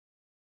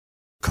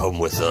Come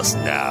with us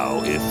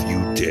now, if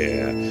you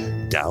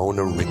dare, down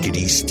a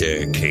rickety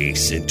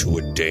staircase into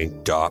a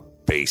dank, dark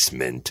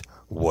basement.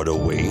 What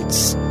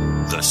awaits?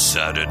 The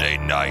Saturday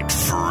Night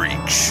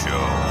Freak Show.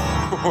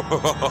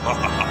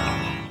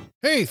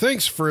 Hey,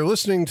 thanks for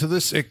listening to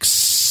this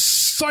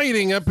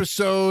exciting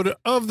episode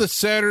of the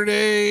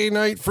Saturday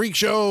Night Freak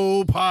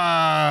Show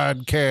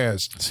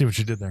podcast. See what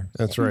you did there.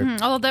 That's right.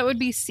 Mm-hmm. Although that would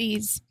be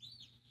C's.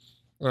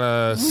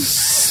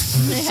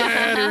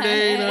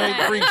 Saturday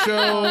Night Freak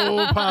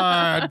Show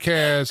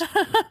podcast.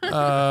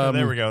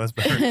 There we go. That's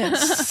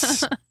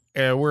better.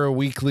 We're a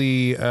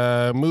weekly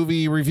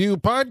movie review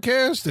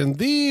podcast, and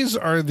these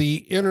are the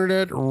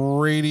internet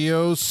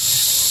radio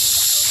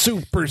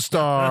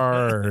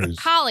superstars.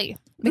 Holly.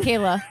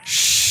 Michaela.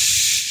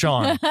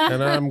 Sean.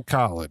 And I'm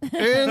Colin.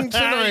 And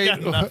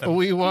tonight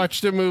we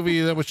watched a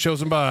movie that was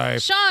chosen by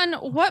Sean,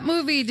 what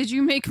movie did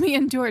you make me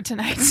endure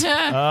tonight?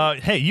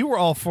 Hey, you were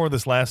all for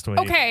this last week.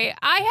 Okay,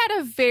 I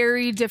had a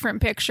very different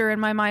picture in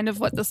my mind of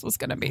what this was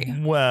going to be.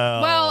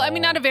 Well, I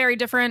mean, not a very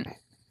different.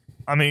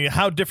 I mean,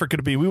 how different could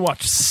it be? We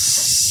watched.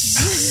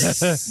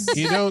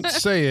 You don't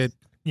say it.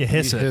 You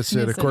hiss You it. hiss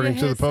it, according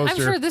to the poster. I'm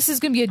sure this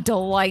is going to be a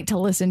delight to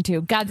listen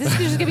to. God, this is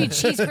just going to be a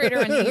cheese grater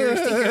on the ears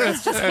to hear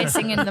us just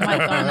hissing into the mic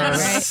on that,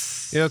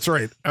 right? Yeah, that's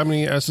right. How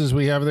many S's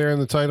we have there in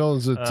the title?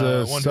 Is it 1,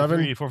 2, 7?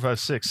 3, 4, 5,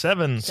 6,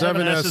 7.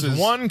 Seven S's. S's.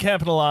 1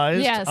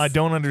 capitalized. Yes. I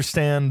don't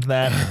understand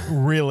that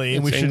really.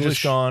 It's We should English.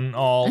 just gone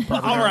all.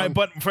 All right,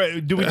 but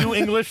do we do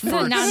English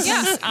for?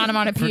 Nonsense,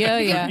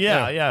 onomatopoeia, yeah.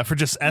 Yeah, for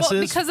just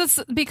S's. Well,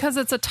 because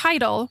it's a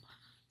title,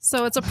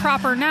 so it's a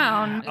proper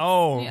noun.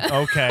 Oh,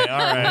 okay, all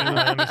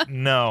right.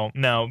 No,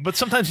 but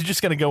sometimes you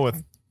just got to go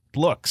with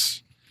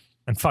looks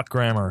and fuck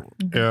grammar.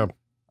 Yeah.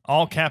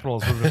 All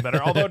capitals would have been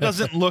better, although it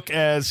doesn't look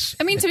as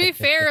I mean, to be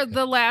fair,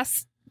 the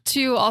last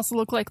two also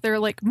look like they're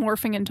like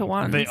morphing into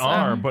one. they so.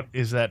 are. But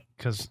is that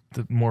because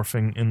the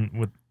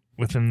morphing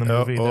within the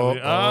movie?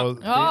 Thematic.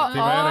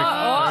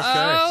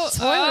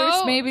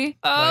 Spoilers, maybe.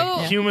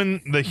 Like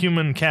the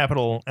human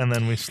capital, and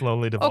then we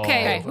slowly devolve.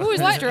 Okay, Who is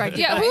this directed?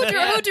 Yeah,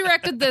 who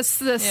directed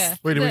this? Yeah.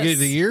 Wait, did we get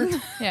the year?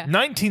 Yeah.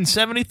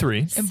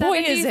 1973. And boy,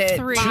 is it.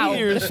 73. Wow, 2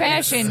 years. the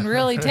fashion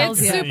really tells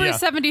It's you. Super Yeah.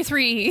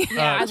 73.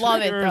 Yeah, I 2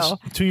 love it, years, though.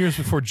 2 years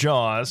before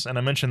Jaws, and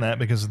I mention that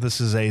because this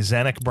is a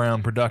Zanuck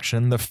Brown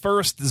production, the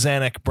first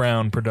Zanuck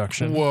Brown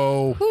production.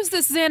 Whoa. Who's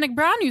this Zanuck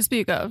Brown you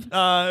speak of?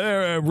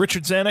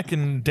 Richard Zanuck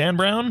and Dan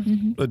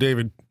Brown?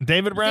 David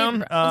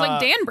Brown? I was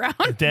like Dan Brown.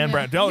 Dan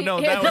Brown. No,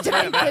 that was the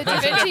Da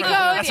Vinci Code.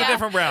 That's a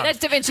different Brown. That's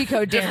Da Vinci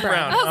Code, Dan Different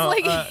Brown. I was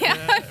like,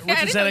 yeah. Richard didn't know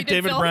Zanuck, he did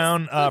David films.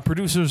 Brown,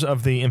 producers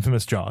of the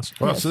infamous Jaws.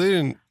 Well, so they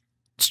didn't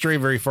stray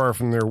very far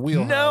from their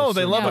wheelhouse. No,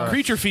 they love No. a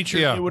creature feature.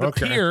 Yeah, It would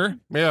okay. appear.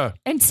 Yeah.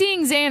 And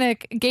seeing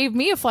Zanuck gave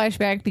me a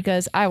flashback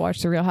because I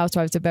watched The Real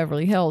Housewives of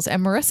Beverly Hills,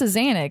 and Marissa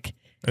Zanuck,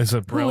 Is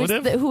a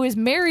relative? who is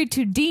married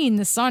to Dean,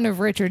 the son of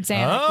Richard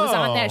Zanuck, was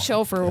on that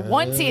show for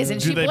one season.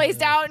 She they-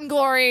 blazed out in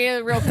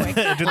glory real quick.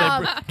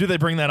 Do they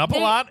bring that up a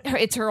lot?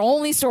 It's her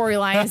only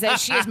storyline is that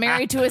she is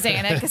married to a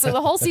Zanuck. So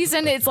the whole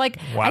season, it's like,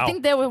 Wow. I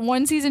think that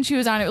one season she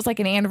was on, it was like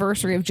an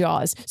anniversary of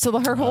Jaws. So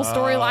her whole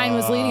storyline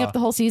was leading up the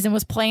whole season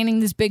was planning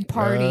this big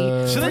party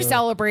for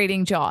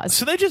celebrating Jaws.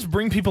 So they just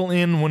bring people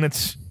in when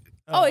it's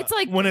It's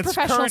like when it's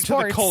professional current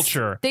sports. to the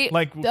culture,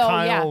 like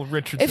Kyle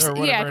Richards or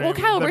whatever. Well,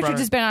 Kyle They brought Richards her-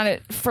 has been on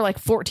it for like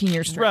 14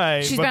 years straight.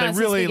 Right, She's but been they on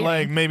really since the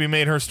beginning. maybe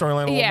made her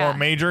storyline a little more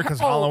major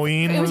because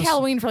Halloween It was was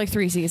Halloween for like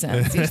 3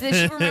 seasons.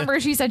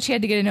 She said she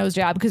had to get a nose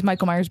job because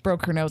Michael Myers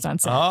broke her nose on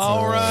set.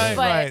 Oh, right,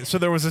 But- right. So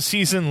there was a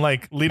season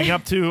like leading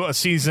up to a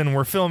season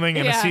we're filming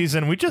and a Yeah.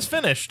 season we just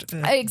finished.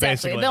 Exactly.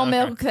 Basically. They'll Okay.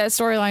 milk that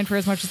storyline for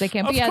as much as they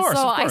can. But Of yeah, course,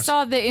 so of I course.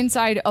 saw the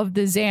inside of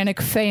the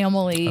Zanuck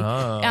family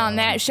on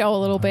that show a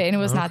little bit, and it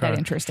was not that Okay.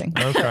 interesting.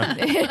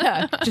 Okay.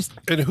 Yeah, just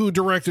And who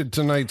directed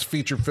tonight's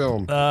feature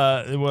film?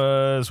 It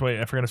was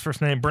I forgot his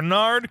first name.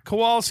 Bernard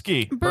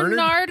Kowalski.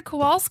 Bernard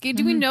Kowalski.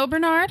 Do we know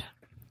Bernard?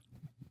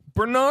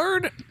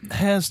 Bernard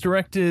has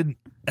directed.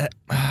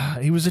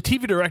 He was a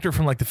TV director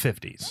from like the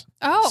 50s.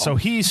 Oh. So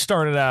he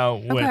started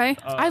out with. Okay.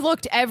 I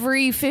looked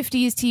every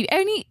 50s TV,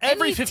 any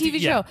Every 50 TV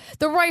yeah. show,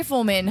 The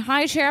Rifleman,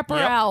 High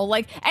Chaparral,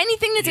 like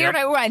anything that's aired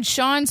on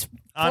Sean's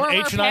On former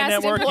H&I past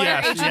Network, employer,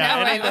 yes. H&I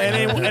Yeah, Network.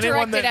 anyone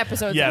Directed that,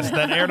 episodes. Yes,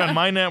 that aired on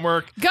my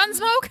network.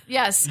 Gunsmoke?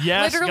 Yes.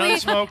 Yes, Literally.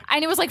 Gunsmoke.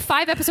 And it was like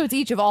 5 episodes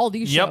each of all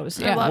these shows.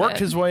 Yep. love Worked it.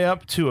 his way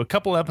up to a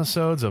couple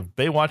episodes of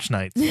Baywatch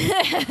Nights.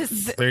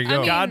 There you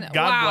go. I mean, God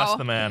wow. bless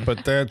the man.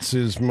 But that's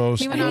his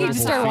most We need to notable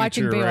start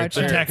watching feature right Baywatch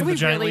there. Attack of the We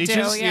Giant really do,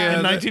 Leeches yeah.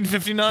 in that-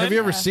 1959. Have you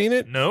ever seen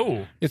it?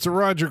 No. It's a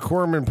Roger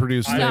Corman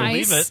produced thing.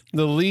 Nice. Believe it.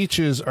 The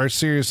leeches are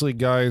seriously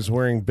guys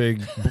wearing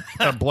big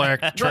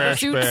black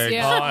trash suits, bags.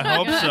 yeah. Oh, I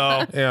hope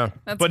so. Yeah.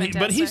 That's But he's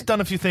fantastic. done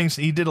a few things.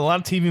 He did a lot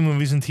of TV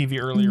movies and TV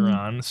earlier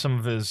on. Some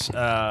of his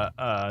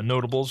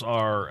notables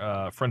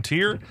are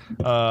Frontier,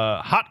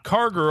 Hot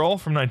Car Girl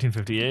from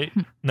 1958,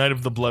 Night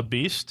of the Blood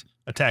Beast,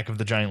 Attack of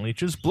the Giant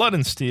Leeches, Blood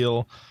and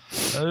Steel,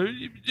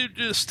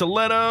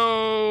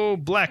 Stiletto,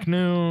 Black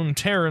Noon,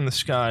 Terror in the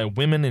Sky,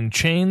 Women in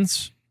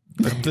Chains,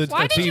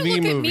 Why did you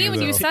look at me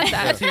when you said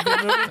that?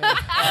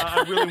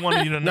 I really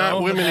wanted you to know.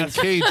 Not Women in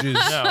Cages. No.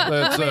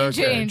 That's Women in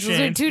Chains. Those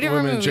are two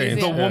different Women in movies.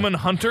 Chains. The yeah. Woman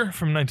Hunter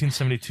from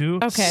 1972.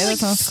 Okay, that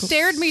sounds cool.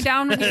 Stared me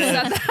down when you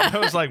said that. I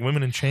was like,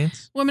 Women in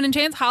Chains. Women in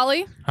Chains,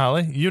 Holly.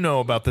 Holly, you know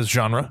about this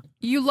genre.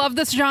 You love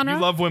this genre. You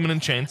love Women in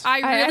Chains. I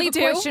I really have a do.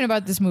 question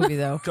about this movie,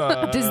 though.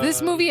 Does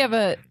this movie have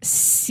a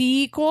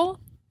sequel?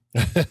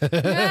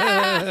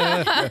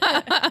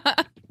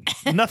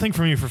 Nothing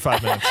from you for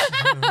 5 minutes.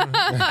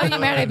 Are you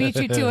mad I beat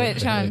you to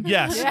it, Sean?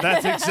 Yes,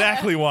 that's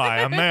exactly why.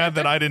 I'm mad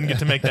that I didn't get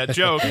to make that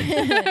joke.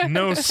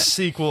 No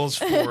sequels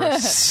for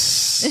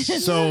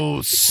So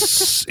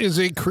is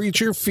a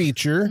creature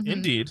feature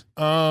Indeed.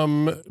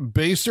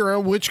 based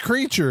around which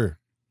creature?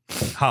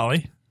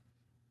 Holly.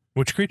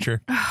 Which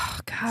creature? Oh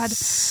God.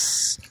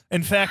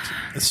 In fact,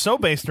 it's so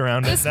based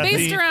around It's that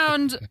based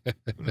around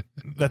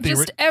that the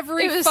just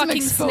every It was some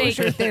fucking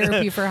exposure snake.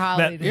 therapy for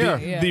Holly.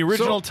 that the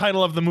original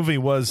title of the movie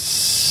was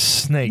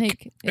Snake.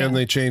 Snake. Yeah. And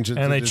they changed it.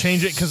 And to they just-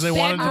 changed it because they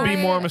wanted to be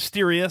more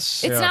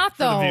mysterious It's Yeah. not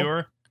for the though.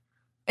 viewer.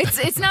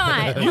 It's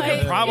not. You Like,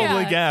 can probably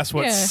yeah. guess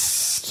what Yeah.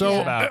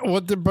 So, about.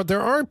 but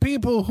there are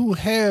people who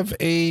have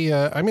a.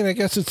 I mean, I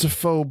guess it's a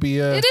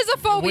phobia. It is a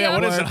phobia. Yeah,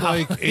 what is it, but,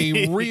 like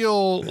Holly? a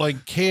real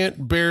like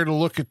can't bear to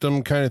look at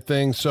them kind of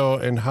thing. So,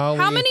 and Holly,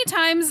 How many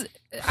times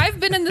I've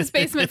been in this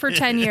basement for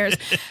 10 years?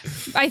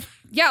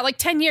 Like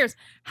 10 years.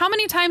 How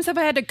many times have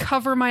I had to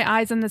cover my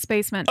eyes in this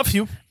basement? A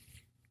few.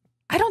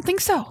 I don't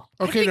think so.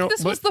 Okay, I think no,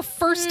 this was but- the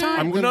first time.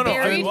 I'm gonna-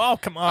 buried. Oh,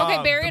 come on.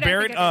 Okay, buried, I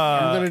Buried. think I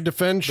I'm going to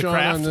defend Sean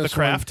Craft, on The this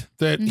Craft. one,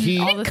 that he.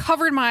 I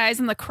covered my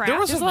eyes in the craft. There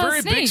was There's a a lot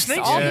of very big snakes.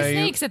 snake. All Yeah, the you-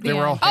 snakes at the they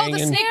were end. all Oh, the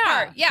hanging. snake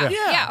part. Yeah.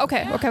 Yeah.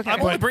 Okay. I'm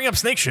going to bring up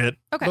snake shit.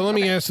 Okay. But let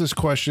me okay. ask this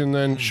question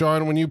then,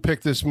 Sean. When you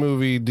picked this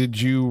movie, did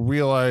you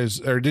realize,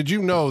 or did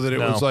you know that it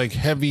No. was like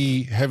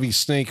heavy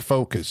snake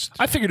focused?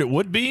 I figured it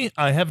would be.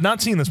 I have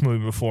not seen this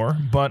movie before,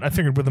 but I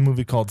figured with a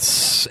movie called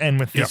Sssss, and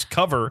with this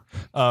cover,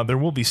 there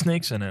will be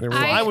snakes in it. There So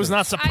will be I was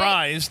not snakes.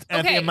 surprised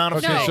at the Okay, amount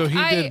of Okay, snakes. so he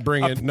I- did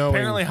bring it. Knowing,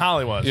 Apparently,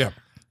 Holly was. yeah.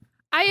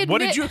 I admit, What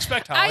did you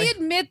expect, Holly? I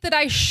admit that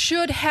I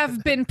should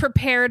have been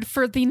prepared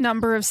for the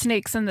number of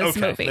snakes in this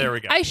Okay, movie. there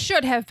we go. I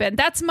should have been.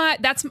 That's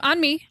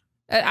on me.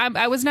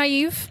 I was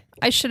naive.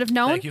 I should have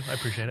known. Thank you. I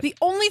appreciate it. The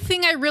only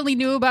thing I really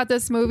knew about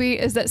this movie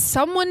is that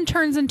someone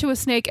turns into a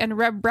snake and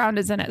Reb Brown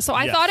is in it. So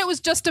I Yes. thought it was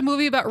just a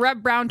movie about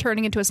Reb Brown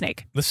turning into a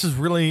snake. This is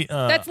really.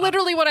 That's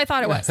literally what I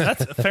thought it was.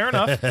 That's fair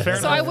enough. Fair enough.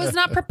 So I was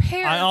not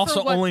prepared. I also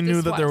for what only knew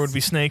this that there was. would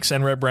be snakes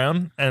and Reb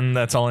Brown, and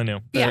that's all I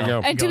knew. There you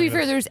go. And to be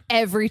fair, there's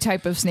every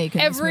type of snake in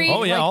this Every movie.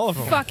 Oh yeah, like, all of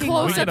them. fucking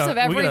Close-ups We get of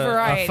every we get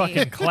variety. A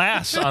fucking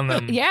class on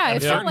them. Yeah, at it a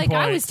felt certain like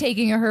I point. was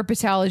taking a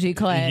herpetology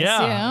class.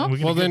 Yeah. You know? we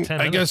could Well, get then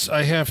 10 I minutes. guess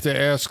I have to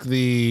ask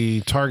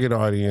the target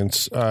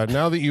audience.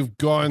 Now that you've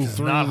gone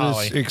through not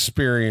this Holly.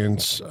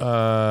 experience,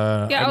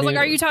 Yeah, I was like,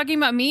 are you talking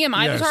about me? Am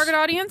I Yes. the target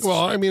audience?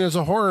 Well, I mean, as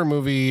a horror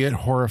movie, it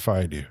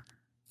horrified you.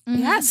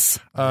 yes.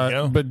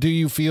 go. But do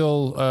you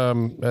feel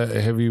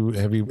have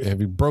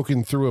you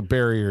broken through a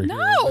barrier? No.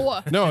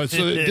 Here? No, it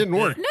didn't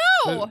work.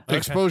 No.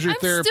 Exposure I'm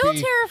therapy. still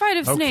terrified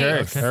of Okay,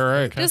 snakes. all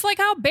right. Just like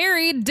how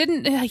Barry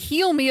didn't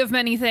heal me of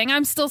anything,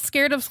 I'm still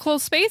scared of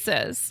close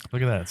spaces.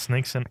 Look at that.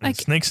 Snakes in, Like-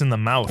 snakes in the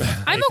mouth. I'm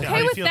How do okay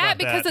you with feel that about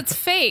because it's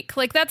fake.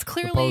 Like that's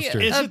clearly poster.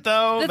 Is it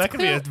though? that's That could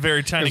be a clear-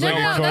 very tiny It's No, like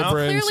guy a with a that's mouth.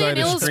 cobra clearly inside an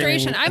a illustration.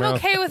 screaming I'm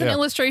mouth. okay with an Yeah.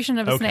 illustration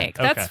of a Okay, snake.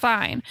 okay. That's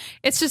fine.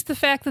 It's just the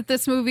fact that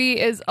this movie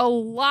is a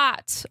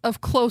lot of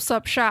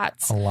close-up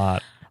shots. A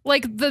lot.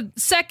 Like the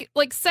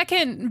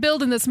second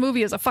build in this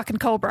movie is a fucking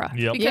cobra.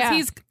 Yep. Because Yeah.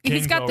 he's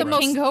King got the Cobra. most.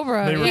 King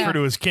Cobra. They yeah. refer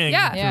to as king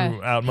Yeah. Yeah.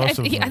 throughout most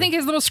of them. I think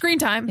his little screen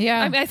time.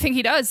 Yeah. I think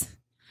he does.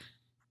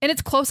 And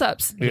it's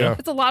close-ups. Yeah.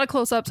 It's a lot of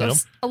close-ups. Yep.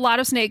 Of a lot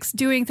of snakes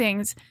doing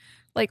things.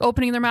 Like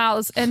opening their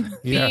mouths and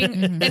Yeah.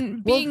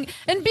 being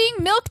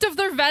milked of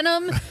their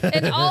venom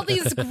and all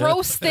these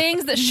gross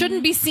things that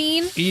shouldn't be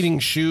seen. Eating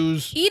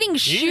shoes, Eating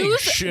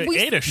shoes.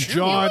 Ate a shoe.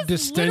 jaw It was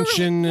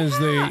distension as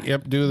they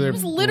do their. He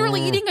was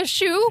literally eating a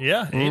shoe.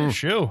 Yeah, ate a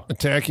shoe.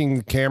 attacking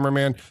the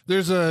cameraman.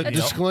 There's a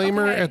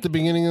disclaimer Okay. at the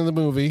beginning of the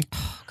movie.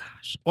 Oh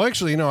gosh. Well,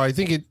 actually, no. I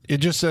think it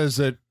just says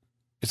that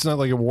it's not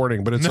like a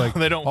warning, but it's No, like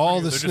they don't all warn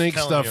you. the They're just snake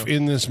telling stuff you.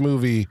 in this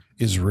movie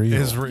is real.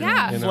 Is real.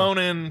 Yeah. You know? Flown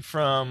in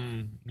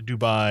from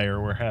Dubai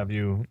or where have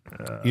you.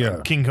 Yeah.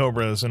 King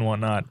Cobras and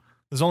whatnot.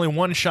 There's only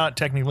one shot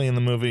technically in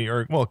the movie,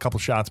 or well, a couple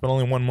shots, but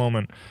only one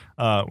moment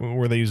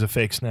where they use a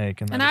fake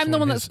snake. And that I'm is the when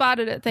one that his-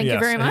 spotted it. Thank you Yes.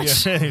 very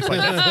much. Yeah. He's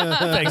like,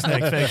 fake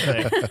snake, fake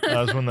snake. That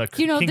was when the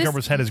You know, King this-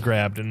 Cobra's head is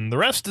grabbed, and the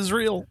rest is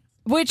real.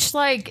 Which,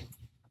 like,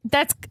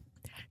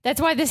 that's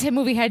why this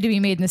movie had to be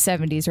made in the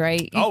 70s,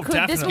 right? Oh, This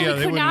definitely. movie Yeah,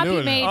 they could wouldn't not do be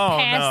it. made Oh,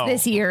 past no.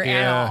 this year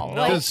at all.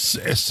 No. Like, This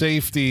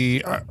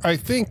safety. I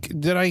think.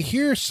 Did I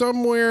hear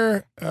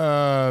somewhere?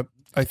 I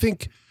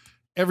think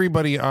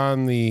everybody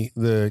on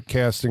the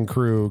cast and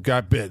crew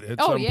got bit at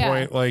Oh, some yeah.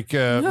 point, like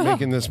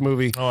making this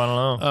movie. Oh, I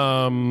don't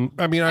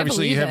know. I mean,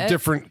 obviously, you believe have it.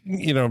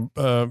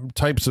 different,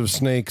 types of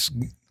snakes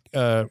in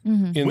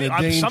the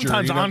danger.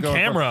 Sometimes you know, on going-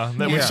 camera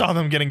that we Yeah. saw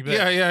them getting bit.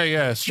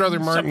 Yeah. Strother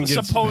Martin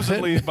gets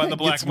supposedly by the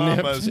Black gets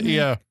nipped. Mambas.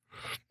 Yeah.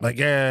 like,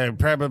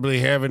 probably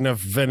have enough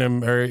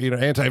venom or,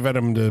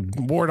 anti-venom to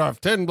ward off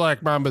 10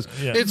 black mambas.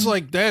 Yeah. It's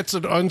like, that's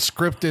an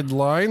unscripted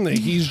line that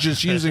he's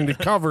just using to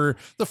cover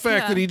the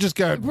fact that he just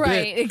got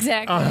Right, bit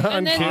exactly.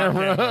 on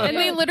camera. And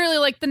they literally,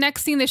 like, the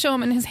next scene they show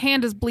him and his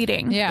hand is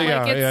bleeding. Yeah.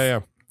 Yeah.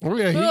 Oh,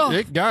 yeah,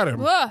 it got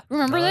him.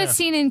 Remember that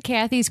scene in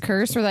Kathy's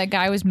Curse where that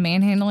guy was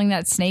manhandling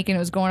that snake and it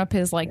was going up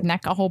his like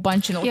neck a whole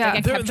bunch and it looked like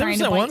it kept there trying was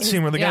to that bite one his-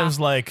 scene where the guy was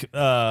like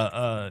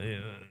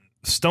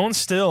stone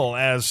still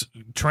as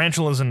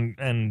tarantulas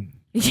and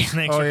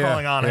snakes are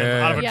crawling on him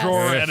out of a Yes.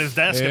 drawer at his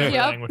desk and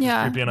everything, which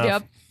is creepy enough.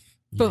 Yep.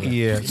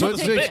 Yeah, so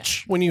it's like,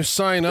 when you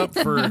sign up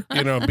for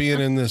being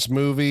in this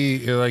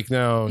movie, you're like,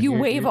 no, You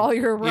waive all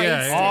your rights.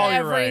 Yeah, to all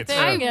your rights.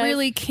 everything. I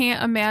really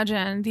can't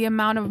imagine the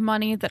amount of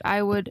money that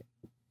I would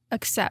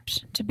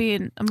accept to be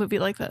in a movie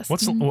like this.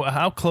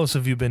 How close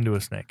have you been to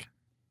a snake?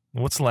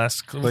 What's the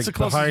last? What's like the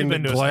closest you've behind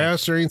been to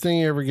glass or anything.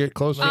 You ever get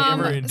close to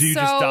it? Do you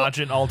just dodge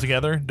it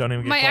altogether? Don't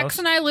even get my close? ex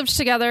and I lived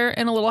together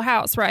in a little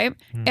house, right?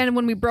 And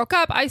when we broke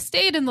up, I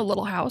stayed in the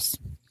little house.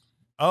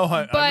 Oh,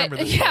 I But remember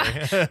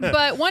this story.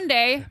 but one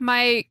day,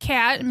 my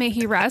cat, may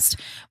he rest,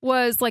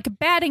 was like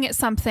batting at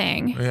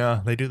something.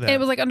 Yeah, they do that. It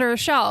was like under a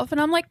shelf,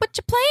 and I'm like, "What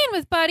you playing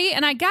with, buddy?"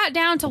 And I got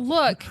down to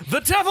look, the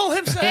devil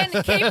himself.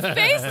 and came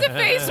face to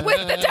face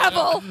with the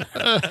devil.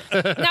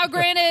 Now,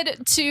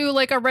 granted, to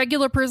like a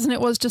regular person, it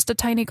was just a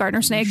tiny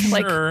gardener snake.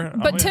 Sure.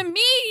 But to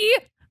me,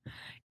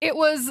 it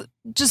was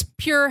just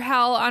pure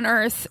hell on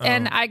earth.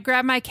 And I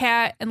grabbed my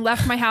cat and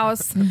left my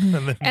house.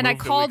 And I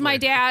called my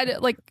dad,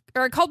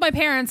 or I called my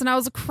parents, and I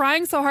was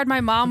crying so hard. My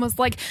mom was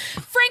like,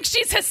 "Frank,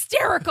 she's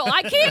hysterical.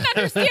 I can't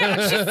understand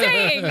what she's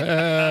saying.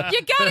 You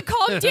gotta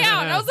calm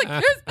down." I was like,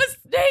 "There's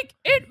a snake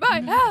in my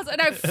house," and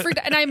I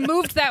freaked. And I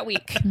moved that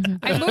week.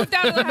 I moved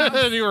out of the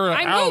house. You were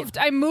out.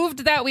 I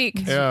moved that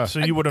week. Yeah. So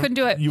you would have couldn't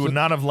do it. You would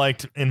not have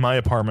liked in my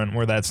apartment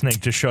where that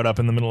snake just showed up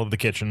in the middle of the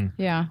kitchen,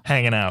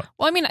 hanging out.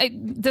 Well, I mean,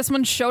 this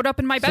one showed up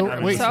in my bedroom.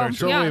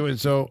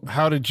 So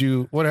how did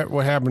you? What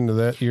happened to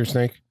that? Your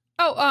snake?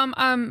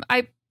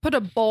 I put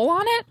a bowl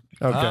on it.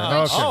 Okay.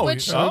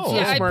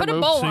 I put a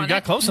bowl So on you got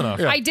it. close enough.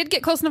 I did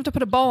get close enough to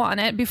put a bowl on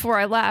it before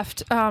I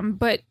left,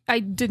 but I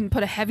didn't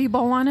put a heavy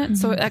bowl on it,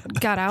 so it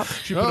got out.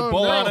 She put a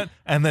bowl on it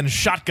and then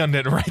shotgunned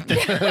it right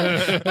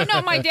there. But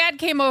no, my dad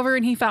came over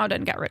and he found it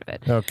and got rid of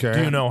it. Okay.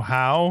 Do you know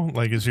how?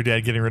 Like, is your dad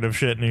getting rid of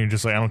shit and you're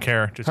just like, I don't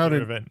care, just get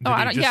rid of it? Did I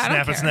he don't- just I don't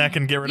snap its care. neck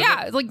and get rid of it?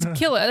 Yeah, like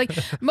kill it. Like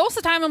most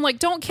of the time, I'm like,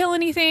 don't kill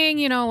anything.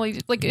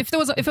 Like if it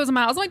was a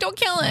mouse, I'm like, don't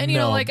kill it. And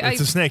it's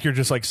a snake. You're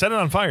just like, set it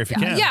on fire if you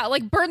can. Yeah,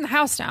 like burn the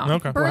house down.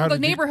 Okay. Burn Well, how the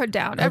did you- neighborhood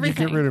down. How'd you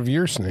Everything. get rid of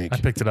your snake? I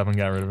picked it up and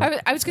got rid of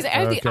it. I was because I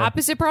have the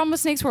opposite problem with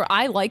snakes where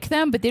I like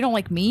them, but they don't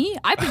like me.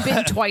 I've been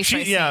bitten twice. by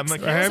Yeah,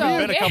 snakes. I've So,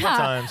 been a couple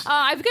times.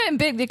 I've gotten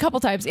bit a couple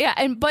times.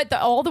 Yeah, but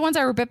all the ones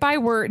I were bit by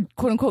were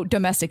quote unquote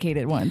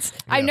domesticated ones.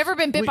 I've never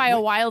been bit by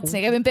a wild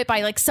snake. I've been bit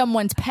by like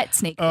someone's pet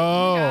snake.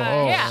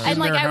 Yeah, and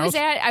like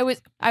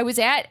I was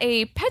at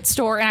a pet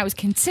store and I was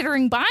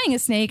considering buying a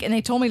snake, and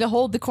they told me to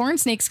hold the corn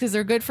snakes because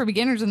they're good for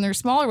beginners and they're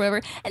small or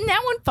whatever. And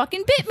that one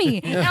fucking bit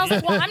me. And I was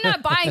like, well, I'm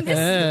not buying this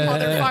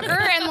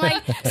motherfucker. And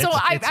like, so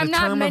I'm a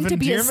not term meant of to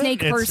be a endearment?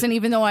 snake person,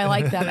 even though I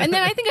like them. And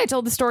then I think I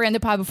told the story on the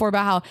pod before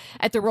about how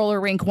at the roller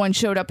rink one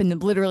showed up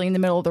literally in the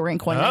middle of the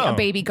rink one, like a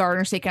baby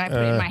gardener snake, and I put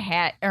it in my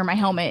hat or my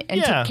helmet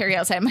and took carry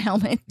outside my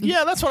helmet.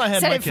 Yeah, that's what I had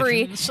in Set my it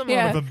free. kitchen.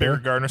 Similar with a bear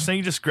gardener snake.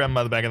 You just grab him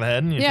by the back of the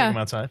head and you take him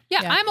outside.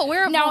 Yeah, I'm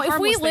aware of Now, how if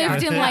we harmless they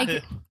lived are. in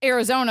like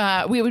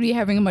Arizona, we would be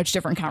having a much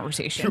different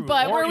conversation. True.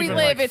 But Or where we even,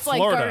 live, like, it's like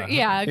Florida.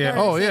 Yeah. garden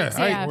Oh, yeah. snakes,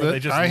 yeah. Where they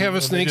just- I have where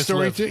a they snake just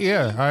story live. too.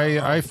 Yeah,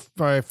 I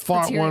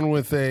fought hear one it.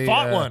 with a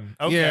Fought one?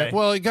 Okay. Yeah,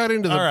 well, it got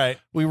into the. All right.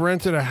 We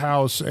rented a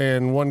house,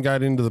 and one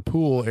got into the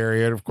pool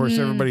area. And of course,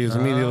 everybody is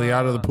immediately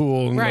out of the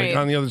pool and Right. like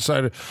on the other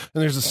side. And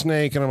there's a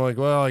snake, and I'm like,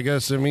 well, I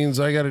guess it means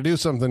I got to do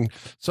something.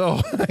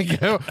 So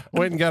I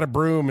went and got a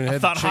broom and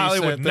had Thought to chase Holly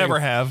that would thing, never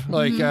have.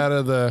 like out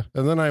of the.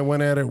 And then I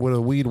went at it with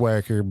a weed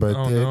whacker, but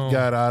Oh, it no.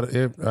 got out.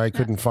 I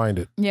couldn't find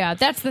it. Yeah,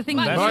 that's the thing.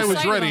 But But You I was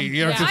sight ready, them.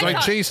 you know, because I I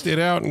thought- chased it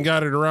out and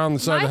got it around the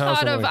side My of the house.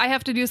 thought I'm of like, I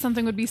have to do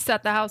something would be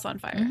set the house on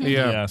fire.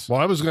 yeah. Yes.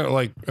 Well, I was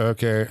gonna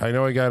okay. I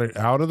know I got it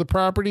out of the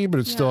property, but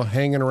it's still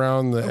hanging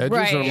around the edges.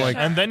 Right. And I'm like,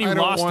 And then you I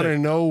don't lost want it. to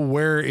know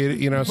where it.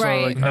 You know, so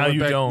Right. like Now I went you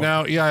back- don't.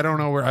 Now, yeah, I don't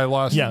know where I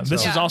lost. Yeah, it,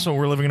 this so. is also,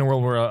 we're living in a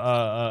world where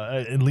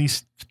at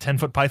least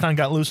 10-foot python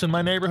got loose in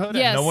my neighborhood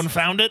Yes. and no one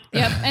found it.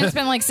 Yep, and it's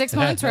been like 6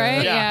 months,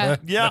 right? Yeah.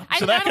 And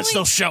So that not could only-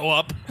 still show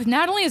up.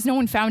 Not only has no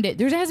one found it,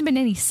 there hasn't been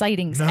any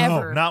sightings No,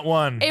 ever. not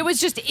one. It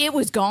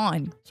was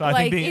gone. So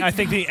I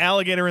think the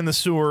alligator in the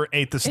sewer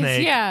ate the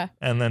snake. yeah.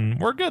 And then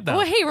we're good though.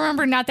 Well, hey,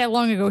 remember not that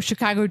long ago,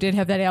 Chicago did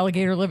have that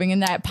alligator living in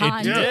that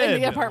pond in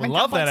did. the apartment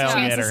Love that complex.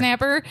 Chance the alligator.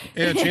 Snapper.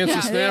 Yeah, Chance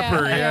the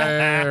Snapper.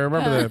 Yeah, I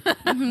remember that.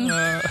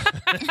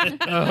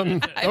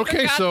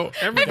 Okay, so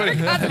everybody.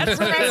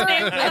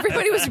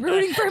 Everybody was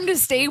rooting for him to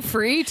stay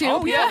free too.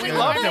 Oh yeah, we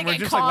loved him. We're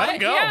just like, let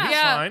him go. Yeah. He's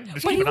fine.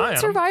 Just But keep he an eye won't on him.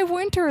 survive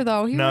winter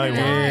though. No, he won't.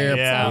 Yeah.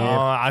 Yeah,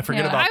 oh, I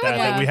forget Yeah. about I would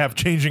that we have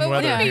changing But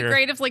weather wouldn't it be here.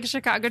 great if like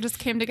Chicago just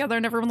came together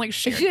and everyone like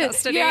shared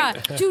custody? Yeah,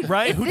 dude.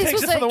 Right? if Who this takes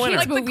was it for a the winter?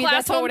 kids' Like the movie,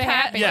 that's what classroom would pet.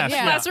 happen. Yes,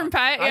 yeah. Classroom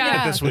pet. I get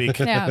Yeah. it this week.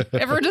 Yeah.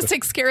 Everyone just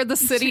takes care of the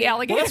city Well,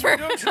 that's alligator. what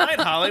we're doing tonight,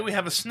 Holly. We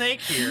have a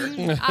snake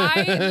here.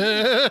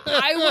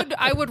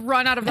 I would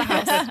run out of the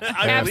house.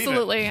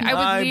 Absolutely. I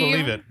I would leave.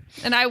 believe it.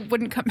 And I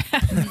wouldn't come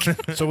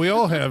back. So we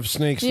all have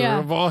snakes. Yeah.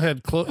 We've all had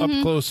up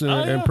close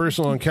and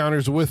personal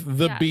encounters with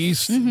the Yes.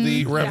 beast,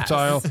 the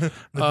reptile. The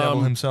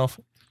devil himself.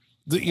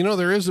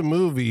 There is a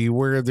movie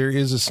where there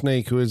is a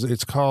snake who is.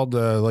 It's called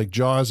like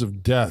Jaws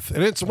of Death,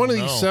 and it's one of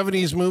these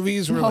 '70s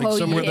movies where like Oh,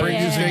 someone yeah.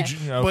 brings a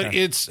snake, Okay. but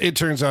it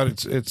turns out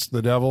it's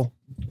the devil.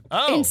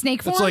 Oh, In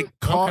snake form. It's like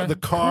the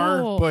car,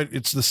 Cool. but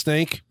it's the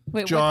snake.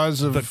 Wait, what?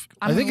 Jaws of. I'm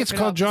I think gonna it's look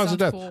it called up. Jaws of Sounds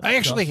Death. cool. I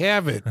actually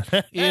have it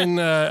in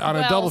on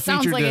a double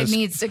sounds feature like disc. it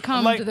needs to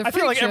come like, to the I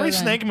feel freak like show every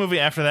then. snake movie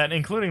after that,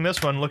 including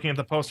this one, looking at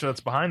the poster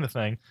that's behind the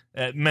thing,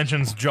 it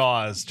mentions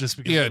Jaws just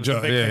because Yeah, it was a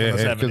Jaws. big Yeah, thing in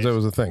the because 70s. that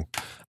was a thing.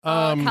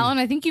 Colin,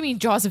 I think you mean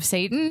Jaws of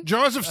Satan.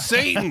 Jaws of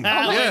Satan.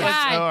 my Yes.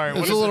 God. All right, It's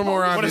what a is little it-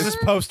 more What does obvious.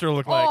 this poster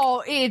look like?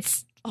 Oh,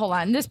 it's hold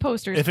on. This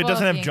poster is If it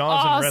doesn't have fucking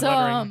Jaws in red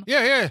lettering. awesome.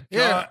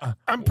 Yeah.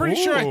 I'm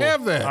pretty sure I Ooh.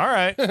 have that. All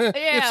right. Yeah,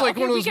 It's like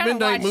okay, one of we those gotta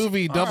midnight watch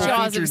movie double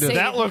Jaws feature of discs. Satan.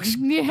 That looks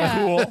Yeah.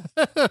 cool.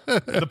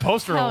 The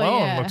poster Hell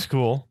alone yeah. looks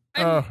cool.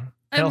 Uh,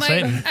 Hail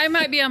Satan. I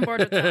might be on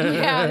board with that.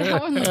 Yeah,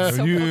 that one looks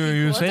so You- fucking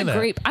you cool. say That's a that.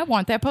 grape. I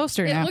want that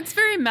poster It now. looks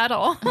very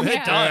metal.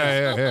 It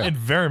does. Yeah. It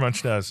very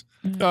much does.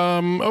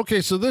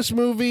 Okay, so this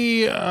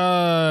movie,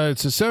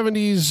 it's a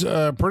 70s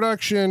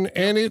production,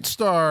 and it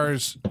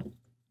stars.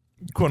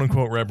 Quote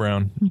unquote Reb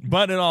Brown.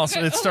 But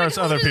it stars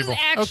other people.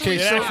 Okay,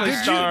 It so actually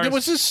stars-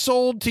 was this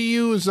sold to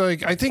you as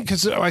like I think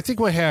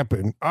what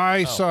happened?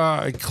 I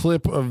saw a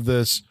clip of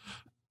this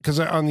because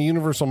on the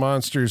Universal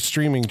Monsters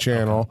streaming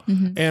channel,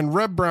 and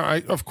Reb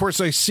Brown. Of course,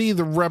 I see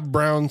the Reb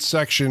Brown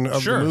section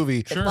of Sure, the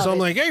movie, sure. so I'm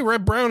like, hey,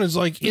 Reb Brown is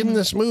like in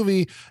this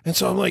movie, and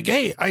so I'm like,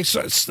 hey, I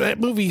saw that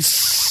movie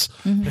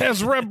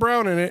has Reb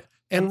Brown in it,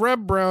 and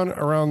Reb Brown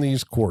around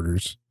these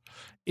quarters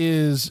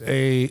is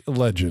a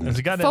legend. It's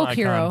a goddamn Folk icon.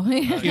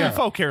 hero. Yeah,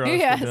 folk hero.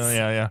 Yes.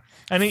 Yeah.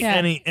 And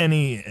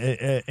he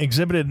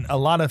exhibited a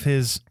lot of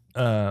his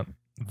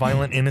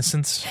violent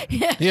innocence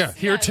Yeah,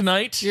 here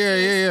tonight.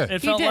 yeah.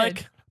 It felt did.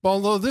 like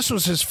Although this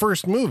was his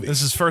first movie. this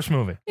is his first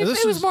movie. It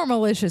This was is- more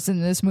malicious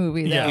in this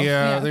movie, though. Yeah.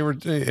 Yeah, they were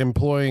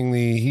employing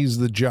he's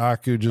the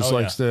jock who just Oh,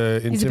 likes to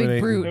He's a big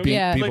intimidate brute, and beat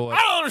yeah. people. Like,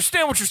 I don't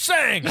understand what you're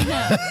saying.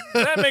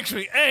 That makes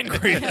me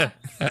angry.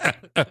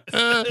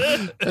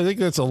 I think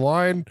that's a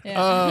line.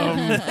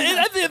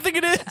 I think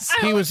it is.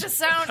 He was.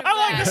 sound of I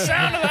like the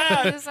sound of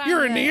that.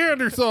 You're a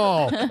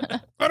Neanderthal.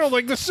 I don't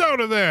like the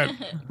sound of that.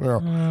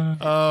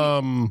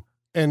 Well,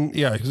 and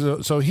yeah,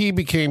 so he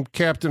became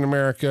Captain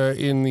America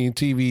in the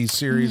TV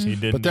series, He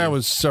did but that indeed.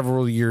 was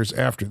several years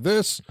after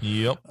this.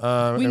 Yep.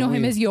 We know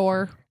him as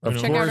Yor. Of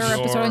Check out our course.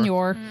 episode on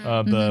Yor.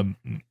 The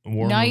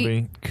war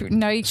movie.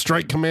 Night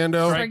Strike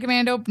Commando. Strike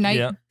Commando, Night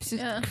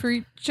Yeah.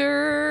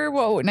 Creature.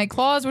 Whoa, Night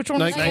Claws. Which one?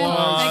 Night was it?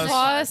 Claws. Night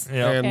Claws.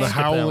 Yeah. And Okay. the Skip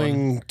that one.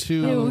 Howling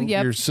 2, Oh,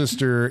 yep. your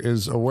sister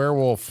is a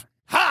werewolf.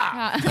 He's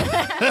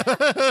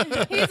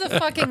a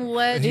fucking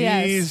legend.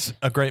 Yes. He's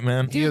a great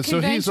man. Do Yeah, so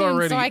he's conventions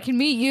already so I can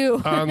meet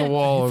you. on the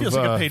wall He feels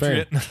of like a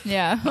patriot. fame.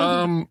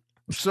 Yeah.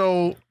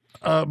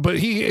 But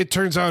it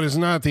turns out, is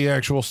not the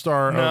actual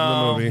star No,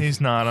 of the movie.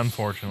 he's not,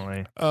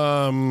 unfortunately.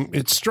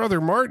 It's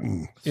Strother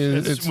Martin.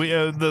 It's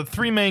The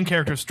three main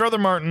characters: Strother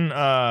Martin,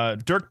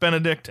 Dirk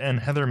Benedict,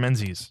 and Heather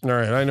Menzies. all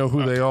right. I know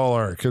who they all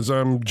are because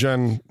I'm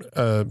Gen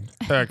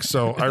X,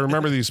 so I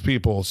remember these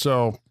people.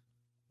 So,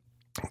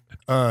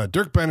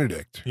 Dirk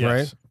Benedict, Yes.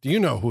 right? Do you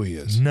know who he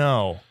is?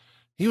 No.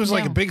 He was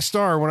like a big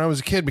star when I was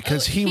a kid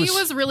because he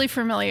was really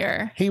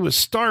familiar. he was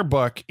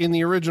Starbuck in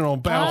the original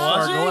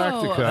Battlestar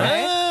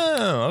Galactica.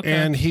 Oh, okay.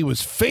 And he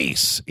was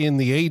Face in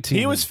the A-Team.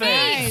 He was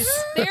face.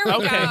 There we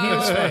Okay, go. he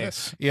was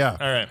face. Yeah.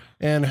 All right.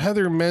 And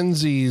Heather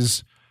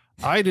Menzies,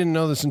 I didn't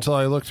know this until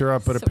I looked her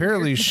up, but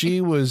apparently she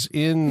was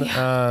in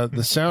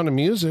The Sound of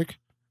Music.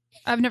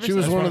 I've never She seen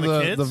was it. one of the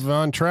the kids?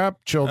 Von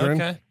Trapp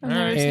children. Okay. All I've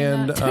never right. seen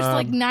And that. There's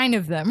like 9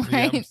 of them,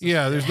 right?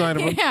 yeah, there's 9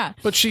 of them. Yeah.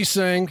 But she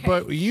sang,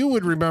 but you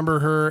would remember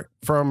her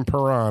from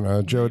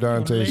Piranha, Joe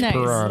Dante's Nice.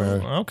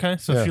 Piranha. Okay,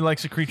 so Yeah. she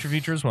likes a creature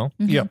feature as well.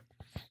 Yep.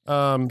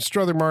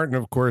 Strother Martin,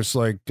 of course,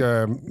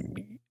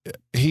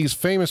 he's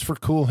famous for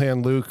Cool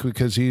Hand Luke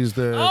because he's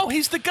the Oh,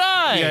 he's the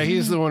guy. yeah,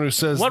 he's the one who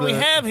says What we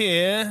have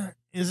here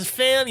is a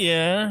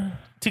failure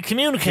to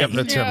communicate. Yep,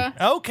 that's him.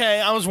 Okay,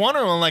 I was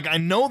wondering, like, I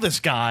know this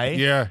guy.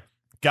 Yeah.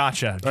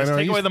 Gotcha. I Just know,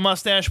 take he's- away the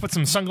mustache, put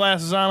some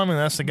sunglasses on him, and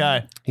that's the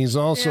guy. He's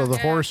also the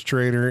horse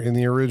trader in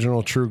the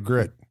original True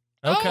Grit.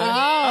 Okay. Oh, all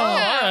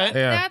right.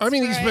 Yeah, That's I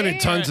mean he's been in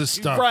right. tons of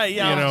stuff. Right,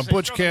 yeah, you know, obviously,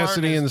 Butch Strother Martin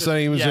Cassidy is and the just- Sun.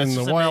 He was yeah, in it's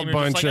the just a Wild name,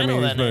 you're just Bunch. like, I I mean,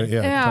 know he's that been name.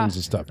 Yeah. tons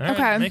of stuff. All right.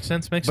 Okay. Makes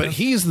sense. Makes But sense.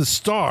 he's the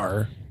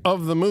star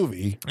of the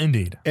movie,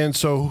 Indeed. and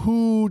so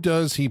who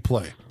does he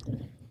play?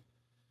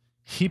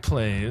 He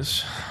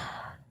plays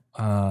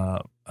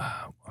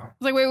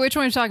Like, wait, which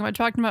one are you talking about?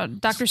 Talking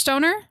about Dr.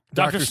 Stoner?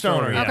 Dr.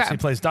 Stoner, yes. Okay. He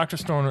plays Dr.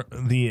 Stoner,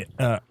 the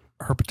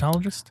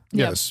herpetologist.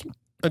 Yes.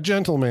 A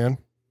gentleman.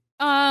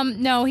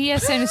 No, he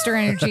has sinister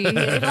energy.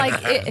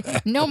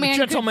 No man.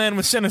 Gentleman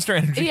with sinister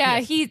energy. Yeah,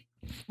 yes.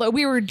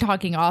 We were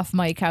talking off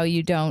mic how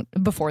you don't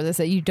before this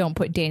that you don't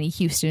put Danny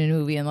Houston in a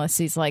movie unless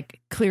he's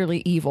like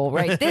clearly evil,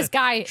 right? This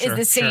guy is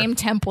the same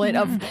template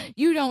of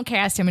you don't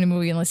cast him in a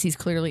movie unless he's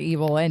clearly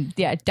evil. And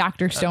yeah,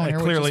 Dr. Stoner,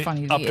 clearly which is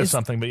funny to up me, to is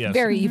something, but yes,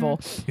 very evil.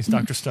 He's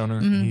Dr.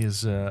 Stoner. He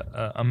is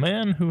a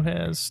man who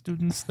has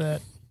students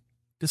that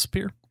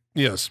disappear.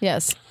 Yes.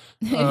 Yes.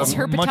 It's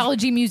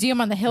herpetology museum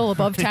on the hill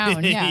above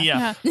town.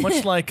 Yeah.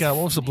 Much like what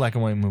was the black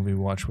and white movie we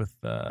watched with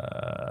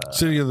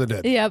City of the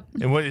Dead? Yep.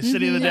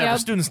 City of the Dead, where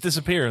students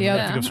disappear and they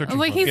have to go searching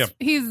like for them.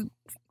 he's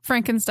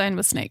Frankenstein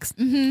with snakes.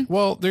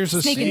 Well, there's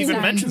a Snake scene. He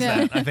even Frankenstein. mentions Yeah.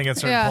 that, I think, at a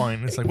certain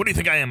point. It's like, what do you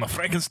think I am, a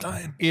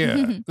Frankenstein?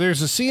 Yeah,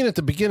 there's a scene at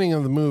the beginning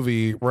of the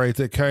movie, right,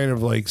 that kind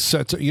of like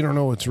sets. You don't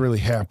know what's really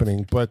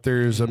happening, but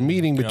there's a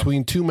meeting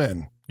between two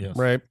men, Yes.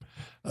 right,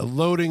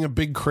 loading a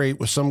big crate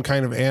with some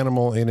kind of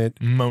animal in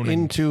it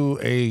Moaning. into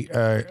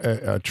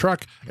a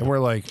truck, and we're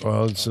like,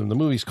 well, the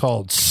movie's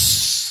called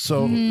Sssss,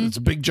 so it's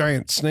a big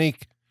giant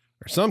snake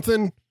or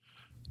something.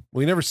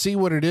 We never see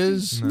what it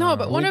is. No,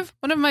 but one of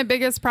my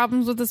biggest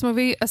problems with this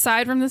movie,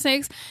 aside from the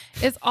snakes,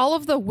 is all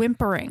of the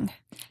whimpering.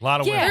 A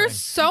lot of whimpering. There's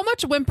so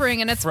much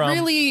whimpering, and it's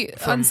really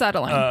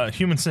unsettling.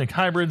 Human snake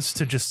hybrids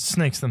to just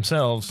snakes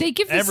themselves. They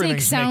give the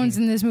snake sounds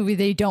in this movie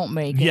they don't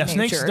make. Yeah, in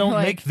snakes nature.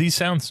 don't make these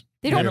sounds.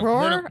 They don't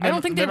roar? I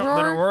don't think they roar.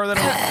 They don't roar.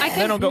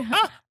 They don't go,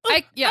 ah!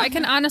 I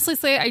can honestly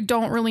say I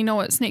don't really know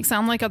what snakes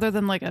sound like other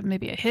than like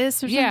maybe a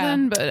hiss or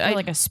something. But or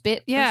like a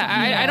spit.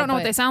 I don't know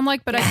what they sound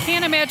like, but I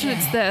can't imagine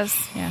it's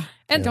this. Yeah.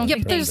 And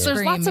there's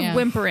lots of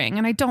whimpering,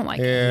 and I don't like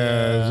it.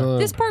 Yeah.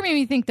 This part made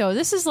me think, though,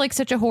 this is like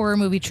such a horror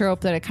movie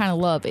trope that I kind of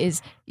love.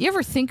 Is you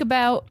ever think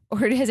about, or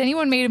has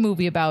anyone made a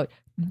movie about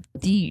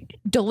the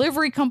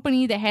delivery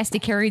company that has to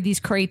carry these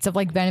crates of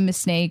like venomous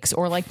snakes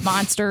or like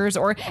monsters,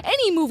 or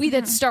any movie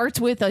that starts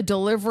with a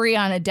delivery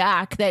on a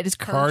dock that is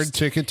cursed? Hard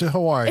ticket to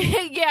Hawaii.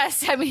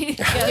 Yes, I mean,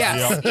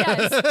 yes.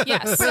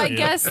 But I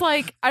guess,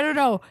 like, I don't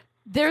know.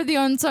 They're the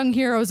unsung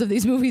heroes of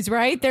these movies,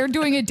 right? They're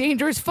doing a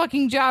dangerous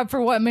fucking job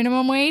for what,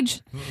 minimum wage?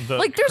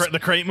 The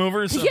crate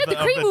movers. Yeah, the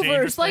crate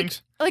movers.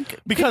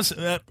 Because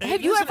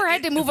have you ever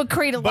had to move a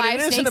crate of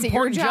live snakes? But it is an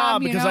important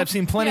job because I've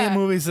seen plenty of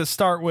movies that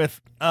start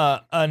with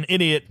an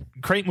idiot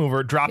crate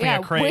mover dropping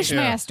a crate.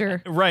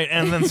 Wishmaster. Right,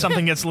 and then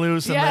something gets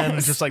loose, and then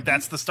it's just like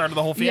that's the start of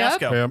the whole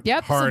fiasco.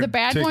 Yep. Hard So the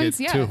bad ticket ones,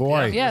 to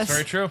Hawaii. Yes. That's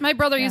very true. My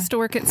brother used to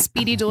work at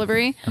Speedy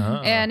Delivery,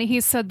 and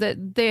he said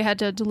that they had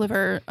to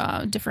deliver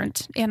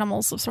different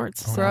animals of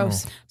sorts.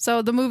 Gross.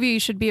 So the movie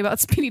should be about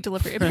Speedy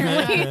Delivery,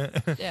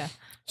 apparently. Yeah.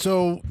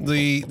 So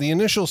the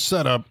initial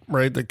setup,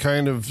 right, that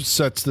kind of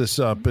sets this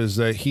up is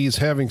that he's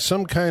having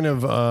some kind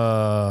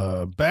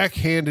of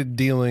backhanded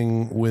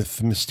dealing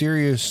with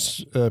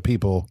mysterious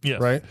people,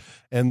 right?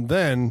 And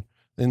then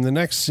in the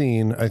next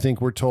scene, I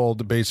think we're told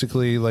that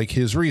basically like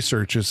his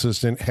research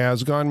assistant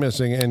has gone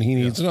missing and he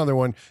needs another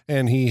one,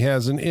 and he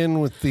has an in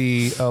with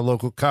the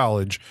local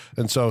college,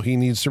 and so he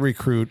needs to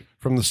recruit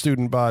from the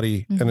student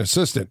body an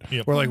assistant.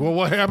 We're like, well,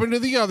 what happened to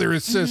the other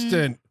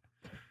assistant?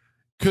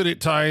 Could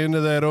it tie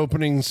into that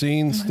opening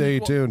scene? Stay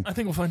tuned. I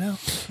think we'll find out.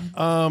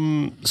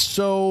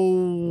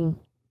 So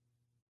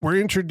we're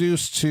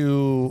introduced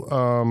to,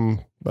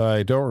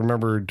 I don't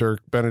remember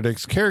Dirk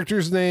Benedict's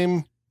character's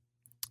name.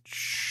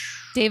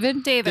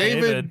 David.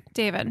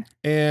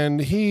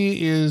 And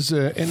he is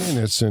an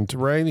innocent,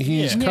 right?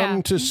 He's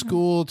come to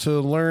school to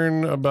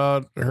learn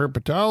about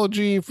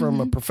herpetology from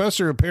a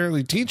professor who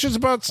apparently teaches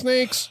about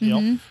snakes.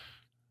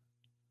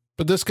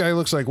 But this guy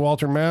looks like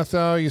Walter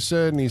Matthau, you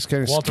said, and he's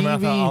kind of Walter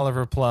skeevy.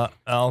 Matthau,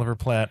 Oliver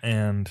Platt,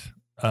 and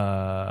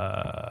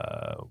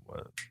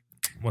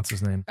what's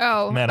his name?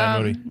 Oh,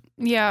 Matt Moody.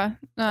 Yeah,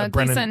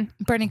 Brendan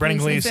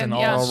Gleeson,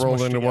 all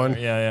rolled into one.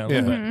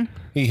 Yeah.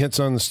 He hits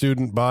on the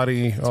student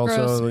body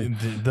also.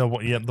 The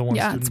one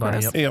student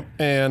body. Yep.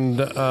 And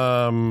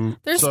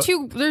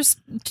there's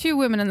two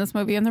women in this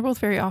movie, and they're both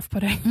very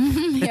off-putting.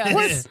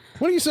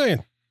 What are you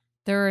saying?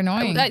 They're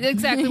annoying. That's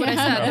exactly what I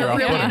said. They're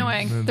really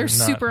annoying. They're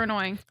super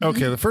annoying.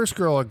 Okay, the first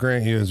girl I'll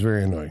grant you is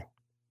very annoying.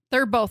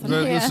 They're both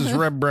annoying. This is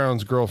Reb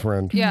Brown's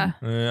girlfriend. Yeah.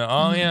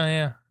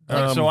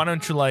 So why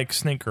don't you like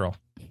Snake Girl?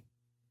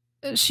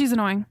 She's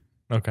annoying.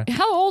 Okay.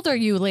 How old are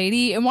you,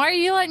 lady? And why are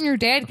you letting your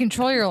dad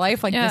control your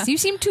life like this? You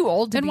seem too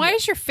old to And be. why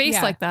is your face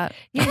like that?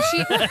 Yeah,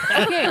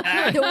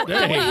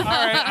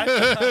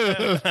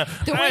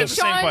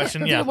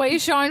 the way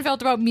Sean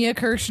felt about Mia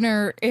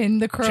Kirshner in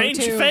The Crow Change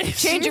 2. your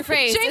face. Change your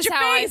face. Change is your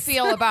how face. I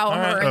feel about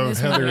her in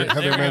this movie.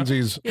 Heather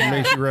Menzies,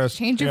 May She Rest.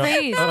 Change your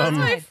face. That's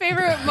my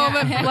favorite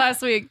moment from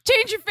last week.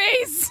 Change your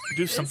face.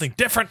 Do something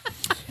different.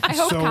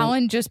 I hope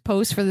Colin just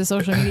posts for the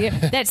social media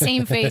that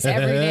same face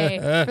every day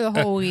for the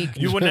whole week.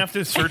 You wouldn't have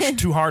to search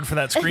too hard for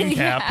that screen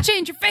cap.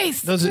 Change your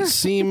face. Does it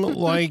seem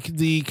like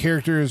the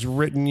character is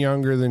written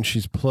younger than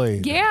she's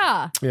played?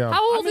 Yeah.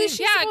 How old is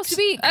she supposed to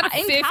be? At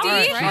 50? In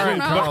college, right? I don't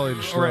know.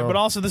 College. All right, but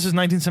also this is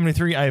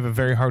 1973. I have a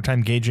very hard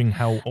time gauging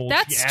how old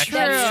That's she actually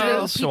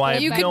true. is, so I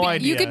have no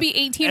idea. You could be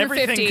 18 or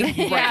 50.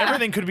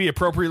 Everything could be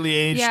appropriately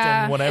aged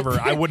and whatever.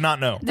 I would not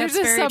know. There's That's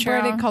a very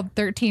subreddit true. called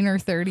 13 or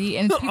 30,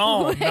 and it's people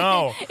Oh,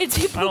 no. it's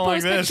people I who don't like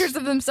post this. pictures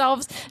of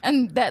themselves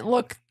and that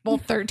look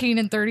both 13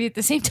 and 30 at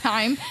the same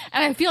time,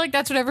 and I feel like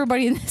that's what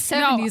everybody in the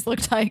 70s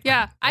looked like.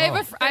 Yeah, I have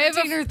a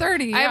 13 or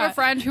 30. I have a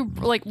friend who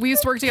we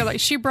used to work together.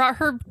 She brought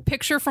her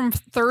picture from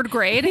 3rd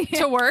grade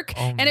to work,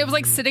 and it was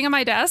like sitting on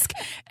my desk.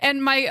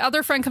 And my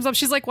other friend comes up.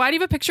 She's like, "Why do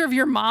you have a picture of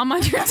your mom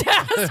on your desk?"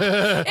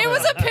 It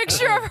was a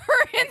picture of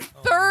her in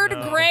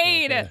 3rd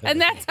grade, and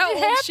that's how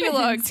old she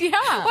looked. Yeah.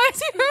 Why do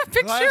you have a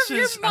picture of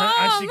your mom?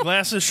 I see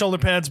glasses, shoulder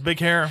pads, big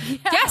hair,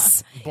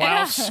 Yes,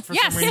 blouse for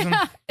some reason.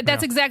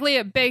 That's exactly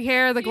it. Big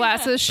hair, the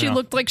glasses. She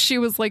looked like she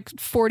was like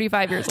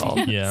 45 years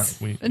old. Yeah,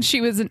 And she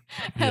was in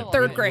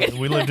 3rd grade.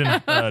 We lived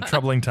in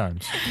troubling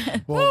times.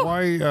 Well,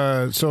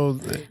 why? So,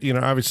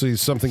 obviously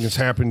something has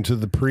happened to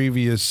the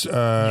previous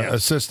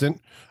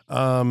assistant.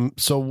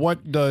 So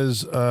what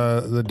does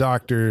the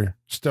Dr.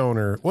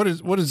 Stoner, what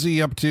is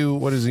he up to?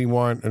 What does he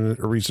want in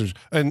a research?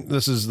 And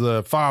this is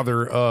the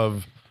father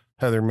of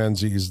Heather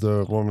Menzies,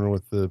 the woman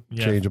with the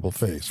changeable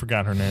face.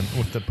 Forgot her name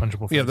with the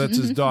punchable face. Yeah, that's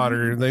his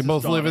daughter. They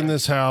both live in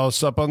this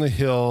house up on the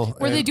hill.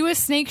 Where they do a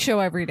snake show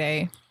every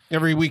day.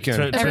 Every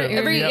weekend. It's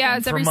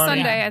every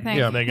Sunday, I think.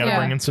 Yeah, they got to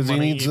bring in some Because he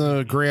money. needs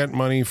the grant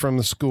money from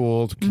the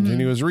school to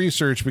continue his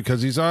research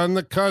because he's on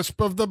the cusp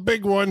of the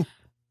big one.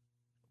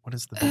 What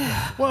is the big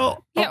one?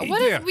 Well,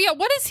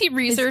 what is he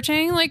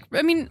researching? Like,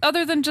 I mean,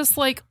 other than just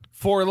like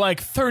For like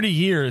 30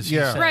 years. he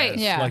Yeah. says. Right.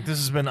 Yeah. Like this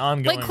has been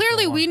ongoing. like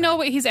clearly for a long we time. know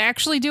what he's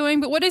actually doing,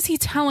 but what is he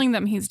telling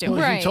them he's doing?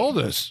 well, Right. he told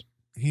us.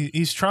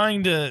 He's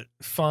trying to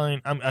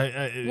find.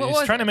 He's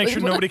was trying to make it?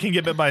 sure nobody can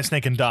get bit by a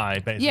snake and die.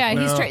 Basically. Yeah,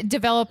 he's No.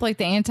 developed like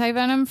the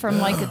anti-venom from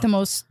like the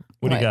most...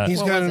 What do you got? He's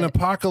What got was an it?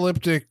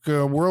 apocalyptic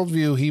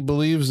worldview. He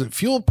believes that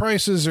fuel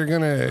prices are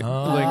going to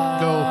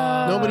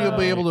go. Nobody will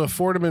be able to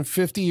afford them in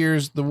 50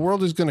 years. The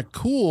world is going to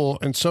cool,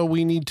 and so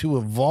we need to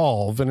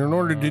evolve. And in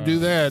order to do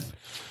that,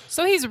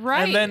 So he's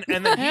right. And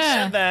then he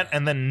said that,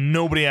 and then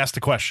nobody asked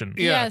the question.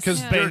 yeah, Yes.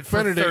 because Yeah. Dirk For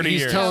Benedict, 30 he's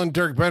years. telling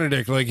Dirk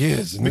Benedict like,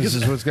 yes, and this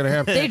is what's going to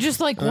happen. They just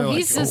like, they're well, like,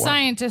 he's oh, a wow.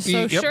 scientist, so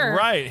Yep. sure.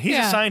 Right. He's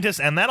Yeah. a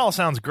scientist, and that all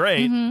sounds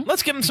great.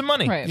 Let's give him some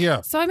money. Right.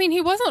 Yeah. So I mean,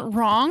 he wasn't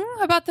wrong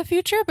about the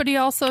future, but he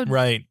also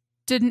Right.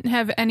 didn't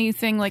have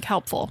anything like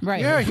helpful.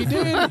 Right. Yeah, he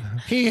did.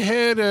 He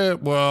had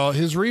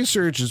his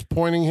research is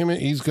pointing him at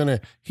he's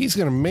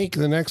gonna make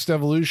the next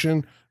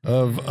evolution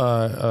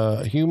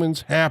of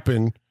humans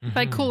happen.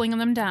 By cooling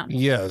them down.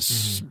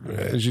 Yes,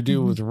 as you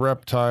do with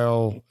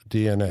reptile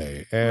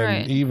DNA, and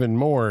Right. even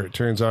more. It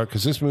turns out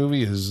because this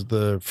movie is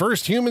the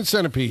first human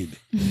centipede.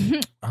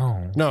 Oh.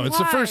 No, it's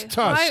the first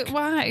tusk.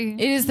 Why?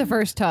 It is the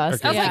first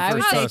tusk. Okay. Yeah, I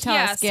would say Tusk, tusk.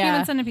 Yes, Yeah.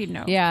 human centipede.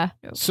 No. Yeah.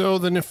 So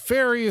the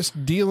nefarious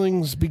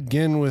dealings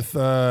begin with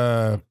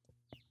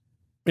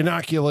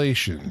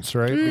inoculations,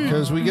 right?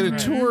 Because we get a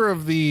tour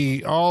of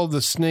all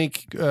the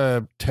snake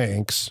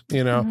tanks.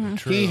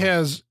 He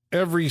has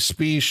every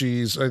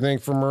species, I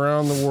think, from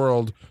around the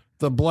world: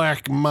 the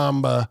Black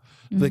Mamba,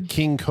 the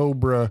King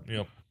Cobra,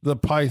 Yep. the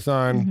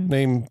python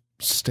named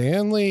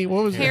Stanley.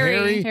 What was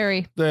Harry. it?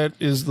 Harry. That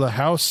is the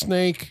house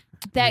snake.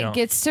 That Yeah.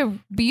 gets to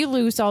be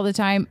loose all the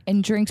time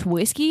and drinks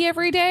whiskey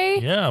every day.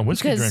 Yeah,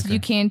 whiskey Because drinker. you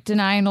can't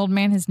deny an old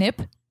man his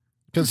nip.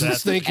 Because the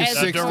That's snake is a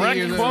 60. direct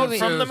and quote it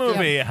from the says-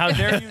 movie. How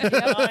dare you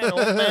deny an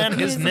old man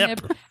his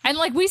nip? And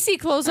like we see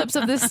close-ups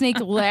of this snake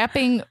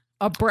lapping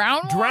a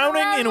brown one around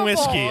Drowning in the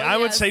whiskey. bowl. I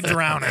would Yes. say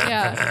drowning.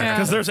 Yeah.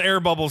 Because there's air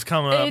bubbles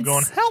coming up It's-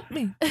 going, help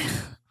me.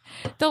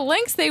 The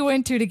lengths they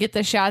went to get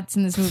the shots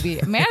in this movie,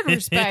 mad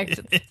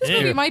respect. This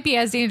movie might be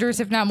as dangerous,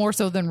 if not more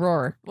so, than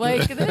Roar.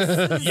 Like this,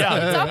 is, Yeah.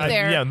 it's up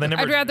there. Yeah, they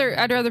never,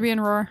 I'd rather be in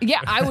Roar. Yeah,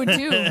 I would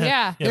too. Yeah.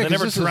 yeah, they 'cause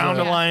never this is drowned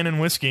a a- lion in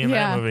whiskey in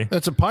Yeah. that movie.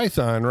 That's a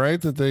python, right?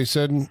 That they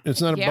said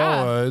it's not a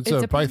Yeah. boa, it's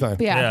a python.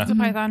 Yeah. Yeah. It's a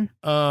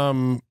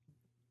python.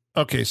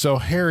 Okay, so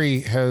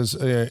Harry has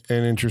an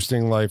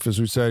interesting life. As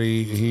we said,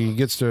 he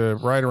gets to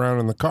ride around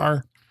in the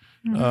car.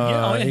 He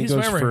he's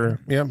goes wherever. for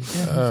a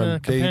day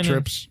companion.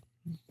 trips.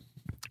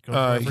 Goes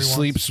wherever He wants.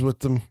 sleeps with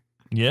them.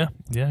 Yeah,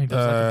 he does like a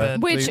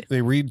bed. Which-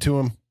 they read to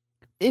him.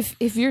 If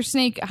your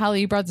snake,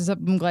 Holly, you brought this up.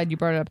 I'm glad you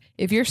brought it up.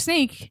 If your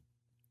snake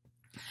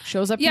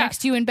shows up Yeah. next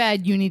to you in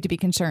bed, you need to be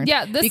concerned.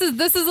 Yeah, this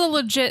is a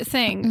legit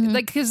thing.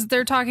 Like, because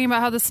they're talking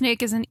about how the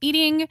snake isn't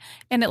eating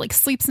and it like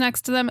sleeps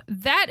next to them.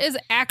 That is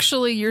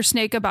actually your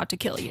snake about to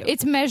kill you.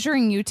 It's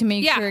measuring you to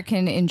make Yeah. sure it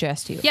can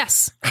ingest you.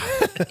 Yes.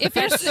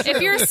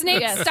 If your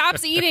snake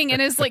stops eating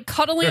and is like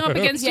cuddling up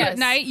against you at Yes.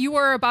 night, you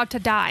are about to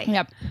die.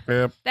 Yep.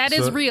 Yep. That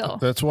is real.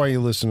 That's why you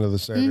listen to the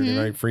Saturday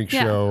Night Freak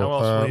Yeah. Show. How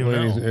else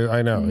will you know?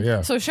 I know,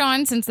 yeah. So,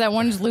 Sean, since that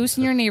one's loose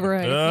in your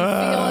neighborhood, if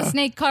you feel a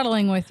snake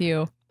cuddling with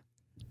you,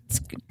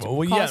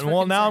 Well, yeah.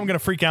 Well, now I'm going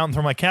to freak out and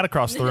throw my cat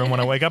across the room when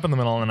I wake up in the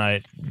middle of the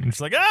night. It's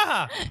like,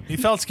 he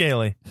felt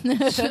scaly.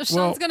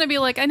 Sean's going to be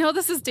like, I know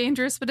this is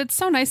dangerous, but it's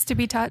so nice to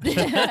be touched.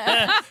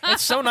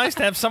 It's so nice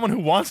to have someone who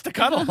wants to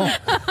cuddle.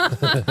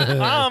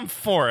 I'm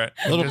for it.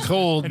 A little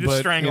cold, just but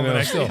strangle the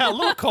next. still. Yeah, a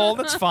little cold.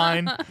 That's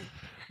fine.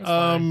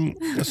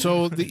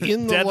 So in the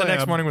Dead lab, the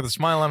next morning with a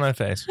smile on my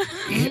face.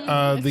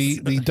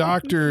 The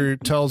doctor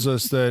tells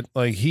us that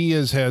like he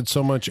has had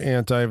so much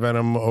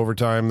anti-venom over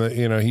time that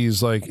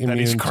he's like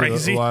immune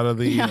to a lot of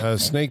the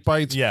snake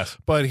bites. Yes,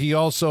 but he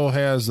also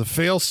has the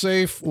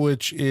fail-safe,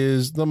 which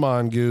is the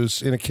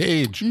mongoose in a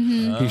cage.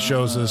 He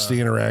shows us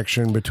the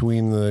interaction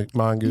between the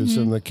mongoose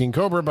and the king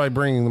cobra by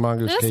bringing the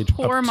mongoose cage up to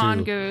poor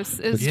mongoose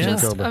is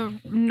just a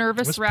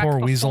nervous wreck. Poor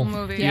the weasel. whole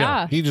movie.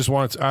 Yeah. He just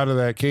wants out of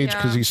that cage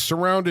because he's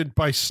surrounded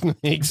by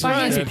snakes.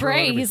 By his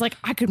prey, he's like,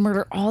 I could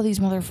murder all these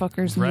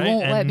motherfuckers and you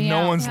won't let me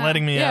out. No one's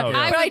letting me out.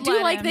 But I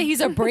do like that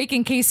he's a break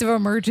in case of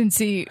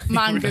emergency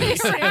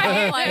mongoose.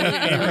 That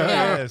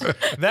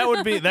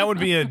would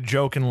be a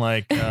joke in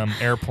like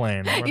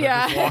Airplane. Where they're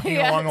just walking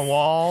along a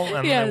wall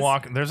and they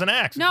walk. There's an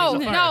axe. No,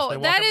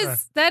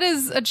 that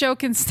is a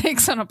joke in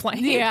Snakes on a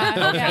Plane.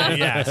 Yeah.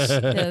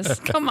 Yes.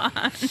 Come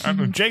on.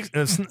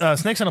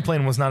 Snakes on a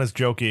Plane was not as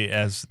jokey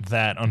as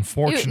that,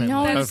 unfortunately.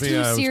 No, it was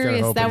too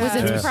serious. That was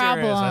its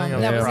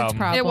problem. That was its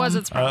problem. It was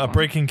its problem. A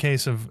breaking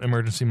case of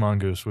emergency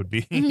mongoose would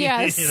be.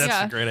 Yes.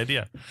 That's a great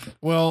idea.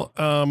 Well,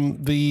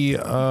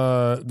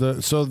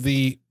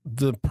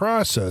 the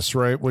process,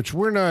 right, which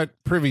we're not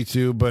privy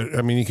to, but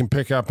I mean, you can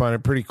pick up on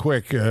it pretty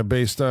quick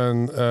based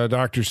on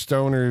Dr.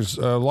 Stoner's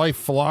life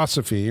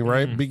philosophy,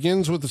 right,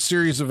 begins with a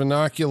series of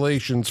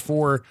inoculations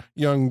for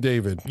young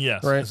David.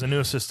 Yes, right? As a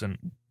new assistant.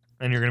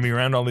 And you're going to be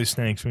around all these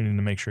snakes. We need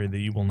to make sure that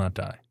you will not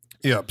die.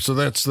 Yep. So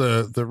that's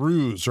the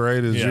ruse,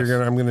 right? Is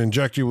I'm going to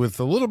inject you with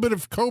a little bit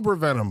of cobra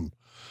venom.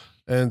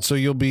 And so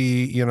you'll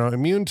be,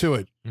 immune to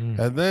it.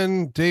 And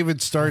then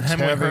David starts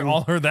having...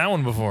 all heard that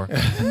one before. I'm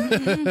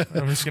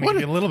just going to give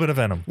you a little bit of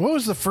venom. What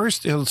was the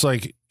first... It was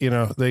like, they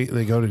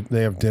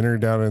have dinner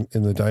down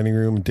in the dining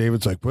room. And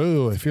David's like,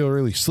 whoa, I feel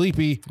really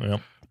sleepy.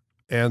 Yep.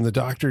 And the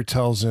doctor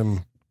tells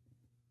him,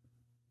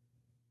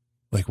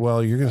 like,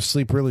 well, you're going to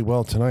sleep really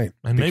well tonight.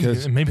 And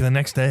maybe the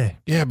next day.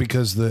 Yeah,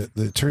 because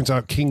it turns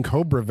out King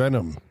Cobra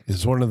venom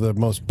is one of the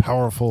most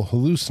powerful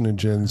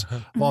hallucinogens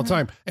of all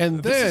time.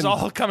 And this then... is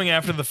all coming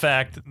after the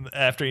fact,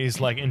 after he's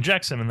like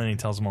injects him, and then he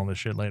tells him all this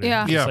shit later.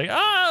 Yeah. He's like,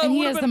 and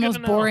he has the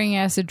most boring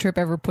acid trip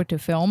ever put to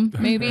film,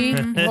 maybe.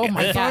 Oh,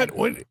 my God.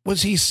 What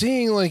was he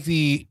seeing? Like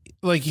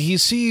he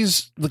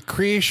sees the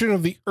creation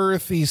of the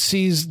earth. He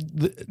sees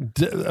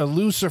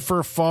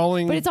Lucifer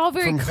falling. But it's all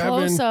very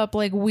close up,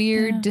 like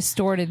weird,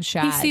 distorted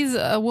shot. He sees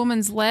a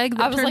woman's leg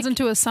that turns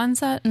into a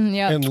sunset.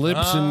 And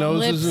lips and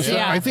noses and stuff.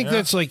 Yeah. I think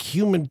that's like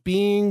human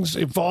beings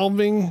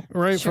evolving,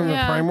 right, from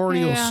the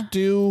primordial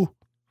stew.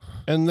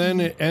 And then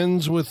it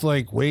ends with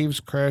like waves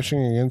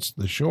crashing against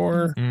the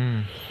shore.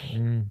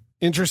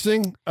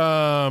 Interesting.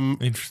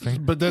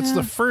 Interesting. But that's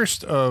the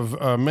first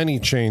of many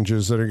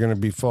changes that are going to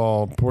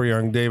befall poor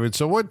young David.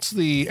 So what's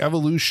the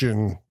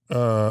evolution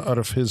out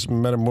of his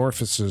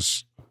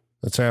metamorphosis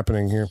that's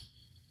happening here?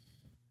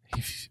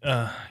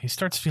 He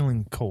starts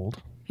feeling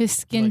cold. His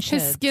skin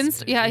sheds.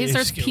 He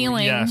starts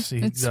peeling. Yes, he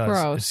it's does.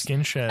 gross. His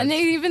skin sheds. And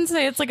they even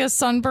say it's like a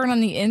sunburn on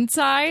the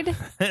inside.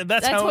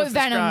 That's how what it's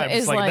venom described. is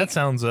It's like. That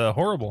sounds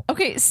horrible.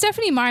 Okay,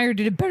 Stephanie Meyer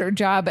did a better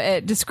job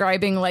at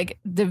describing like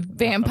the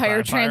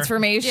vampire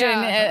transformation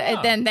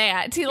than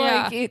that.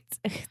 It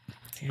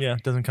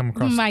doesn't come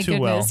across my too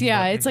goodness. well.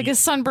 Yeah, it's like a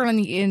sunburn on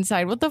the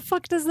inside. What the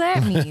fuck does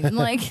that mean?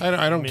 Like,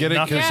 I don't get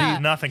it because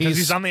nothing because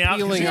he's on the outside.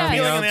 peeling He's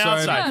peeling on the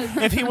outside.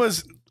 outside. If he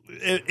was.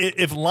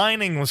 If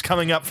lining was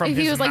coming up from if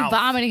his he was mouth, like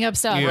vomiting up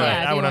stuff,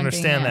 I would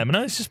understand that. But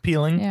no, it's just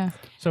peeling. Yeah.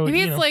 So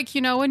maybe it's like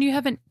when you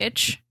have an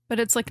itch, but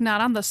it's like not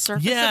on the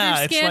surface of your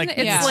skin.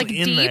 It's like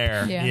in deep.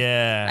 there.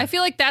 Yeah. I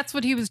feel like that's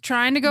what he was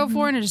trying to go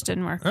for, and it just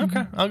didn't work.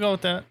 Okay, I'll go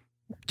with that.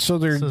 So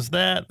he's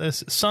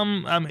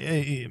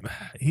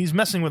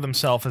messing with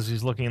himself as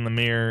he's looking in the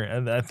mirror.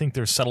 And I think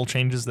there's subtle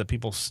changes that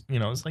people,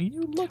 it's like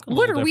you look.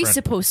 What are we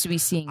supposed to be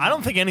seeing? I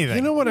don't think anything.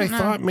 You know what I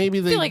thought? Maybe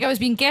they I feel like I was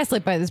being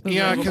gaslit by this movie.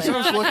 Yeah, because I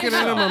was looking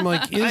at him. I'm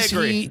like, is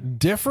he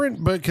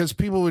different? But because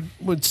people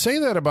would say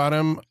that about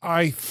him,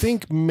 I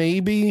think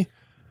maybe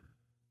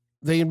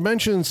they had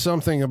mentioned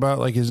something about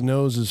like his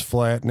nose is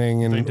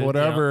flattening and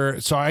whatever. Yeah.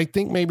 So I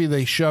think maybe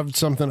they shoved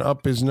something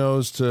up his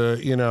nose to,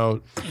 do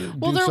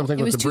something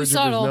with the bridge of his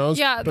nose.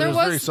 Yeah, but it was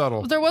very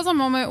subtle. There was a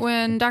moment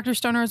when Dr.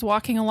 Stoner is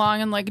walking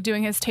along and like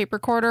doing his tape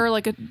recorder,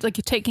 like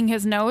taking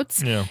his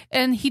notes. Yeah.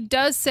 And he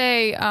does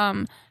say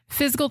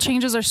physical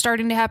changes are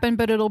starting to happen,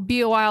 but it'll be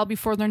a while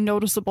before they're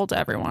noticeable to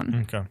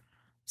everyone. Okay.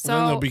 So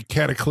then they'll be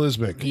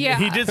cataclysmic. Yeah.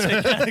 He did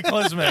say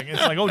cataclysmic.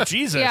 It's like, oh,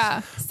 Jesus.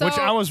 Yeah. Which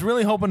I was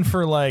really hoping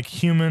for, like,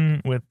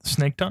 human with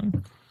snake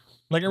tongue.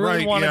 Like, I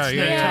really wanted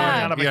snake tongue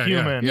out of a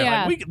human.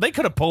 Yeah. Like, they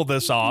could have pulled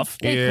this off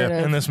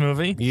in this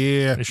movie.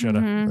 Yeah. They should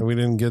have. We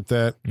didn't get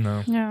that.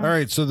 No. Yeah. All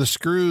right, so the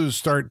screws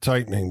start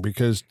tightening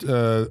because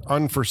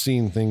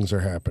unforeseen things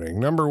are happening.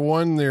 Number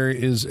one, there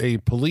is a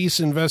police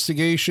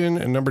investigation,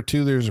 and number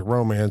two, there's a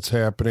romance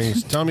happening.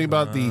 So tell me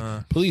about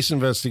the police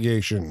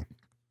investigation.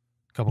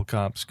 A couple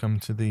cops come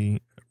to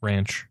the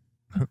ranch,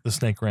 the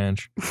snake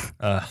ranch,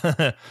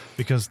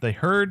 because they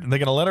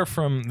got a letter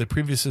from the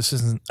previous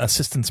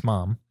assistant's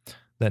mom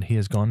that he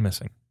has gone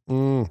missing.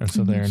 And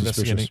so they're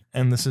investigating.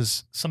 And this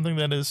is something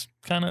that has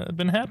kind of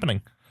been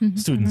happening.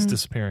 Students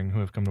disappearing who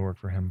have come to work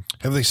for him.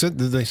 Did they say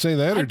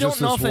that, or just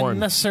this one? I don't know if they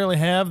necessarily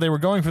have. They were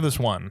going for this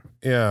one.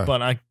 Yeah.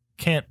 But I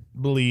can't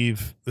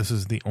believe this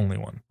is the only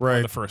one. Right.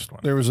 Or the first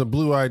one. There was a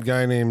blue-eyed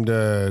guy named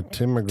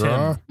Tim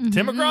McGraw.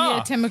 Tim McGraw.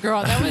 Yeah, Tim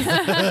McGraw.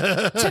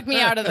 That was took me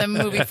out of the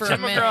movie for a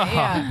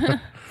minute.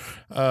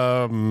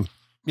 Yeah.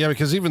 Yeah,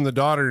 because even the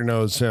daughter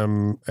knows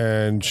him,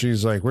 and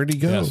she's like, "Where'd he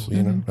go?" Yes.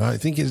 You know, I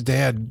think his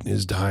dad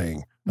is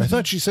dying. I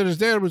thought she said his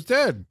dad was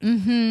dead. Or,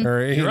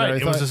 You're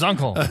right. It was his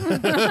uncle. And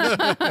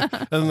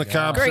the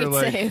cops Great are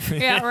like, save.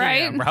 Yeah,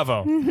 right? Yeah,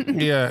 bravo.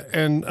 yeah,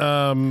 and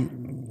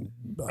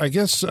I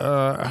guess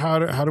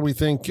how do we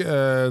think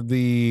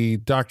the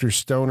Dr.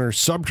 Stoner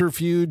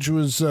subterfuge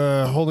was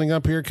holding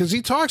up here? Because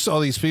he talks to all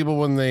these people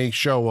when they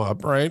show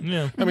up, right?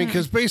 Yeah. I mean,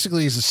 because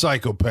basically he's a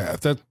psychopath.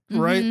 That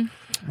right?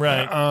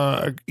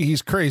 Right.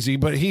 He's crazy,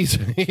 but he's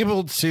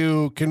able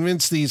to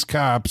convince these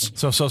cops.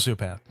 So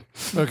sociopath.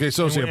 Okay,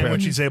 sociopath. In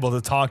which he's able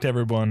to talk to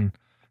everyone,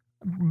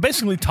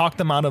 basically talk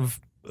them out of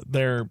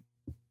their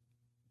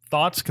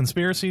thoughts,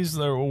 conspiracies,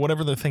 or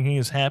whatever they're thinking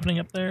is happening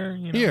up there.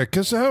 You know? Yeah,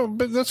 because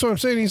but that's what I'm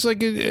saying. He's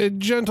like a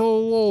gentle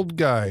old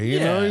guy. You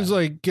know, he's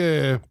like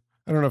I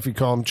don't know if you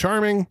call him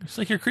charming. It's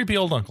like your creepy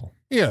old uncle.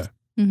 Yeah,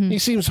 he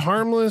seems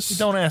harmless.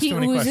 Don't ask He too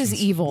many questions.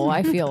 oozes evil,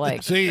 I feel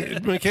like. See,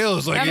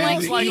 Michaela's like, I'm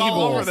like evil.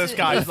 all over this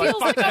guy. He He's like,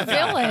 feels like a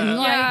villain.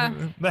 Yeah.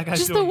 That guy's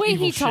Just the doing way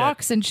evil he shit.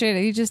 talks and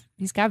shit.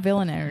 He's got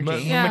villain energy.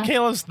 But Yeah.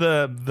 Michaela's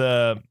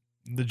the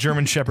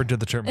German Shepherd to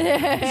the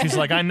Terminator. She's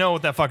like, I know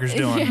what that fucker's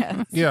doing.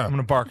 Yeah. I'm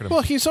gonna bark at him.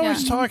 Well, he's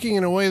always talking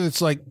in a way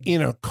that's like,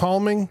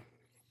 calming,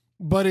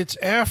 but it's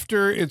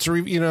after it's,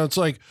 it's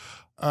like,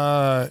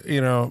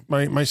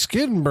 my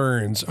skin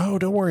burns. Oh,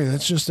 don't worry.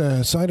 That's just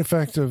a side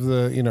effect of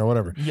the,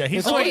 whatever. Yeah, he's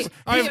It's always.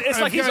 like, It's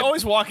like he's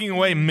always walking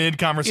away mid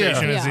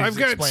conversation. Yeah. As he's I've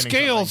got explaining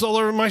scales something.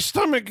 all over my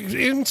stomach.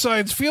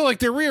 Insides feel like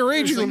they're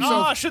rearranging He's like,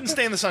 themselves. I shouldn't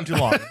stay in the sun too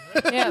long.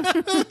 Yeah.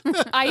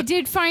 I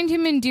did find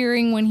him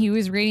endearing when he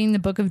was reading the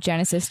book of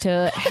Genesis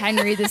to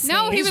Henry the Snake.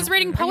 No, he was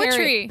reading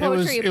poetry. It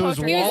was He was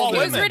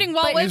Whitman. reading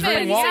Walt But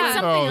Whitman. he said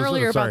something Oh,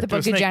 earlier sorry. about the book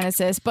To of the snake.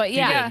 Genesis. But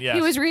yeah, did, yes.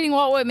 he was reading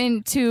Walt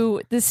Whitman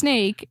to the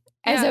snake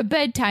as a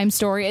bedtime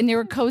story, and they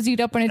were cozied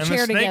up in a And chair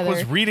the snake together.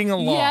 was reading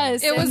along.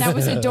 Yes, that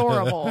was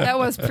adorable. That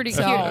was pretty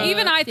cute.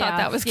 Even I thought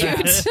that was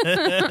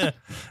cute.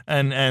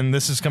 and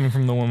this is coming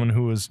from the woman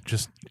who was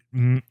just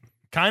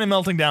kind of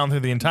melting down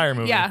through the entire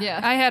movie. Yeah,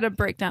 I had a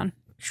breakdown.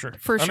 Sure.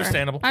 For sure.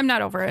 Understandable. I'm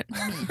not over it.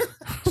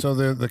 So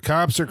the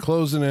cops are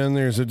closing in.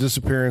 There's a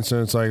disappearance,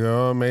 and it's like,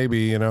 oh,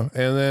 maybe, And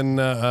then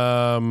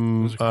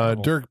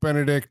Dirk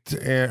Benedict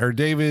or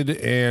David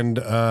and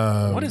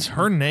What is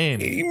her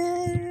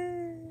name?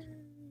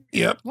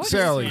 Yep,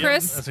 Sally.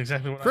 Chris? That's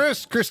exactly what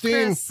Christine.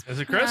 Chris. Is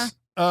it Chris?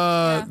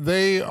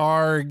 They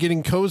are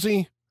getting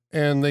cozy,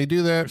 and they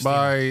do that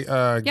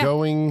by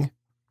going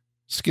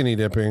skinny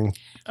dipping.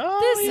 Oh,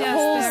 This yes,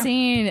 whole there.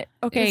 scene,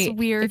 okay, It's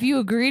weird. If you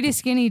agree to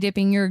skinny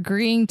dipping, you're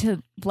agreeing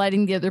to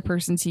letting the other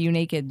person see you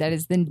naked. That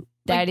is skinny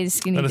That is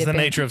dipping. the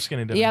nature of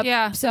skinny dipping. Yep.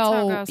 Yeah, that's how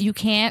it So goes. you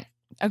can't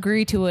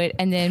agree to it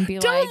and then be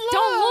like,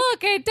 "Don't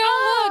look! Hey,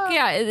 don't look!"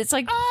 Yeah, it's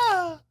like,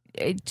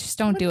 just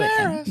don't do it.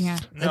 Then. Yeah,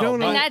 I don't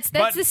know. and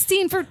that's the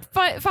scene for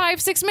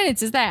 5-6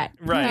 minutes. Is that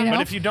Right, You know?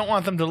 but if you don't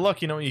want them to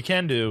look, you know what you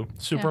can do?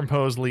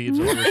 Superimpose leaves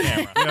over the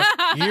camera.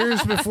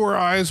 Years before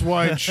Eyes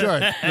Wide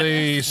Shut,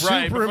 they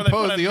Right, before they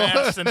put superimpose the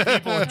masks and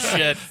people and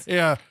shit.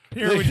 Yeah.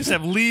 Here we just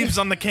have leaves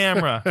on the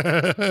camera.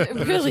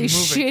 really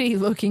shitty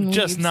looking,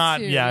 Just leaves, not,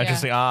 too.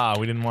 just like,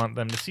 we didn't want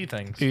them to see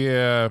things.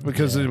 Yeah,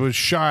 because it was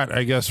shot,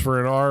 I guess,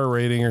 for an R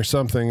rating or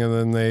something, and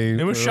then they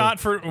It was shot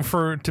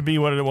for to be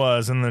what it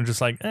was, and they're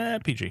just like,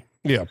 PG.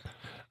 Yeah.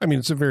 I mean,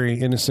 it's a very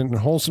innocent and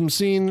wholesome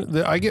scene.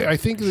 I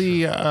think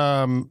the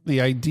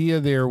idea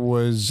there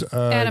was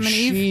Adam and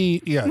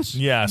Eve? Yes.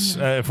 Yes,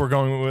 if we're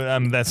going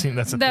with that scene,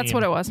 that's a That's theme.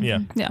 what it was. Yeah.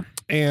 Yeah.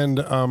 And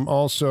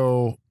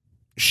also,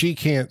 she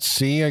can't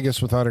see, I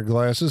guess, without her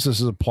glasses.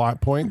 This is a plot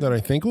point that I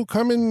think will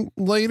come in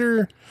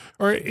later,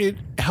 or it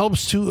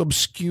helps to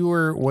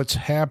obscure what's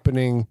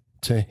happening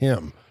to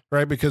him,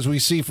 right? Because we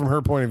see from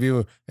her point of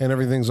view, and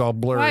everything's all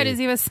blurry. Why does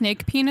he have a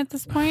snake peen at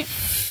this point?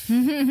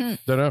 Don't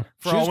know.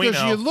 For all we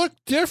Because know. you look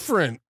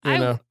different, you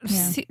know.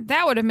 See,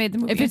 that would have made the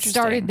movie If it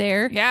started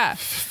there, Yeah.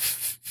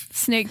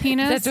 Snake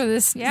penis. that's where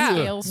this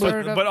scale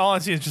sort of. But all I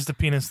see is just a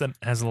penis that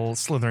has a little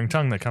slithering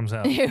tongue that comes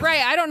out.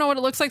 Right. I don't know what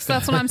it looks like, so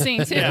that's what I'm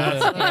seeing too.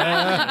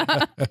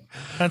 Yeah.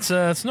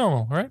 That's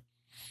normal, right?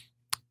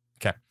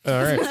 Okay.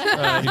 All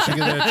right. You should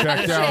get that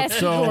checked out. Ask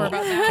Igor about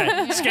that.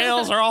 Okay.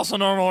 Scales are also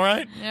normal,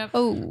 right? Yep.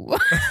 Oh.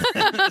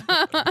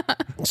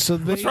 So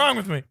What's wrong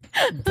with me?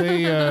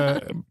 they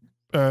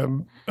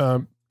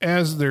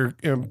as they're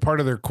part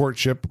of their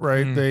courtship,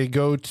 right? They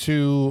go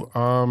to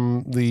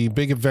the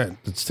big event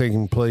that's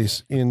taking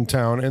place in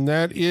town, and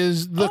that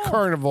is the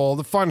carnival,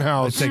 the fun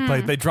house.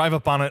 They drive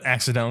up on it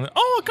accidentally.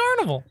 Oh, a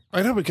carnival!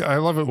 I know, because I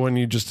love it when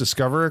you just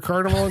discover a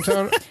carnival in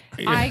town.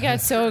 I got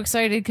so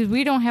excited because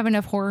we don't have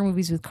enough horror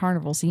movies with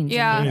carnival scenes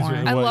Yeah. anymore.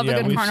 I love a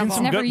good we've carnival.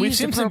 Seen Never we've used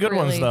seen some good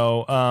ones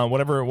appropriately. though.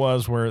 Whatever it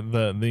was, where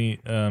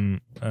the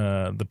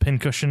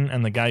pincushion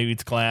and the guy who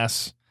eats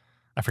glass.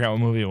 I forgot what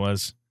movie it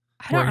was.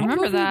 I don't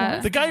remember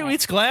that. The guy who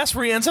eats glass,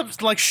 where he ends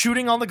up like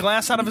shooting all the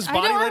glass out of his I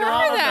body don't later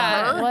remember on.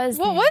 that. Her.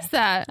 What was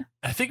that?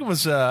 I think it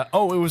was. It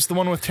was the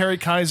one with Terry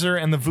Kaiser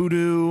and the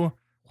voodoo.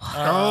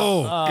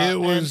 It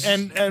was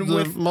and the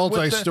with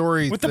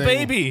multi-story with the thing.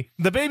 baby.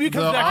 The baby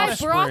comes The back. I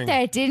offspring. brought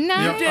that, didn't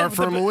I? Yeah,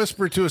 from a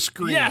whisper to a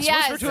scream. Yes,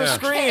 Yes. Whisper to a Yeah.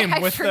 Scream I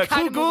with forgot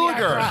Clu the movie I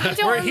brought. I Gulager,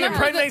 don't where he remember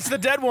impregnates the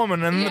dead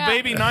woman, and the Yeah.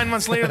 baby 9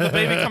 months later, the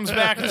baby comes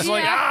back, and it's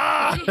like,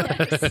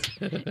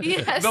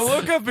 Yes. The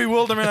look of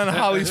bewilderment on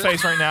Holly's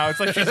face right now. It's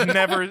like she's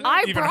never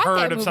I even brought heard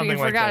that of movie something and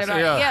like forgot this. about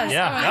it. Yeah. Yes.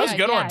 Yeah, Oh my that was a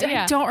God, good one.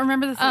 yeah. I don't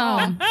remember this at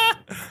all.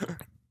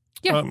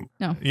 Yeah.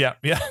 No. Yeah,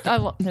 yeah.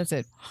 That's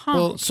it.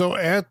 Well, so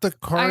at the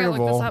I gotta look this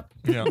carnival, up.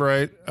 Yeah.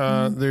 right,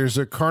 there's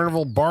a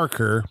carnival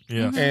barker,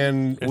 Yes.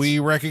 and we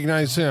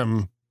recognize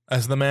him.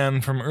 As the man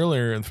from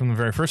earlier, from the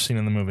very first scene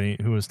in the movie,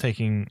 who was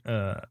taking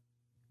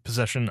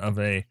possession of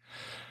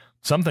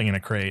something in a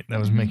crate that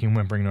was making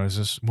whimpering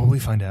noises. Will we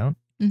find out?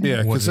 Yeah,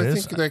 What because it I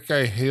is? think that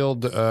guy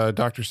hailed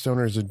Dr.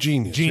 Stoner as a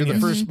genius. You're the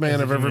Genius. first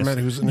man I've ever met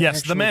who's an Yes, the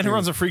actual man who genius.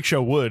 runs a freak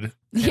show would.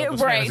 Yeah, This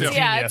man right. is a Yeah,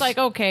 genius. it's like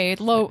okay,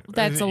 low.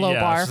 That's a low Yeah,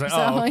 bar. it's like,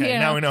 So, okay, you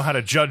now know. we know how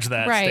to judge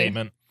that Right.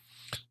 statement.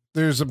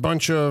 There's a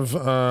bunch of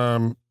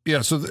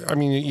I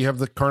mean, you have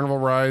the carnival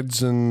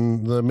rides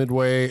and the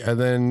midway, and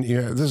then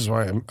this is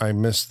why I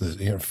miss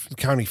the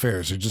county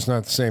fairs are just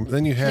not the same.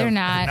 Then you have They're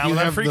not. Now you we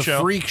have have freak the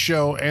show. freak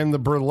show and the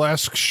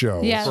burlesque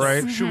show, Yes.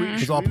 right? Mhm.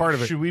 It's all part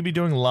of it. Should we be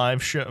doing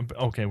live show?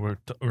 Okay, we're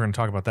going to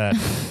talk about that.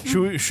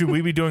 should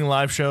we be doing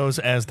live shows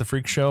as the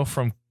freak show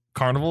from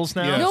carnivals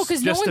now? Yes. No,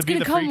 because no Just to one's be going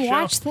to the come freak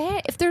watch show?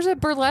 that. If there's a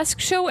burlesque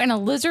show and a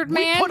lizard We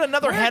man, put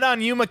another head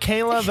on you,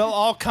 Michaela. They'll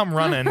all come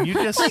running. You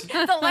just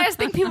the last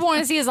thing people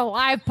want to see is a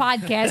live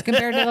podcast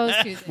compared to those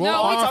two. We'll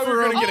No, we thought we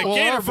were offer gonna get a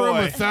Gator offer him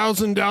Boy.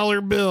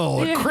 $1,000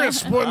 bill, a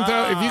crisp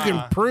 1,000. If you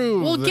can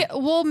prove,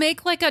 We'll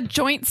make like a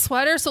joint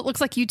swetter so it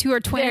looks like you two are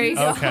twins. There you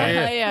go.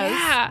 Okay.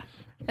 Yes.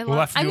 Yeah. We'll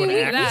have to I do mean, an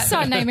we act.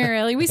 saw Nightmare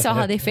Alley. We saw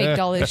how they faked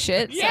all this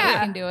shit. So Yeah.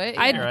 we can do it.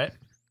 I- All right.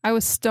 I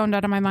was stoned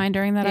out of my mind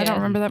during that. I Yeah. don't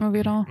remember that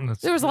movie at all.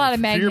 There was a lot of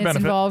For your magnets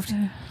benefit. involved.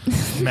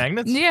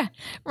 Magnets? Yeah.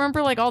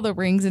 Remember like all the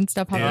rings and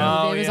stuff? How Yeah.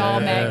 the movie was all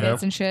Yeah.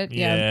 magnets and shit?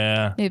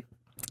 Yeah. Yeah.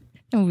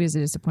 The movie was a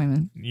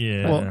disappointment.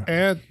 Yeah. well,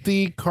 at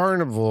the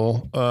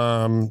carnival,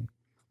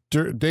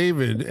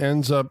 David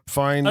ends up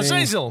finding.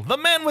 Azazel, the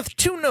man with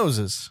two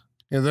noses.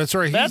 Yeah, that's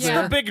right. He's That's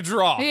there. the big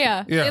draw.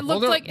 Yeah. Yeah, It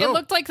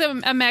looked like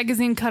a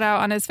magazine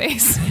cutout on his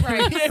face.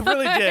 Right. Yeah, it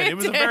really did. It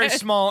was a very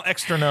small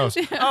extra nose.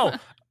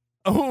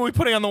 Oh, who are we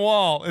putting on the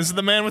wall? Is it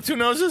the man with two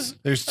noses?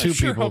 There's two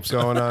sure people hope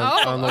so. going on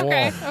Oh, the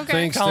okay, wall. okay.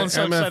 Thanks Colin's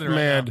to so MF excited right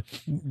Mad.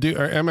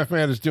 MF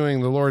Mad is doing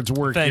the Lord's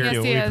work Thank here. you.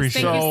 Yes, We he is.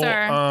 appreciate Thank it. you, So,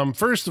 sir.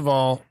 first of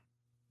all,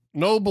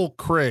 Noble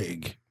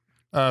Craig,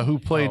 who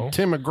played Oh.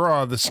 Tim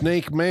McGraw, the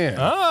Snake Man,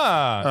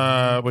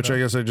 which I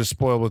guess I just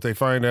spoiled what they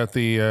find at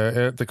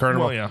the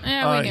carnival. Well, yeah.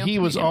 Yeah, we knew. He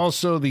was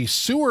also the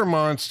sewer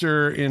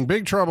monster in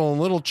Big Trouble in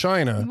Little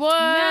China.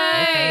 What?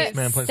 Okay,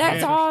 man plays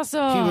That's man.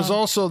 awesome. He was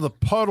also the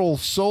puddle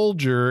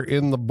soldier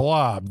in the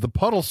Blob. The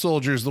puddle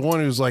soldier is the one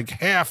who's like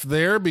half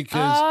there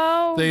because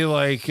Oh. they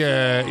like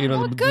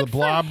Well, the good for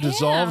Blob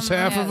dissolves him.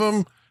 half of Yes.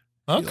 them.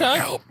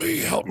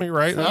 Okay. Help me,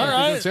 right? All I think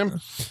right. it's him.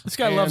 This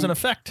guy loves an And-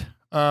 effect.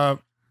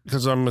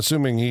 Because I'm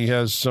assuming he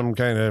has some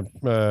kind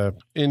of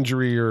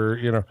injury or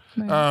Yeah.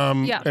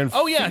 And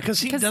Oh, yeah, because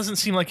he doesn't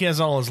seem like he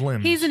has all his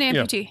limbs. He's an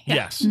amputee. Yeah.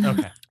 Yes.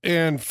 Okay.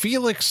 and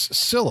Felix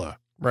Silla,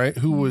 right,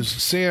 who was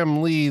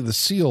Sam Lee, the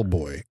Seal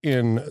Boy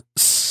in.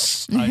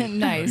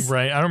 Nice.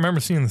 Right. I don't remember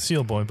seeing the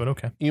Seal Boy, but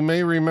okay. You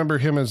may remember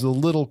him as the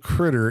little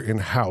critter in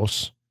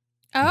House.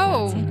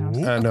 Oh.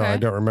 No, Okay. I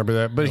don't remember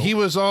that. But he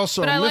was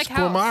also But I Miss like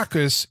House.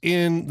 Guamacus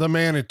in The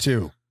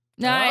Manitou.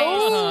 Nice.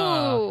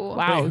 Oh.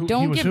 Wow. Wait, he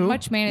Don't was get who?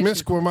 much management.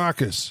 Miss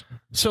Guamacus.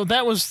 So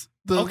that was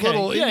The okay.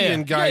 little Yeah, Indian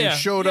yeah. guy Yeah, who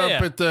showed yeah, up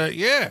yeah. at the.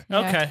 Yeah.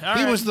 Okay. All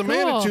He right. was the Cool.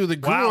 Manitou that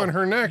grew Wow. on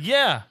her neck.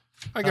 Yeah.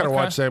 I got to Okay.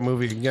 watch that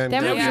movie again.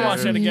 That Yeah, movie we should watch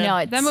was that again.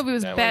 nuts. That movie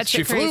was That was-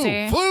 She batshit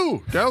crazy.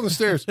 flew down the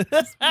stairs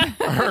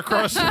or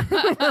across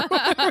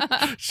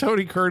the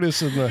Tony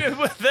Curtis and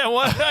the. That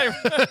one. I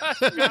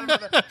forgot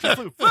about that. She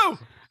flew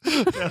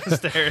down the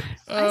stairs.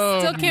 I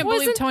still can't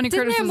believe Tony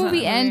Curtis Didn't was that in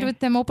movie end with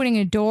them opening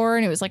a door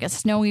and it was like a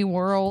snowy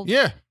world?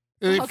 Yeah.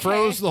 It Okay.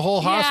 froze the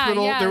whole Yeah,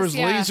 hospital. yes, there was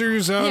yeah.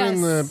 lasers out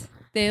in the.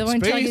 They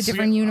went to like a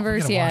different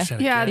universe. Yeah.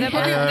 Yeah,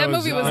 that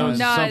movie was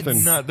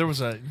nuts. No, there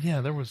was a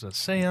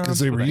seance because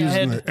they were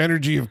using the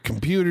energy of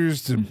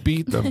computers to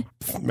beat the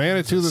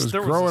manitou that was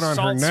growing on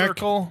her neck.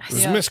 Circle. It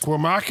was Miss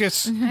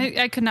Quamakis.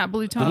 I could not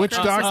believe Tom Witch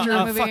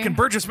Doctor. Fucking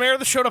Burgess Mayer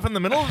that showed up in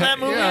the middle of that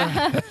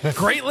movie.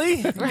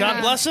 Greatly.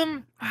 God bless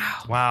him.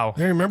 Wow.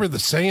 I remember the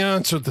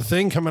seance with the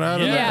thing coming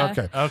out of it.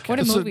 Okay. What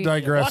a movie.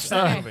 Digress. Watch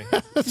that movie.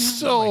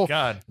 So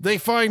they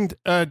find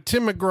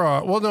Tim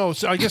McGraw. Well, no,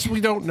 so I guess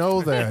we don't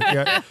know that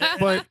yet.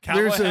 But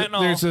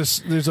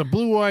there's a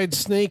blue-eyed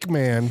snake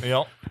man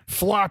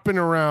flopping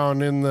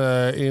around in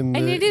the and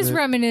it is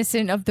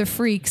reminiscent of the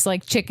Freaks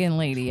like Chicken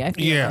Lady. I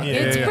feel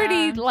it's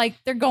pretty like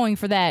they're going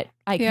for that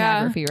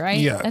iconography, right?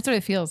 Yeah, that's what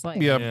it feels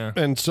like. Yeah,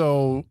 and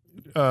so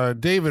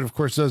David, of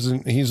course,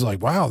 doesn't. He's like,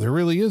 wow, there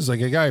really is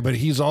like a guy, but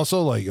he's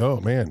also like,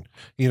 oh man,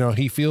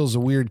 he feels a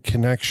weird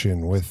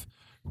connection with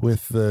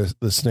the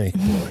snake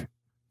boy.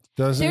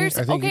 Doesn't he?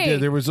 I think he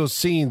did. There was those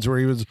scenes where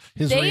his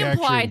They reaction.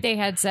 implied they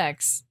had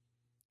sex.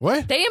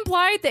 What? They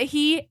implied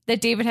that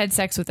David had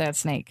sex with that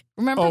snake.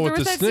 Remember there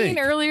was that scene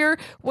earlier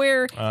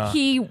where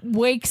he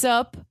wakes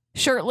up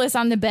shirtless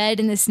on the bed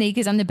and the snake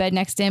is on the bed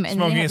next to him and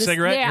smoking a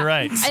cigarette. Yeah. You're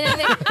right. And then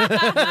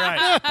You're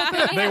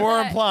right. They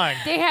were implying.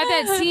 They have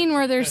that scene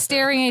where they're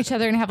staring at each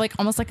other and have like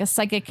almost like a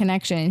psychic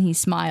connection, and he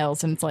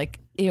smiles and it's like,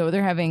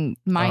 they're having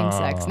mind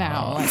sex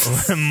now.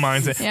 Like,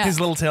 mind sex. His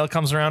little tail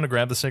comes around to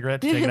grab the cigarette,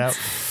 to take it out.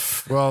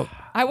 Well,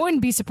 I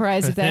wouldn't be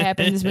surprised if that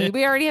happened in this movie.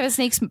 We already have a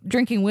snake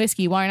drinking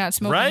whiskey. Why not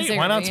smoking? Right?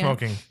 Why not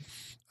smoking?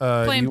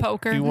 Playing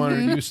poker.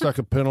 You stuck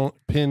a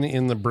pin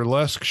in the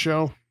burlesque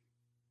show.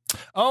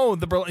 Oh,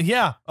 the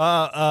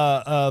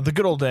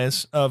good old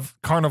days of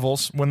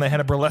carnivals when they had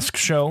a burlesque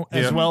show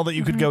as well that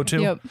you could go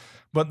to. Yep.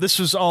 But this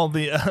was all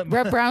the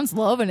Reb Brown's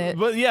loving it.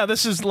 But yeah,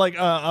 this is like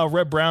a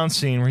Reb Brown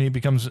scene where he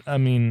becomes. I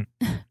mean,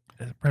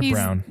 Reb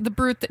Brown, the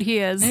brute that he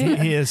is.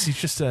 He is. He's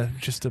just a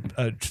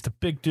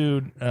big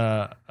dude,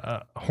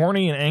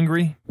 horny and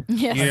angry.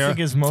 Yeah. I think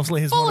is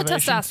mostly his full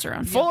motivation. of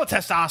testosterone. Full of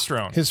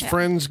testosterone. His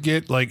friends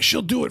get like,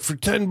 she'll do it for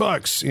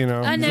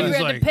 $10. I never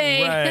had to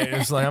pay. Right.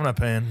 It's like, I'm not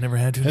paying. Never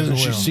had to. Hasn't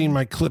she seen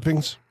my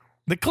clippings?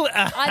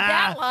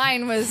 That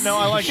line was. No,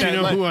 I like she that.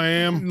 know who I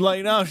am.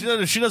 Like, no,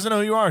 she doesn't know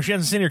who you are. She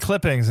hasn't seen your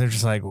clippings. And it's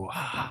just like,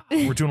 wow,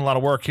 we're doing a lot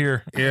of work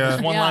here. Yeah.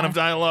 There's one line of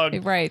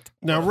dialogue. Right.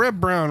 Now,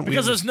 Reb Brown.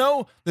 Because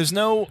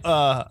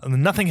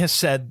nothing has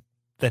said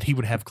that he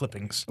would have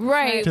clippings.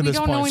 Right. To we this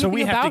don't know point. So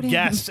we anything have to about him.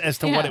 guess as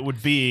to what it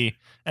would be.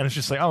 And it's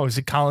just like, oh, he's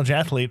a college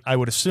athlete, I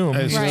would assume.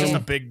 He's just a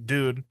big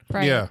dude.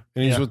 Right. Yeah.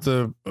 And he's with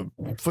the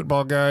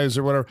football guys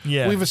or whatever.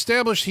 Yeah. We've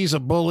established he's a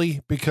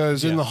bully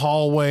because in the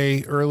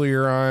hallway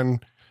earlier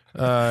on,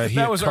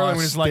 that was early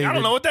when he's like, I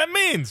don't know what that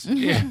means.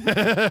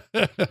 Yeah.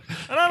 And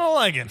I don't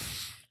like it.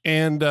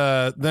 And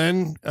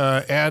then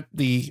at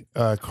the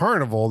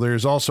carnival,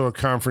 there's also a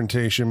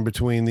confrontation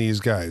between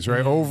these guys,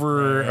 right?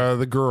 Over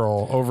the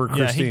girl, over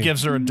Christine. Yeah, he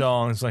gives her a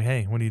doll and he's like,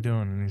 hey, what are you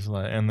doing? And he's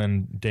like, and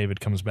then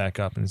David comes back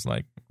up and he's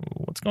like,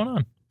 what's going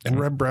on? And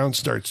Reb Brown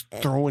starts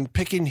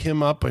picking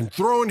him up and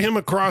throwing him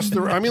across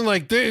the. I mean,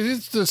 like,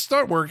 it's the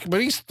stunt work,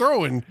 but he's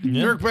throwing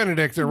Dirk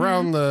Benedict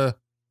around the.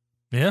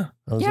 Yeah.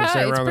 I was going to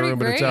say around the room,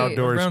 but it's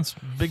outdoors. Brown's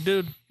big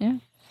dude. Yeah.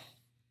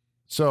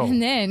 So.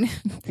 And then.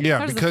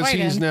 Yeah, because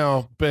he's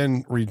now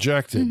been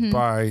rejected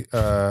by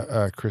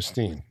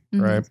Christine,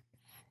 right?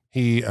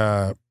 He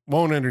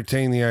won't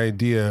entertain the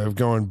idea of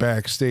going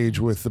backstage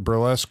with the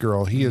burlesque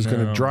girl. He is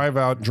going to drive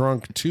out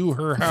drunk to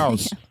her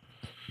house.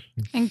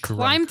 And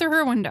climb through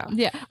her window.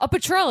 Yeah. Up a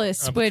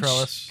trellis,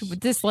 which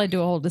this led to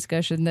a whole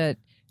discussion that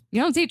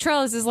you don't see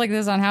trellises like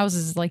this on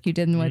houses like you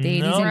did in the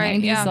 80s and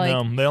 90s. Yeah. Like,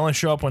 No, they only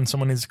show up when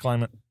someone needs to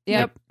climb it.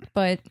 Yep.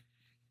 But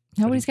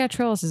nobody's got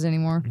trellises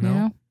anymore, you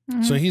know?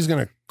 So he's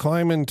going to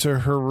climb into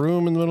her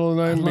room in the middle of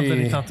the night. I love that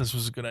he thought this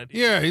was a good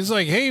idea. Yeah, he's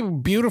like, hey,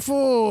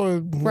 beautiful.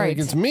 Right. Like,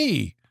 it's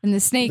me. And the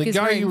snake The is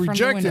guy right who in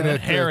front of the rejected window.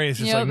 it. Harry's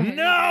just like,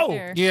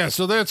 no! Yeah,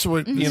 so that's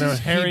what, he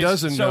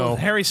doesn't know.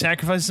 Harry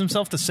sacrifices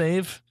himself to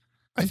save.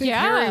 I think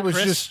Harry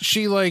was just,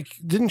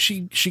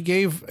 she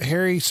gave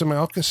Harry some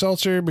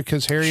Alka-Seltzer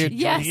because Harry had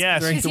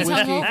drank the whiskey,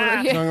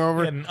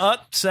 hungover, An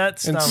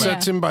upset and stomach.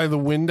 sets him by the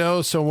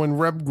window. So when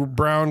Reb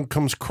Brown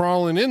comes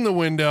crawling in the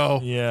window,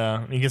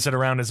 he gets it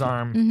around his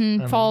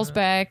arm. Falls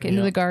back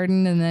into the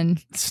garden and then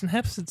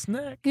snaps its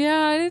neck.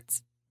 Yeah,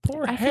 it's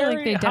poor I Harry. feel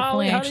like they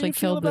definitely actually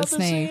killed the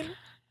snake.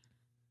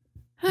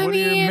 What are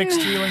your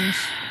mixed feelings?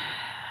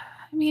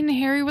 I mean,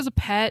 Harry was a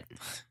pet,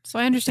 so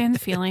I understand the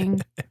feeling.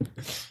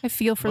 I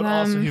feel for them.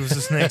 Also, he was a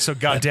snake, so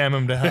goddamn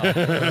him to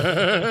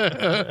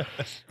hell.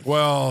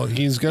 Well,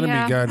 he's going to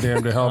be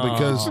goddamn to hell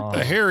because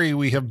Harry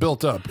we have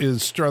built up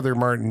is Strother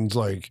Martin's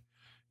best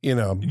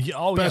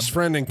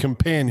friend and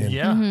companion.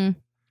 Yeah.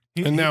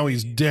 And now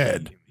he's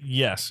dead.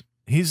 Yes.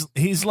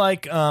 He's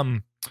like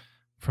from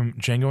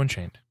Django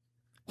Unchained.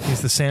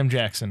 He's the Sam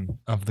Jackson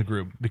of the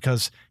group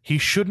because he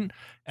shouldn't,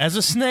 as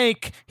a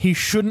snake, he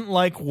shouldn't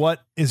like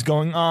what is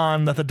going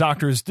on that the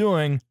doctor is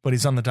doing, but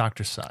he's on the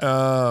doctor's side.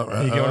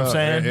 You get what I'm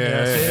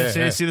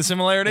saying? See the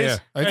similarities? Yeah.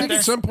 I think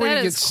at some point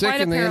he gets sick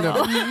and they end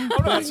up.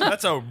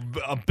 That's a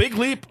big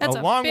leap, That's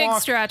a long big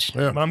walk. stretch.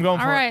 Yeah. But I'm going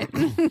All for right.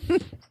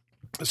 it.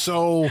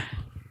 So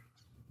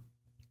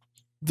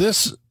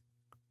this.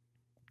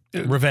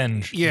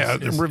 Revenge. Yeah,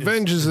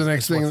 revenge is the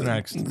next thing. What's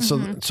next?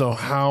 So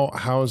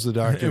how is the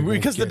doctor?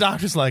 Because the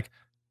doctor's like,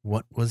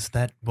 what was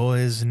that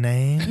boy's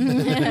name?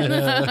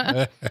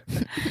 And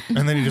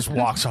then he just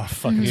walks off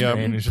fucking screen.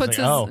 And he's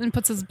just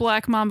puts his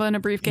Black Mamba in a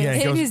briefcase.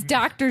 Yeah, In his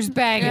doctor's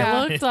bag,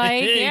 Yeah. it looked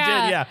like. He did,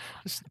 yeah.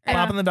 Just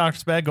pop in the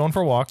doctor's bag, going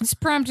for a walk. This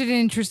prompted an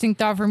interesting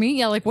thought for me.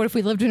 Yeah, like what if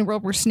we lived in a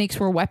world where snakes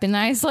were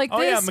weaponized like Oh,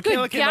 this? yeah,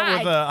 Michaela Good came up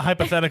with God. a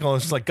hypothetical.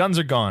 It's like, guns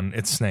are gone.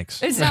 It's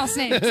snakes. It's not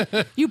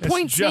snakes. You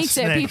point just snakes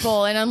at snakes.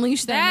 people and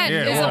unleash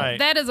them.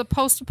 That is a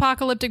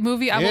post-apocalyptic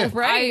movie. I will.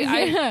 Right.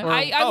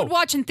 I would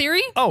watch in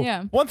theory, Oh,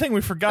 Yeah. one thing we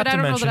forgot but I to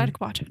don't know that mention I'd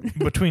watch it.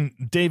 between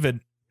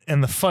David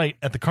and the fight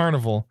at the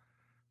carnival,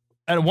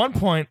 at one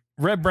point,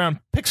 Reb Brown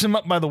picks him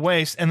up by the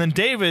waist, and then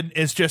David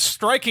is just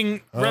striking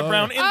Reb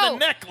Brown in the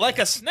neck like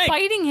a snake.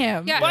 Biting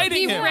him. Yeah,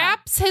 Biting he him.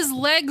 wraps his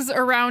legs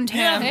around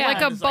him Yeah.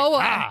 like a It's boa.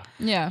 Like,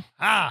 Yeah.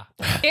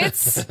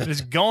 It's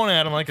just going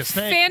at him like a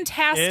snake.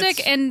 fantastic,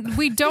 It's- and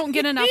we don't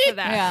get enough of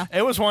that. Yeah.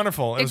 It was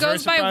wonderful. It was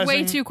goes very by way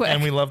surprising, too quick.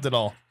 and we loved it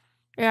all.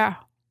 Yeah.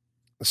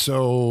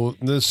 So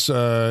this,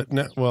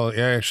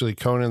 actually,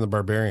 Conan the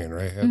Barbarian,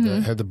 right,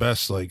 had the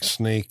best like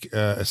snake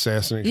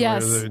assassination.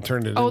 Yes. It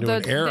turned it Oh, into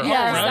an arrow.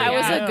 Yes, right, that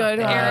was yeah. a good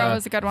one. Arrow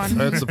is a good one.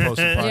 That's the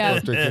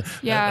post-apocalyptic.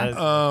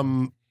 Yeah.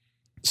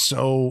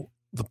 So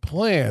the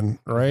plan,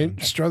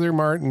 right? Strother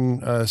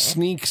Martin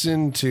sneaks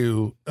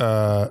into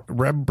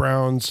Reb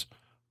Brown's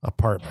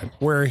apartment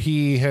where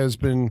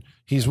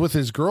he's with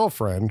his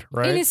girlfriend,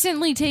 right?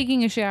 Innocently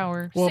taking a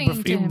shower. Well,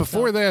 singing to even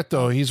before himself. that,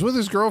 though, he's with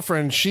his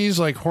girlfriend. She's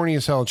like horny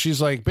as hell.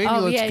 She's like, "Baby,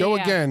 let's go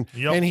again."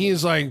 Yep. And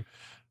he's like,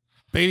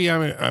 "Baby,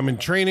 I'm in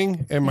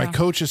training, and my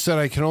coach has said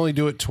I can only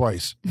do it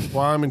twice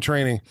while I'm in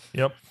training."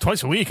 Yep.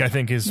 Twice a week, I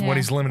think, is what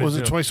he's limited Was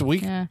to. it twice a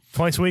week? Yeah.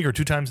 Twice a week or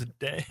 2 times a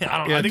day? I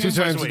don't know. Yeah, I think 2 it was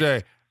twice times a week.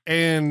 day.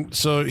 And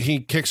so he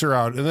kicks her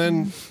out, and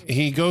then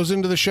he goes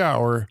into the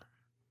shower,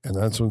 and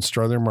that's when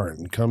Strother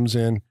Martin comes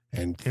in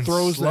and In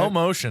throws slow that.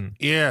 motion.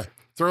 Yeah,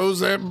 throws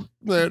that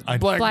Black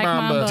Black Mamba.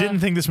 Mamba. Didn't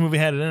think this movie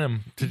had it in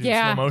him to do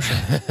Yeah. slow motion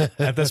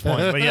at this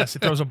point. But yes,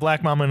 it throws a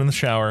Black Mamba in the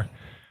shower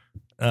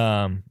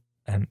and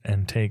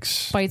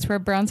takes Bites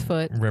Reb Brown's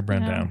foot. Reb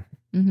Brown down.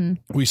 Mm-hmm.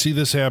 We see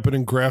this happen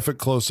in graphic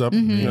close-up.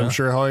 I'm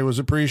sure Holly was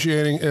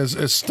appreciating as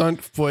a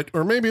stunt foot,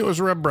 or maybe it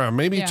was Reb Brown.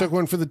 Maybe he took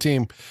one for the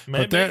team.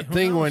 Maybe. But that Who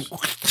thing knows?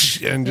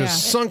 went and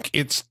just sunk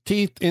its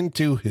teeth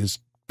into his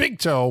big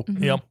toe.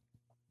 Yep.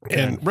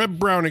 And Reb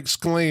Brown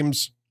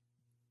exclaims,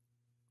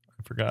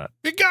 I forgot.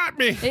 "It got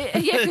me!" Yeah,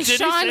 Did he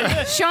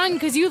because Sean,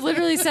 because you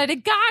literally said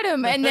it got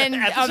him, and then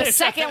a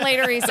second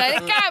later he said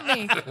it got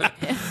me.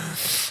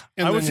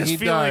 And I was then just he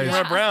feeling dies.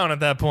 Reb Brown at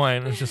that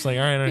point. It's just like,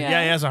 all right,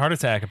 yeah, he has a heart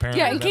attack apparently.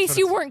 Yeah, in That's case what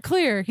you it's- weren't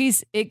clear,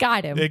 it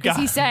got him It because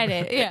got he said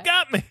it. Yeah. It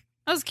got me.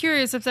 I was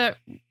curious if that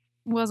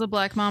was a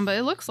Black Mamba.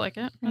 It looks like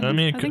it. I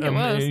mean, I think it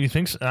was. You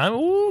think so?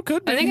 Ooh,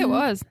 could be. I think it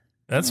was.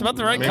 That's about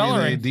the right Maybe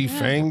coloring. they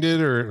defanged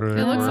it, or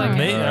It looks like it.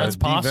 Maybe that's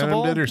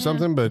possible. devenomed it or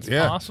something. But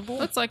yeah, Possible.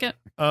 Looks like it.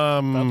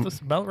 About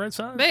the right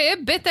size. But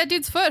it bit that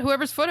dude's foot,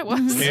 whoever's foot it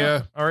was.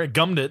 yeah. Or it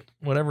gummed it.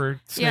 Whatever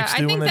Yeah, snakes I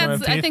do think when they don't have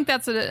that's. I teeth. think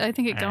that's it. I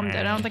think it gummed it.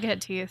 I don't think it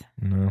had teeth.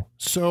 No.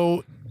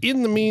 So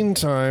in the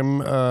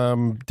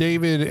meantime,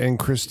 David and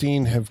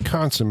Christine have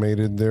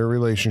consummated their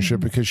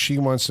relationship because she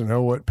wants to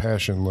know what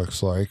passion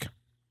looks like.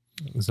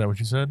 Is that what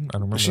you said? I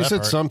don't remember. She that said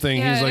part. something.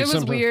 Yeah, He's like, it was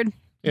something. weird.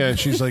 Yeah, and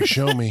she's like,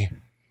 "Show me."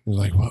 He's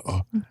like, "What?"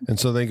 Oh. And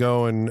so they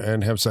go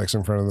and have sex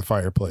in front of the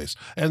fireplace.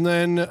 And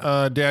then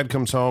Dad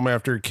comes home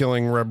after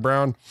killing Reb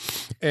Brown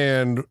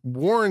and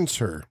warns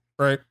her,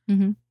 right?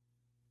 Mm-hmm.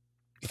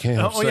 You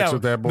can't have sex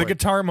with that boy. The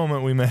guitar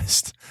moment we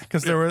missed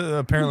because there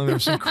were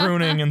some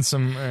crooning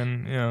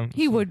and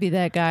He would be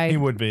that guy. he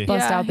would be.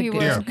 Bust Yeah, out the he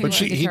would. yeah, guitar but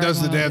he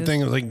does the dad monologist.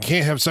 thing, like, "You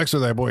can't have sex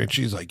with that boy." And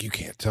she's like, "You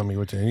can't tell me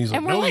what to." And he's like,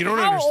 And we're "No, like, you don't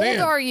how understand.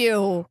 old are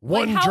you?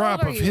 One Like, how drop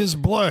old are of you? his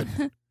blood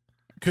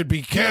could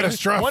be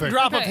catastrophic." One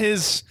drop of Okay.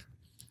 his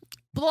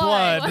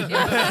blood.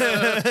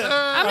 blood.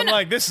 I'm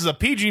like, this is a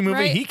PG movie.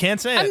 Right. He can't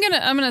say I'm it.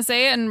 gonna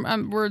say it,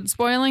 and we're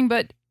spoiling,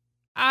 but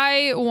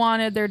I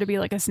wanted there to be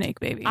like a snake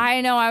baby.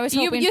 I know. I was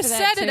hoping you for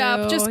that set it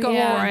up, too. just go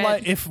yeah. for it.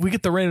 Like, if we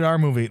get the rated R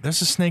movie,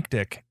 there's a snake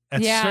dick. At,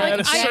 Yeah, at a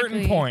exactly.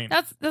 certain point.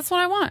 That's what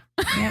I want.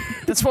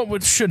 That's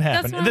what should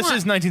happen. That's what I This want.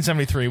 is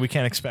 1973. We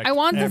can't expect I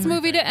want this everything.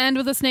 movie to end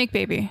with a snake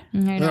baby. I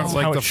know. That's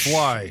like How The it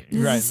Fly.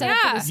 This Right. is set up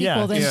for Yeah. the sequel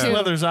Yeah, then Yeah. too.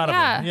 slithers out of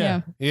Yeah. it.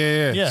 Yeah.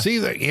 Yeah. Yeah. See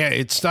that? Yeah,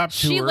 it stopped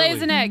too She early.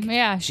 lays an egg.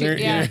 Yeah, There,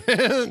 yeah.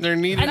 there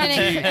needed And to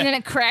then, be. and then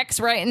it cracks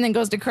right, and then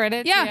goes to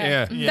credits.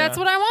 Yeah. Yeah. That's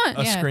what I want.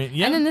 A screen.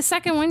 Yeah. And then the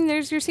second one,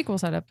 there's your sequel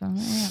setup.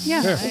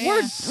 Yeah.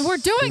 We're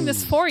doing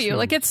this for you.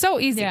 Like, it's so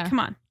easy. Yeah. Come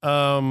on.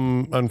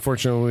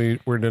 Unfortunately,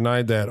 we're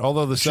denied that.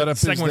 Although the setup the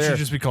second is one there. should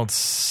just be called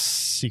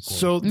sequel.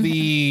 So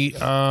the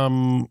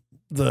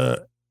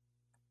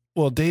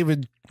Well,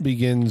 David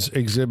begins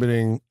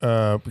exhibiting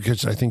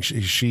because I think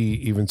she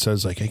even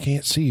says like, I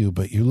can't see you,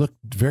 but you look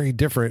very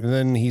different. And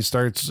then he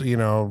starts,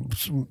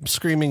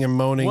 screaming and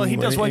moaning. Well, he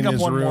does wake up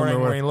one morning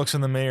where where he looks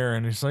in the mirror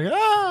and he's like,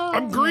 "Ah,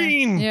 I'm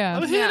green." Yeah.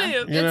 I'm an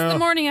idiot." It's the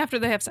morning after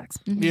they have sex.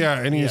 Yeah,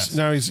 and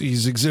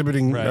he's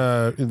exhibiting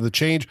the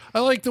change. I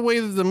like the way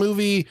that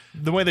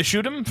the way they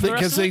shoot him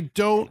because they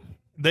don't.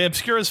 They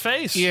obscure his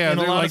face. Yeah,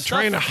 they're like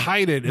trying to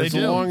hide it as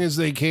long as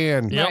they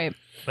can. Yep. Right.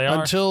 They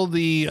are. Until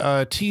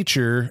the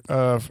teacher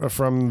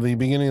from the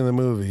beginning of the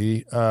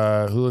movie,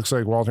 who looks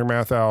like Walter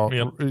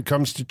Matthau,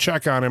 comes to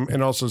check on him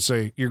and also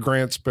say, "Your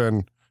grant's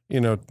been,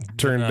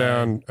 turned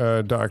down,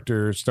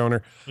 Dr.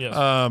 Stoner."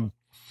 Yes.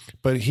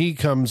 But he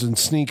comes and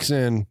sneaks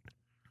in,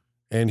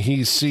 and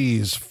he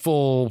sees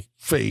full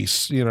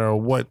face,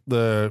 what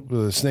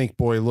the snake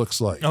boy looks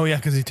like. Oh yeah,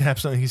 because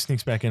he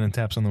sneaks back in and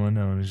taps on the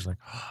window, and he's like.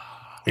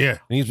 Yeah,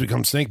 and he's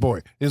become Snake Boy.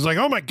 He's like,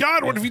 "Oh my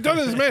God, what have you done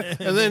to this man?"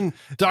 And then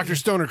Dr.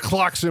 Stoner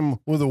clocks him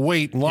with a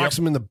weight and locks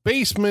him in the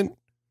basement.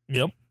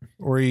 Yep.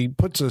 Where he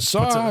puts a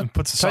saw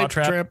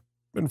trap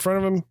in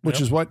front of him, which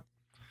is what?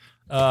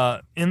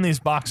 In these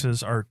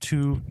boxes are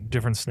two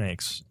different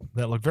snakes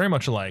that look very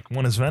much alike.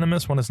 One is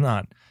venomous, one is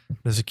not.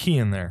 There's a key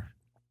in there.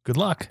 Good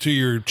luck. To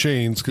your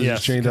chains, because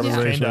it's chained up.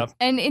 Chained up.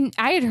 And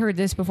I had heard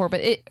this before,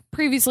 but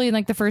previously in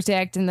like the first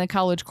act in the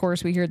college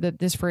course, we heard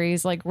this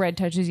phrase like red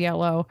touches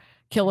yellow.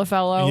 Kill a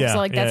fellow. Yeah, so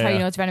like that's how you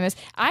know it's venomous.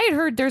 I had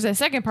heard there's a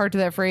second part to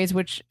that phrase,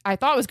 which I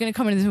thought was going to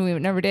come into this movie,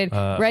 but never did.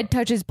 Red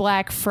touches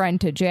black, friend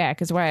to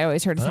Jack is what I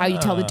always heard. Is how you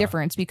tell the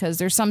difference, because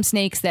there's some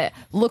snakes that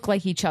look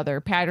like each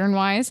other pattern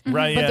wise,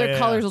 right? But their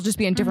colors will just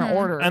be in different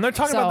order. And they're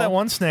talking about that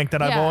one snake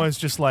that I've always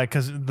just like,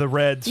 because the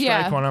red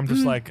stripe one, I'm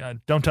just like,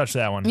 don't touch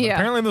that one. Yeah.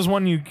 Apparently, there's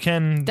one you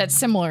can. That's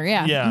similar.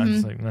 Yeah. Yeah.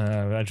 It's like,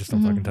 I just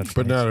don't fucking touch.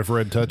 But snakes. not if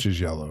red touches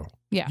yellow.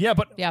 Yeah. Yeah,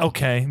 but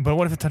okay. But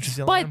what if it touches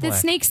yellow? But and the black?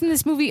 snakes in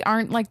this movie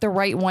aren't like the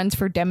right ones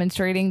for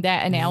demonstrating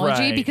that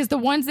analogy, Right. because the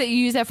ones that you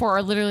use that for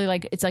are literally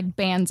like it's like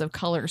bands of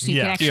colors, so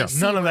you can actually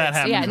see none of where that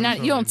it's- happens. Yeah,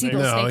 you don't see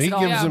those No, snakes he at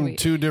all. gives them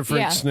two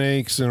different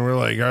snakes, and we're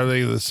like, are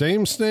they the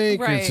same snake?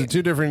 Right. It's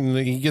two different.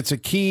 He gets a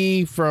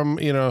key from,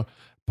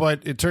 but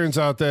it turns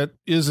out that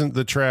isn't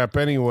the trap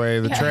anyway.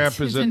 The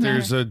trap is that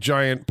there's a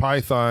giant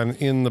python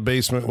in the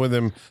basement with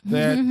him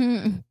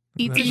that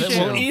Eats his That shoe.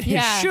 will eat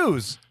his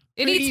shoes.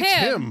 It It eats eats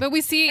him, him. but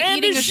we see it And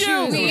eating a his shoe.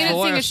 shoes. We was eat the it seeing a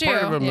last part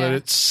of shoe. him that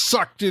it's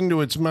sucked into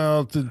its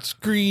mouth. It's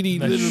greedy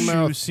That little shoe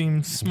mouth.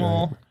 seems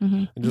small.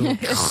 And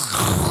just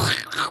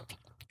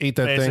ate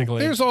that Basically. thing.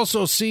 There's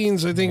also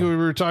scenes, I think we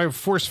were talking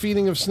force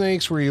feeding of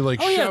snakes where you like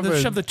Oh yeah, shove,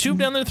 they shove the tube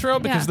down their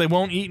throat because they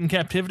won't eat in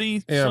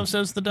captivity. Yeah. So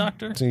says the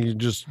doctor. so you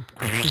just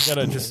You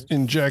gotta just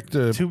inject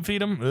a tube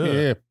feed them.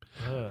 yeah.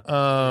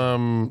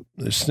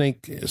 The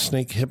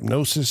snake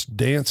hypnosis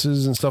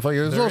dances and stuff like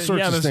that. There's all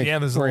sorts of snake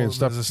there's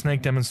stuff. a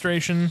snake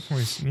demonstration where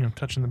he's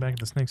touching the back of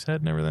the snake's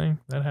head and everything.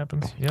 That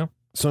happens. Yeah.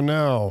 So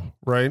now,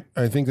 right,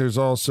 I think there's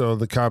also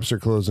the cops are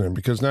closing in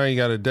because now you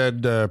got a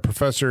dead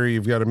professor,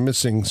 you've got a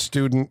missing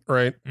student,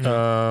 right?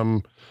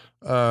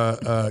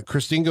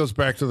 Christine goes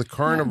back to the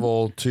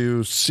carnival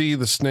to see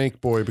the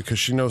snake boy because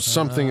she knows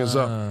something is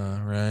up.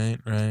 Right.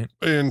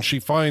 And she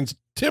finds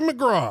Tim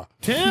McGraw.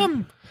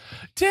 Tim.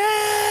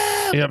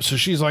 Yep. So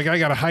she's like, I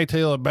got to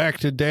hightail it back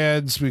to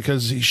Dad's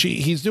because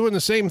he's doing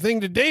the same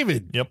thing to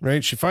David. Yep.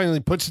 Right. She finally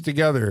puts it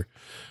together.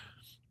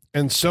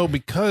 And so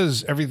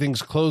because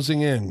everything's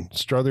closing in,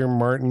 Strother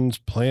Martin's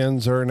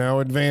plans are now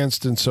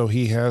advanced. And so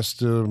he has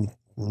to,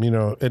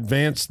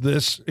 advance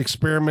this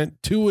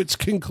experiment to its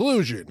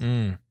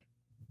conclusion,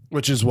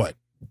 which is what?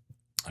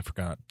 I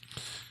forgot.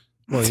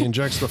 Well, he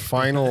injects the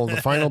final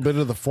bit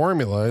of the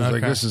formula. He's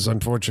like, this is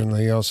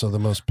unfortunately also the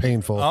most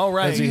painful. Oh,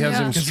 right. As he has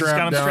him Because he's strapped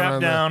got him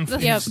strapped down. down.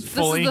 This is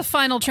the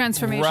final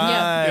transformation.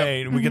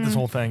 Right. We get this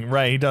whole thing.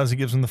 Right. He does. He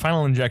gives him the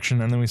final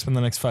injection, and then we spend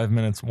the next 5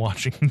 minutes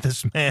watching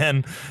this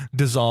man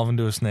dissolve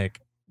into a snake.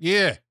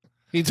 Yeah.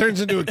 He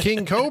turns into a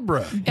king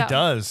cobra He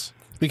does.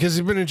 because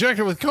he's been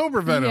injected with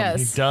cobra venom.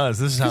 Yes. He does.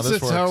 This is how this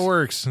That's works. how it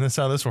works. This is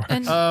how this works.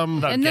 And,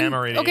 Without and then,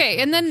 gamma radiation. okay,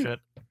 and then Shit.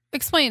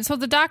 explain. So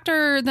the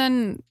doctor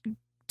then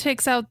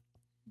takes out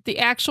the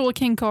actual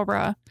king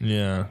cobra.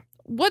 Yeah.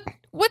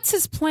 What's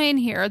his plan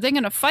here? Are they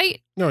going to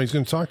fight? No, he's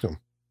going to talk to him.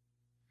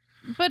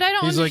 But I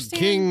don't. He's like, understand.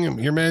 King,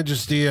 Your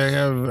Majesty, I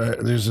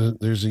have there's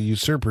a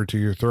usurper to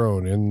your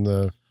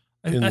throne.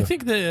 I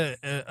think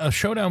that a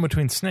showdown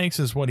between snakes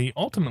is what he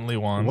ultimately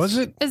wants. Was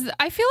it?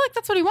 I feel like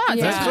that's what he wants.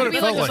 Yeah. It's That's gonna what it be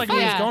felt That's like. like what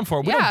he was going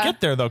for. We don't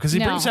get there though because he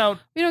No. brings out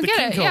We don't the get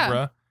King it, yeah.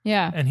 Cobra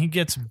Yeah. and he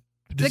gets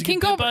The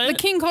king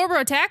cobra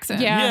attacks him.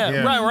 Yeah.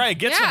 Yeah, right.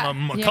 Gets Yeah.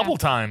 him a Yeah. couple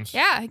times.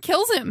 Yeah, it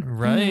kills him.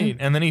 Right,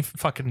 and then he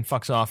fucking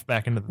fucks off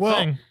back into the Well,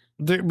 thing.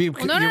 You're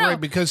no. right,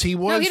 because he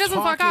was No, he doesn't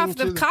fuck talking off.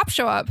 to The cops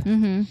show up.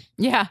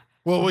 Yeah.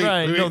 Well, wait,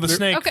 Right, wait, no, the there-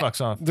 snake Okay.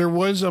 fucks off. There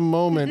was a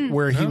moment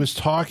where he was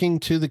talking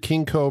to the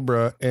king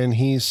cobra and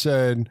he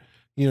said,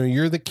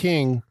 you're the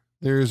king.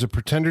 There is a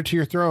pretender to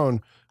your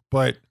throne,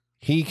 but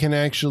he can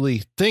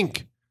actually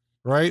think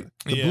right?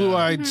 The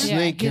blue-eyed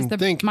snake he has can the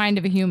think. mind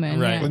of a human.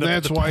 Right. Yeah. And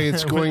that's why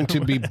it's going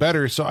to be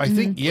better. So I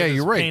think,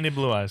 you're right. Painted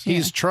blue eyes.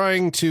 He's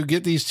trying to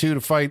get these two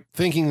to fight,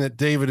 thinking that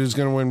David is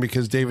going to win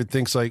because David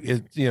thinks like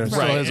it, still has a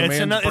man's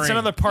brain. It's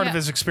another part of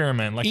his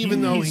experiment. Like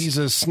even though he's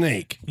a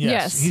snake.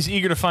 Yes. He's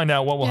eager to find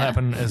out what will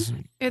happen as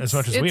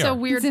much as we It's are. a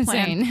weird It's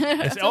plan. insane.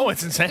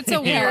 It's insane. It's a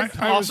weird.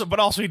 But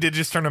also he did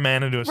just turn a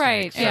man into a snake.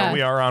 Right, So yeah.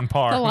 we are on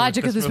par. The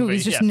logic of this movie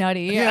is just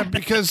nutty. Yeah,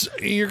 because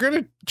you're going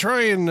to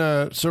try and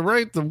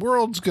the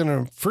world's going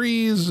to freeze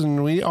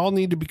and we all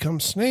need to become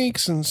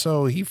snakes, and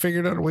so he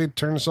figured out a way to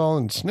turn us all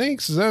into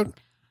snakes. Is that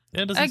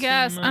I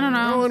guess. I don't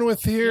know. going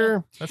with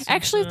here?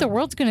 Actually, if the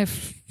world's going to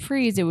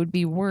freeze, it would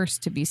be worse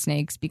to be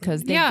snakes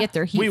because they get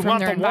their heat from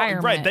their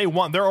environment. Right,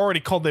 they're already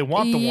cold. They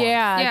want the warmth.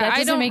 Yeah, that I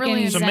doesn't don't make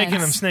really any So sense. making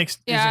them snakes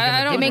Yeah,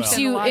 I don't It makes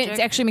understand you. the logic. It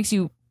actually makes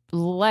you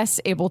less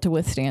able to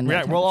withstand.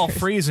 Right, we'll all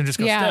freeze and just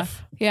go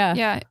stiff. Yeah.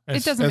 Yeah,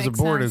 it doesn't As make a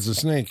board, sense. as a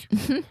snake.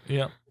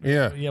 Yeah.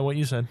 Yeah. Yeah, what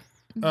you said.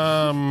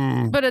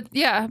 But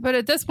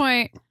at this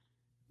point,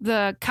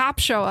 the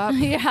cops show up.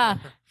 Yeah.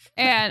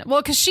 And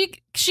because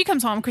she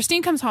comes home,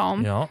 Christine comes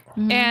home, Yeah.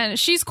 and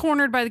she's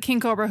cornered by the King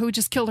Cobra who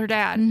just killed her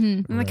dad.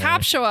 And the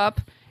cops show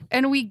up,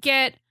 and we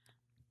get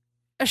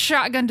a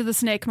shotgun to the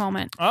snake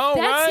moment. Oh,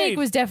 That snake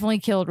was definitely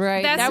killed,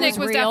 right? That snake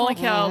was real. definitely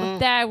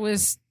killed.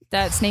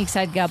 That snake's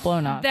head got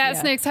blown off. That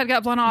snake's head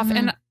got blown off,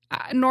 and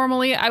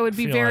normally I would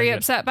be Feel very like it.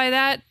 upset by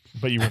that.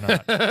 But you were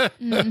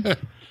not.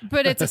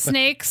 But it's a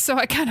snake, so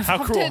I kind of How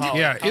fucked cruel, it.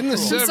 Holly. Yeah, in the I'm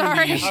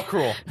sorry. 70s, How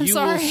cruel. I'm you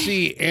sorry. will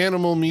see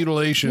animal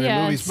mutilation in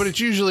Yes. movies, but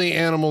it's usually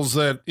animals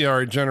that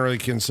are generally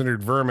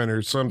considered vermin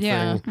or something.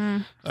 Yeah.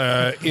 One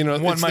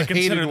it's might the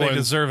consider hated they ones.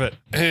 deserve it.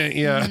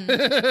 Yeah.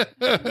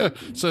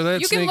 So that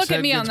You can snake's look at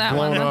head me on gets that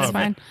blown one. That's off.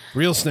 fine.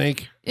 Real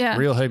snake. Yeah.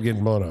 Real head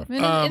getting blown off.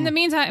 In the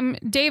meantime,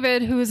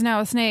 David, who is now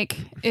a snake,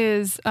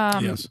 is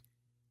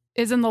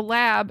in the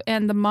lab,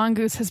 and the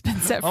mongoose has been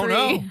set Oh, free.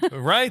 no.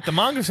 Right. The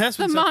mongoose has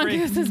The been set free.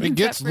 mongoose has been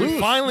gets set free. loose.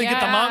 Finally get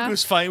the Yeah.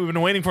 mongoose fight we've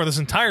been waiting for this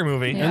entire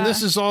movie. Yeah. And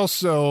this is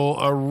also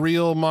a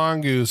real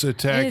mongoose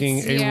attacking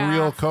It's- a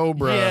real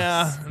cobra.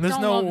 Yeah, there's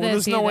Don't no love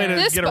this way to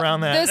either. get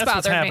around that. This That's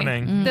what's bothered me.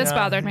 happening. This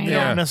bothered me. You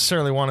Yeah. don't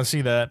necessarily want to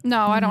see that.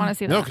 No, I don't want to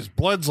see that. No, because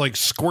blood's like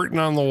squirting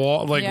on the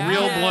wall, like Yeah.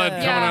 real blood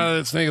coming Yeah. out of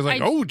that snake. It's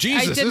like, I- oh I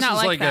Jesus, did this is not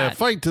like like a that.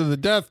 fight to the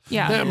death.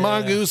 Yeah. That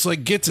mongoose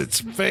like gets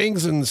its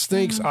fangs in the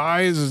snake's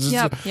eyes. It's just-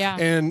 Yep. Yeah.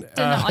 And Did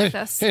not like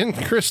this. And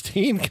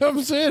Christine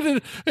comes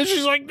in and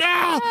she's like,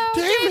 no,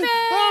 David,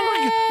 oh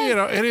my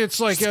God, and it's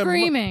like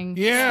Screaming.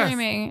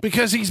 Screaming.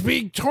 because he's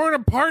being torn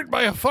apart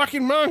by a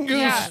fucking mongoose.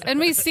 Yeah, and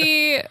we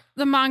see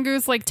the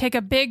mongoose like take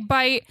a big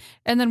bite,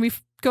 and then we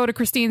go to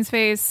Christine's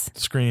face,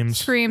 Screams.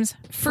 screams,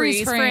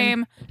 freeze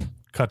frame,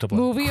 Cut to black.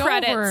 Movie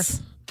credits.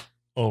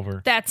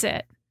 Over. That's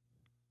it.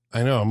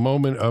 I know, a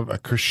moment of a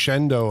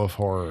crescendo of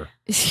horror.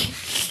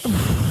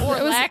 Or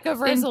It was lack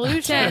of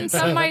resolution, intense.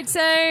 some might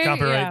say.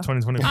 Copyright Yeah.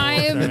 2024. I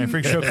am- Saturday Night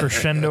Freak Show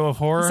crescendo of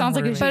horror. Sounds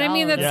like a But I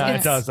mean, that's Yeah, it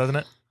it's, does, doesn't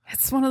it?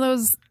 it's one of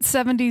those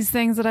 70s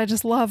things that I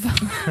just love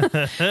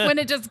when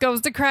it just goes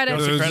to credits.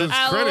 Goes to It's credits.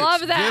 I credits.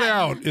 love that. Get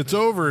out. It's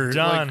over.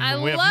 Done.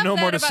 I we love have no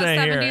that more to about say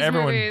 70s here.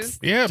 Everyone. movies.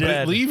 Yeah, but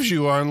Dead. it leaves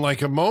you on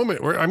like a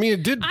moment where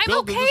it did I'm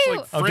build to okay.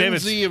 this like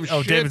frenzy of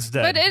shit. David's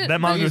dead. But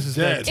That mongoose He's is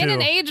dead, dead. too. In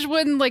an age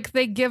when like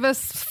they give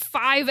us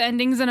 5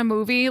 endings in a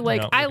movie,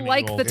 like No, I looking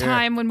like evil. the Yeah.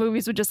 time when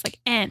movies would just like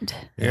end.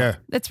 Yeah,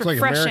 That's it's like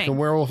refreshing. American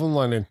Werewolf in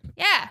London.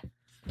 Yeah.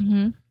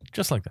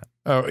 Just like that.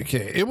 Oh,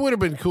 okay. It would have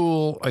been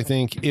cool, I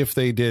think, if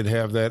they did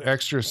have that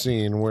extra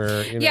scene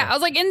where Yeah, I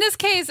was like, in this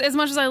case, as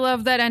much as I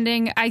love that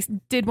ending, I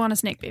did want a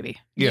snake baby.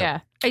 Yeah.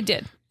 I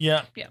did.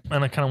 Yeah. Yeah.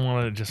 And I kind of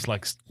wanted to just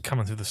like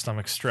coming through the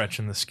stomach,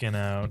 stretching the skin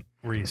out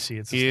where you see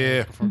it's a snake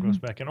Yeah. before it goes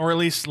back in. Or at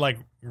least like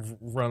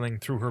running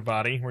through her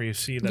body where you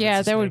see that Yeah,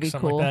 it's a that would snake, be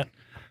something cool. like that.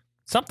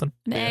 Something.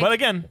 An egg. But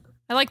again,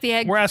 I like the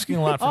egg. we're asking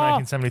a lot for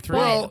 1973.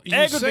 Well, you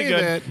egg would say be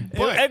good. that,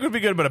 but- Egg would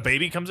be good, but a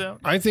baby comes out.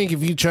 I think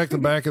if you check the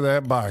back of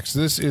that box,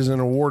 this is an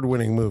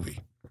award-winning movie.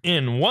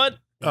 In what?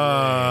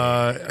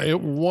 It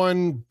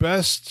won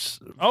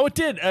best. Oh, it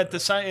did at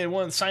the it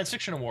won the science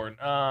fiction award.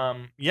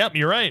 Yep,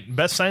 you're right.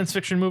 Best science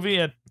fiction movie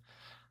at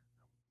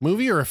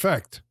Movie or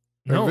effect?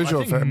 Or No, I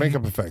visual think- effect,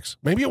 makeup effects.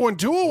 Maybe it won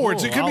 2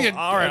 awards. Oh, It could be a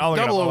I'll look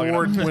it up, double I'll look it up.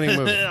 award-winning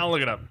movie. I'll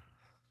look it up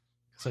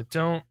because I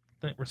don't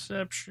think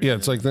reception. Yeah,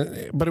 it's like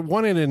but it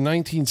won it in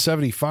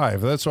 1975.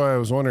 That's why I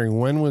was wondering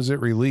when was it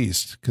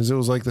released, because it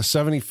was like the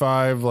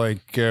 75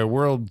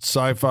 World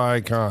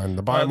Sci-Fi Con,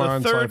 the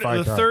Baimon Sci-Fi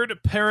the Con. third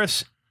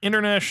Paris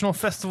International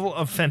Festival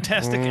of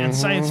Fantastic and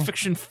Science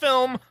Fiction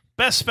Film,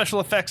 Best Special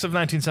Effects of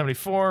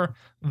 1974,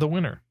 the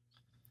winner.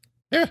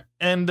 Yeah.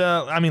 And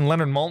I mean,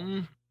 Leonard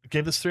Maltin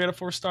gave this 3 out of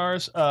 4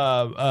 stars.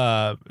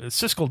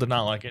 Siskel did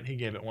not like it. He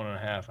gave it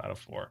 1.5 out of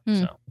 4.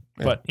 So,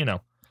 but you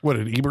know, What,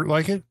 did Ebert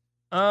like it?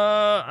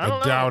 I don't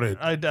know. doubt it.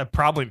 I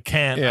probably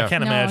can't. Yeah. I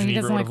can't No, imagine he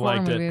Ebert doesn't would like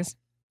have horror liked movies.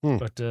 it.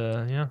 But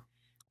yeah,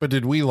 But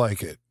did we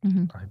like it?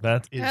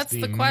 that is That's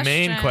the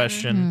main question.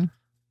 question.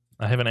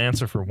 I have an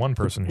answer for one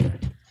person here.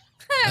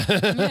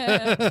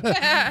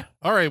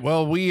 All right.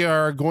 Well, we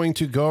are going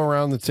to go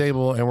around the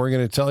table and we're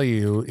going to tell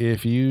you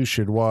if you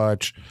should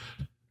watch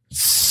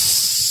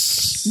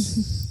Sssss.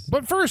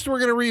 But first, we're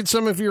going to read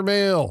some of your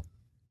mail.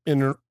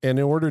 In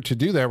order to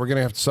do that, we're going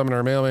to have to summon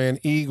our mailman.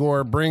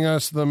 Igor, bring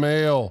us the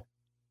mail.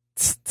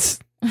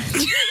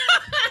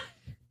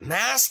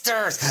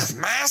 Masters,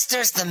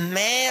 the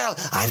mail.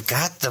 I've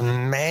got the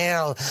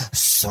mail.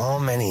 So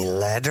many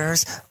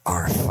letters.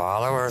 Our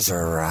followers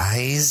are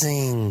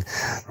rising.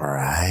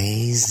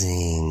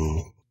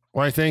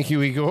 Why, thank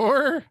you,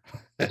 Igor.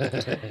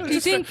 Do you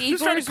think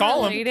Igor's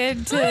call him.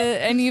 related to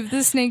any of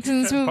the snakes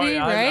in this movie,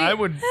 right? I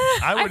would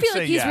I feel say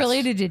like he's yes.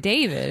 related to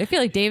David. I feel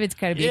like David's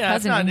got to be a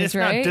cousin in it's this,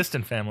 right? not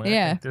distant family.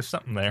 Yeah. I think there's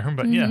something there,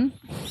 but yeah.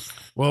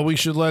 Well, we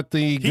should let the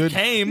He good...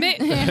 came.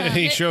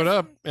 He showed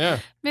up, yeah.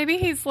 Maybe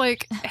he's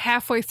like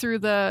halfway through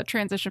the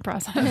transition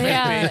process.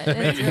 Yeah,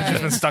 that's He's just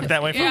right. been stuck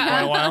that way for quite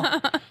a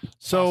while.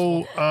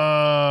 So,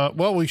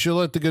 well, we should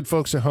let the good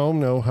folks at home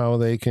know how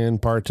they can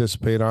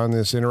participate on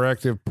this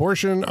interactive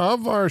portion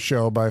of our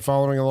show by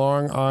following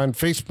along on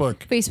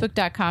Facebook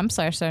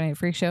Facebook.com/Saturday Night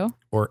Freak Show.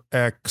 or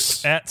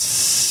X, At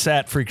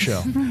Sat Freak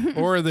Show.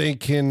 or they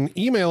can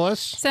email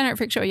us,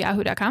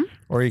 SaturdayNightFreakShow@yahoo.com.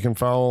 or you can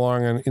follow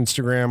along on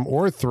Instagram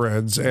or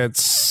Threads at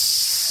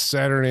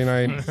Saturday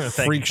Night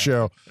Freak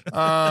Show,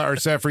 or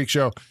Sat Freak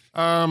Show.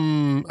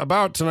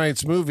 About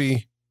tonight's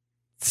movie,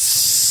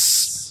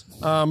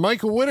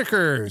 Michael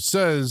Whitaker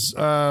says,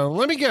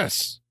 let me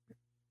guess.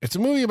 It's a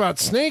movie about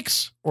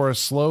snakes or a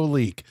slow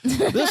leak.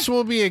 This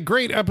will be a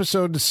great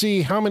episode to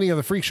see how many of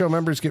the Freak Show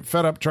members get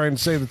fed up trying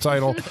to say the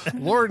title.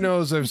 Lord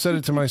knows I've said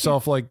it to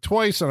myself like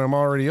twice and I'm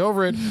already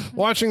over it.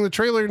 Watching the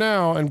trailer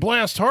now, and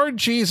Blast Hard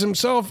Cheese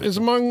himself is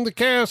among the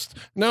cast.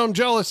 Now I'm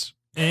jealous.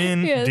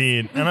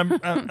 Indeed. And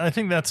I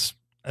think that's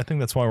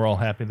why we're all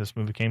happy this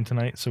movie came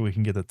tonight, so we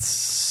can get it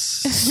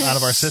out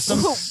of our system.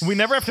 We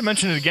never have to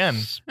mention it again.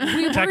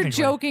 We were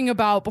joking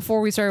about before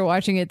we started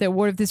watching it that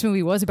what if this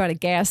movie was about a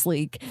gas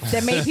leak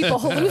that made people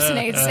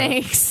hallucinate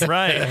snakes?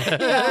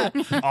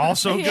 Right.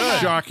 Also good.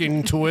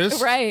 Shocking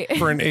twist Right.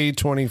 for an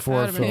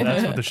A24 film.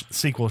 That's what the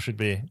sequel should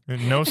be.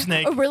 No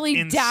snake. A really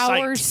in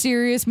dour, sight.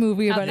 serious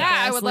movie about a That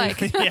gas I would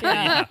leak. like.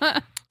 Yeah.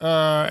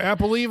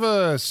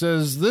 Appleiva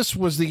says this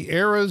was the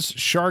era's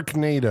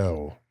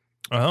Sharknado.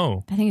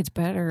 Oh. I think it's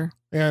better.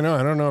 Yeah, I know.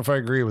 I don't know if I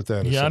agree with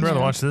that. Yeah, I'd rather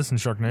watch this than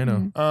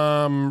Sharknado.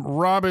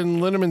 Robin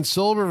Linneman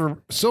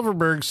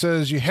Silverberg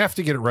says you have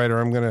to get it right or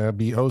I'm going to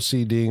be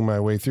OCDing my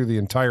way through the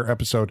entire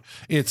episode.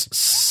 It's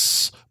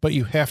Sssss, but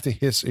you have to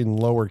hiss in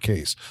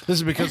lowercase. This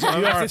is because You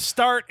have to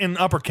start in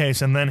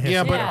uppercase and then hit.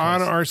 yeah, but Yeah.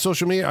 on our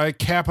social media, I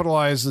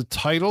capitalize the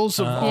titles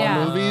of all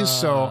Yeah. movies,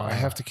 so I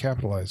have to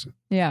capitalize it.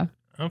 Yeah.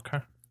 Okay.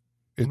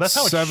 It's That's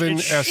how it 7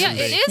 should- S's. Yeah,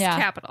 it is Yeah.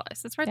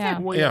 capitalized. It's right Yeah.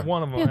 there. Well, Yeah.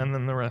 one of them, and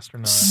then the rest are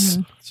not.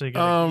 Mhm. So you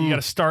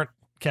gotta start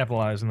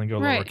capitalized and then go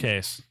Right.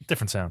 lowercase.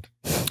 Different sound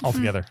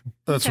altogether.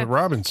 That's Okay. what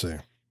Robin's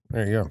saying.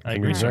 There you go. I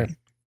agree, He's sir.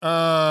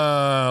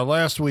 right.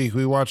 Last week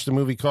we watched a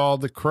movie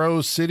called The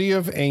Crow City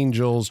of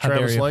Angels. How dare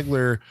Travis you.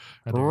 Legler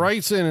How dare you.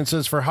 writes in and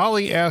says, for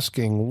Holly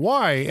asking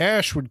why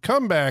Ash would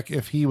come back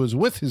if he was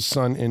with his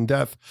son in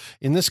death.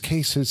 In this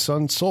case, his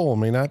son's soul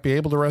may not be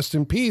able to rest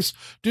in peace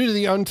due to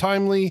the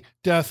untimely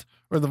death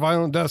or the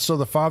violent death. So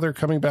the father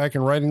coming back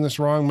and righting this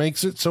wrong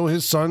makes it so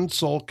his son's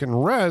soul can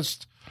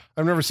rest.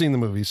 I've never seen the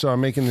movie, so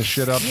I'm making this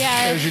shit up Yeah.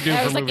 as you do I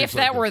for was like, movies if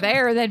that this. were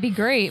there, that'd be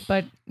great,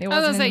 but it I was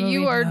wasn't. gonna say in the you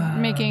movie. are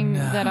making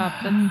that up.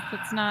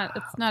 It's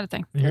not a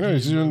thing. I know,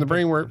 he's doing the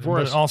brain work for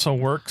But us. it also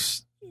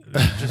works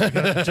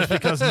just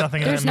because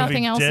nothing in There's that movie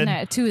nothing else did. in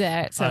that to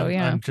that, so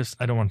yeah.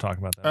 I don't want to talk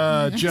about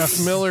that.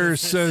 Jeff Miller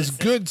says,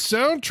 good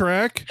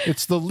soundtrack.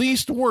 It's the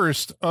least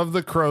worst of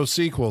the Crow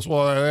sequels.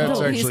 Well, that's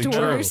The actually least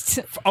true. worst.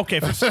 Okay,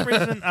 for some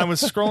reason, I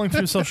was scrolling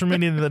through social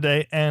media the other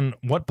day, and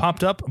what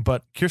popped up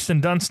but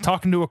Kirsten Dunst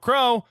talking to a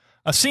crow,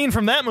 a scene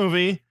from that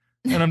movie,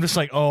 and I'm just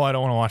like, oh, I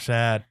don't want to watch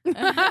that. No.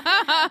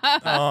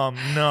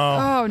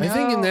 Oh no! I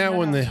think in that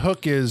one, the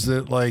hook is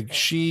that like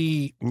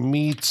she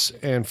meets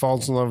and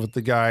falls in love with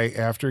the guy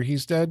after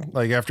he's dead,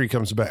 like after he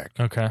comes back.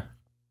 Okay.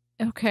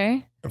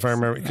 Okay. If I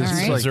remember, because All he's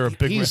right. like, Is there a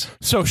big he's,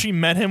 So she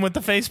met him with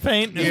the face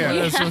paint? Yeah.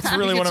 That's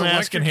really he what gets I'm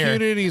asking here.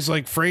 electrocuted, he's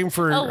like framed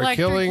for a killing or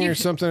Electrocuted.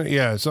 something.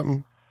 Yeah,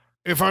 something.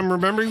 If I'm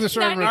remembering this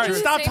right, Not I'm All not right, sure.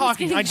 stop Same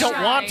talking. as I don't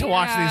getting want to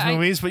watch tried. these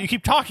movies, but you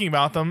keep talking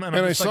about them, and I'm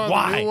And I just saw like, the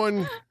why? new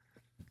one.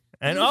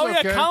 And It was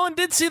okay. yeah, Colin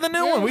did see the new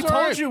Yeah, one. it We was told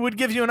all right. you we'd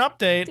give you an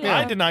update. Yeah.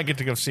 I did not get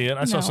to go see it.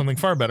 I saw No. something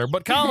far better.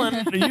 But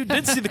Colin, you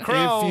did see The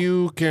Crow. If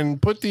you can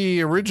put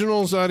the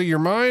originals out of your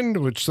mind,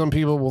 which some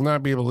people will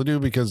not be able to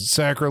do because it's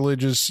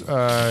sacrilegious,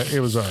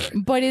 it was all right.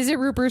 But is it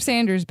Rupert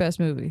Sanders'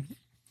 best movie?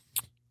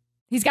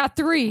 He's got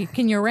 3.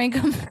 Can you rank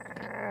them?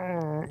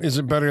 Is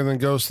it better than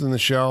Ghost in the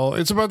Shell?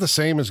 It's about the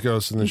same as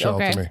Ghost in the Shell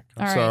Okay. to me.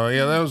 All right. So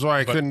yeah, that was why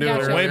I couldn't do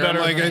Gotcha. it. Way earlier. better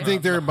Like than, I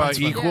think they're about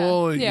Huntsman.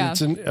 equal. Yeah.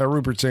 It's a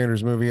Rupert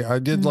Sanders movie. I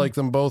did like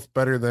them both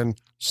better than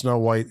Snow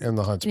White and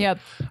the Huntsman. Yep.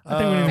 I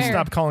think we need to Fair.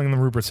 stop calling them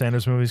Rupert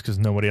Sanders movies because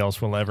nobody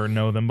else will ever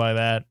know them by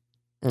that.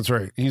 That's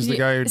right. He's the Yeah,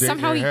 guy who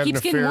somehow he had an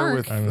keeps getting affair work.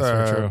 with That's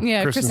very true.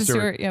 Yeah, Kristen Kristen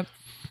Stewart. Stewart. Yep.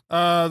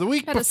 The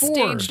week Had a before.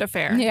 staged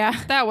affair. Yeah.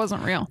 That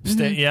wasn't real.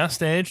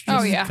 Staged.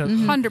 Oh, yeah.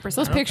 100%.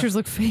 Those pictures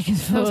look fake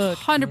as That was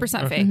fuck.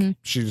 100% fake.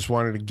 She just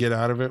wanted to get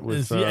out of it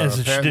with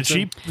Did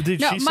she set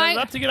it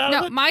up to get out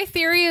of it? My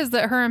theory is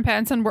that her and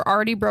Pattinson were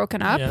already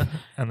broken up. Yeah.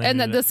 And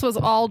that this was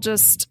all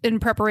just in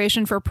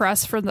preparation for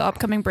press for the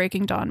upcoming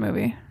Breaking Dawn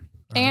movie.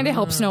 And it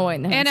helps Snow White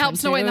and the And it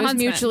helps Snow White and the It was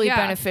Huntsman. mutually Yeah.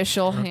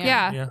 beneficial.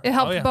 Yeah. It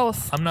helped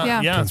both. I'm not. Yeah.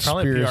 Yeah, it's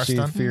probably a PR conspiracy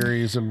stunt.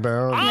 theories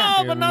about.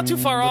 Oh, but not too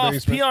far the off.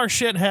 basement. PR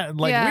shit, Yeah.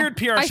 weird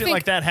PR I shit think-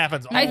 like that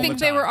happens. I all think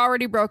the they time. were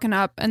already broken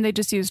up and they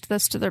just used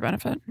this to their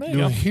benefit. There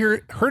you You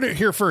go. heard it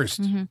here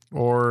first,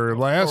 or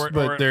last,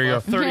 but there you go.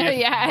 30th,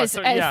 Yeah, what, as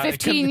it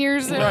 15 could-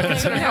 years Right,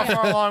 considering how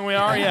far along we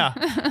are, yeah.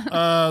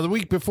 The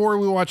week before,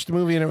 we watched a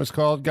movie and it was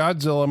called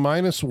Godzilla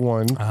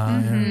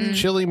 -1.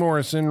 Chili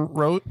Morrison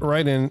wrote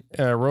in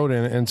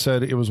and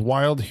said it was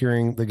wild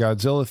hearing the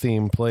Godzilla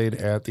theme played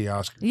at the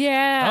Oscars.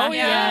 Yeah. Oh,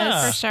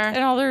 yeah. For sure.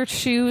 And all their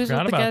shoes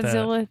Forgot with the about that.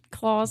 Godzilla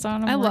claws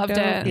on them. I were loved dope.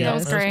 it. Yeah, That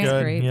was it great.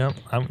 Good. great. Yep.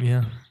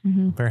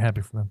 Very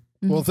happy for them.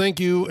 Well, thank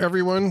you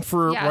everyone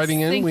for Yes,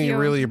 writing in. thank We you.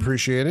 really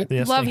appreciate it.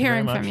 Yes, Love thank you very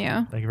hearing much. from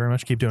you. Thank you very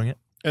much. Keep doing it.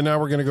 And now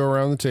we're going to go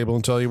around the table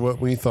and tell you what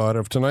we thought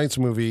of tonight's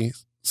movie.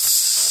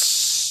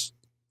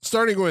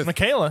 Starting with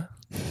Michaela,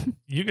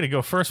 you're going to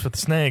go first with the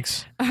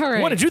snakes. All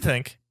right. What did you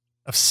think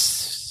of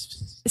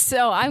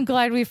So I'm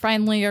glad we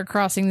finally are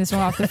crossing this one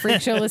off the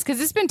freak show list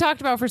because it's been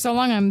talked about for so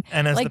long. I'm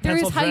And as like, the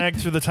pencil there's hype. dragged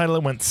through the title,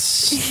 it went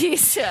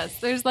Jesus,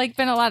 there's like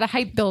been a lot of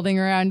hype building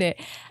around it.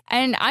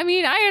 And I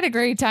mean, I had a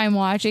great time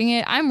watching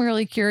it. I'm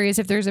really curious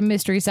if there's a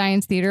mystery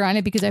science theater on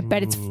it because I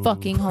bet it's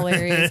fucking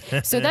hilarious.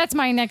 So that's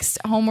my next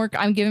homework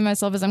I'm giving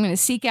myself is I'm going to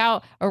seek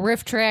out a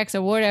riff tracks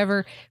or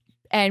whatever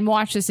and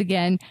watch this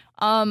again.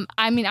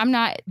 I mean, I'm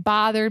not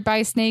bothered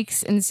by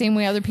snakes in the same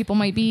way other people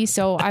might be.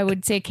 So I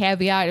would say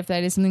caveat if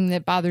that is something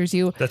that bothers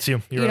you. That's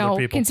you. You're You know,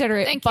 other people. consider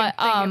it. Thank you. But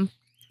Thank you.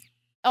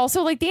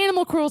 also, like, the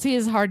animal cruelty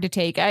is hard to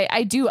take.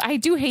 I do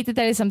hate that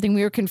is something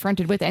we were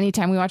confronted with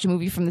anytime we watch a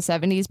movie from the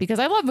 70s because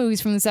I love movies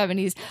from the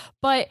 70s,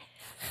 but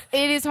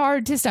it is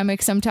hard to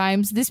stomach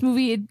sometimes. This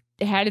movie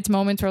it had its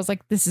moments where I was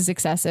like, this is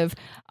excessive.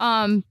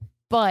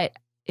 But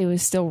it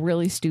was still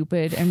really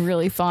stupid and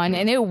really fun,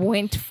 and it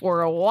went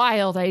for a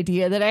wild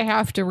idea that I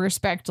have to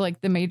respect, like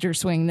the major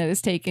swing that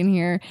is taken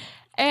here.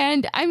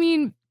 And I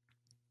mean,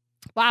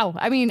 wow.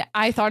 I mean,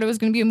 I thought it was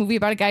going to be a movie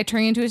about a guy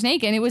turning into a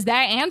snake, and it was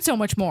that and so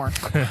much more.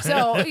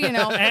 So, you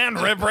know. And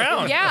Reb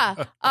Brown.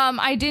 Yeah.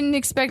 I didn't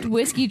expect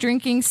whiskey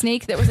drinking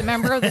snake that was a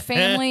member of the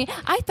family.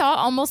 I thought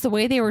almost the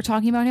way they were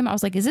talking about him, I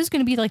was like, is this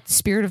going to be like the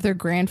spirit of their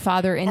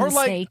grandfather in Or the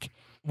like- snake?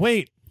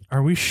 Wait,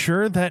 are we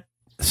sure that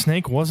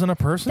Snake wasn't a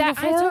person That's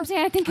before? what I'm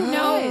saying. I think it was.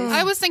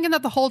 I was thinking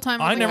that the whole time.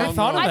 I never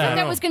thought of I that. thought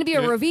that was going to be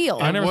a reveal.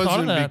 I never it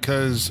thought of wasn't that.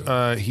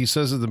 because he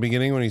says at the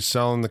beginning when he's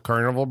selling the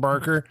carnival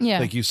barker, Yeah.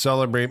 like you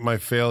celebrate my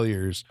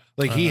failures.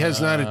 Like he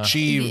has not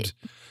achieved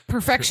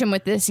Perfection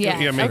with this, yeah.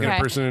 making a Okay.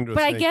 person into a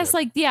But I snake guess, yet.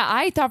 like, yeah,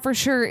 I thought for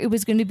sure it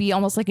was going to be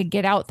almost like a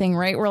Get Out thing,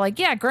 right? Where, like,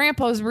 yeah,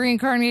 Grandpa's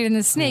reincarnated in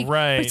the snake.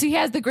 Right. But so he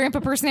has the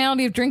Grandpa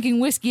personality of drinking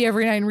whiskey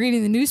every night and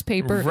reading the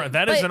newspaper. Right,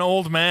 that is But- an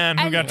old man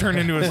who and- got turned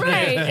into a snake.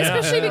 Right, Yeah.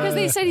 especially because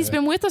they said he's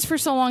been with us for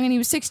so long and he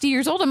was 60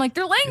 years old. I'm like,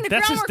 they're laying the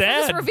That's his groundwork for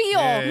this dad. reveal.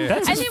 Yeah, yeah.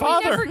 That's and his then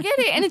father. we never get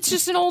it, and it's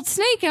just an old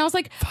snake. And I was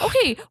like,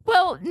 okay,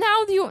 well,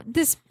 now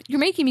you're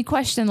making me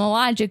question the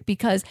logic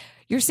because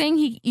you're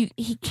saying you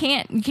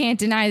can't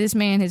deny this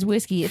man his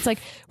whiskey. It's like,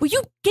 well,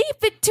 you gave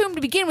it to him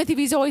to begin with if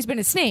he's always been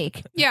a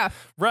snake. Yeah.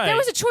 Right. That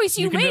was a choice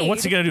you can do- made.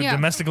 What's he going to do? Yeah.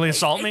 Domestically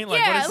assault me? Like,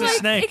 yeah, what is this like,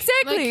 snake?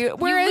 Exactly. Like,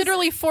 Whereas, you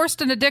literally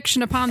forced an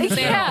addiction upon this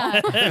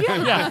animal. yeah.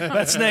 Yeah,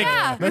 that snake.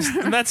 Yeah.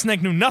 That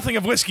snake knew nothing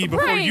of whiskey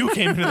before Right. you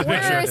came into the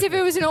picture. Whereas if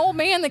it was an old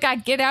man that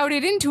got get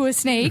outed into a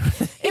snake,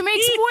 it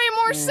makes way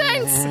more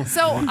sense.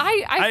 So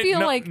I feel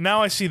like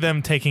now I see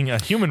them taking a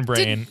human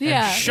brain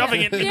yeah, and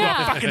shoving it into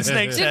yeah. a fucking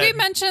snake's Did head. we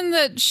mention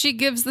that she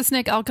gives the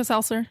snake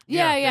Alka-Seltzer?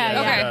 yeah. Okay,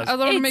 Yeah. I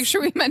want to make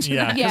sure we mention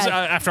Yeah, that. 'cause,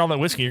 Yeah. after all that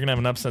whiskey, you're gonna have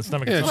an upset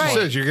stomach. Yeah, at she some point.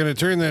 says you're going to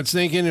turn that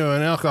snake into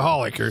an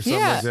alcoholic or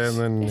something like that. And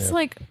then, It's yeah.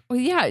 like, well,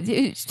 yeah,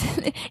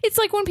 it's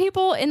like when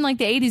people in like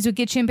the 80s would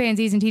get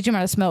chimpanzees and teach them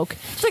how to smoke.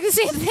 It's like the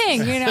same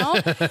thing, you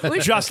know?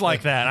 Which, Just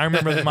like that. I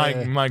remember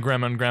my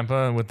grandma and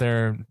grandpa with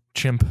their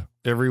chimp.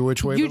 every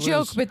which way you that joke,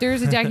 lives. but there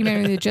is a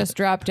documentary that just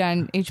dropped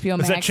on HBO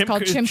Is that Max Chimp-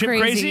 called Chimp Chimp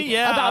Crazy?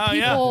 Yeah, about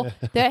yeah. people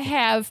that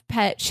have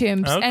pet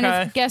chimps. And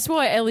Okay. guess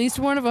what? At least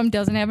one of them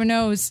doesn't have a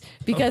nose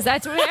because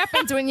that's what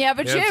happens when you have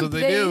a That's chimp. what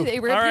they do. They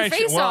rip All your right,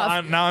 face well,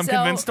 off. now I'm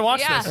convinced to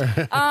watch yeah.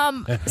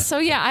 this. So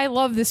yeah, I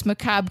love this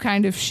macabre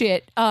kind of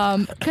shit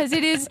because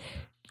it is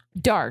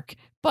dark,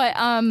 but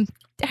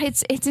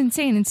it's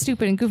insane and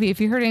stupid and goofy.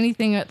 If you heard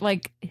anything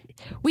like,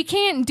 we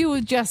can't do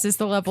justice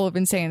the level of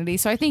insanity,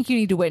 so I think you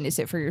need to witness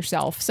it for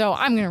yourself. So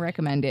I'm going to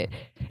recommend it.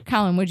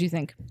 Colin, what'd you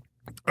think?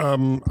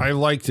 I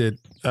liked it.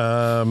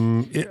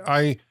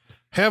 I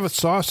have a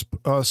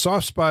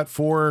soft spot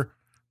for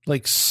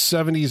like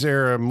 70s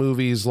era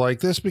movies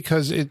like this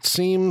because it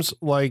seems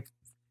like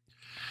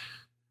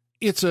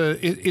it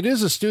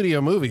is a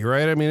studio movie,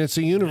 right? I mean, it's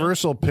a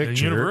Universal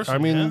picture. Universal, I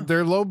mean, yeah.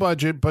 they're low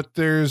budget, but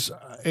there's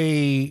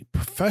a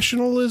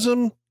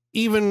professionalism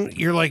even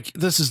you're like,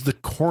 this is the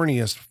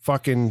corniest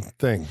fucking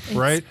thing,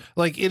 right?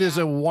 Like it is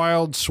a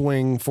wild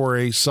swing for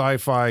a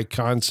sci-fi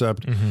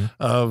concept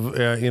of,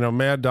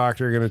 Mad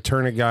Doctor going to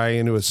turn a guy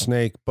into a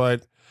snake.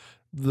 But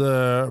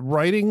the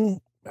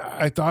writing,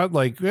 I thought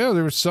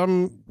there was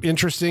some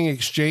interesting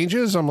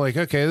exchanges. I'm like,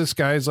 okay, this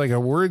guy's like a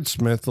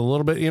wordsmith a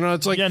little bit,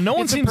 it's like, no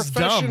one it's seems a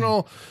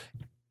professional. Dumb.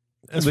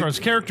 As far as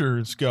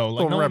characters go,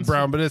 like Reb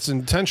Brown, but it's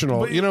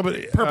intentional,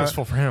 but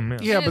purposeful for him.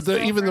 But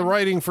even the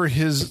writing for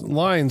his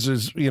lines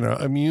is,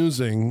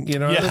 amusing.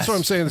 That's what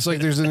I'm saying. It's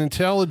like there's an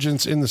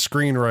intelligence in the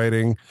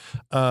screenwriting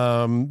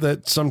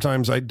that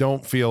sometimes I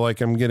don't feel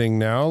like I'm getting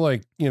now.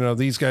 Like,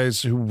 these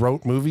guys who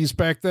wrote movies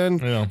back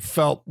then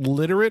felt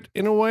literate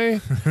in a way,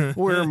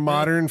 where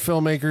modern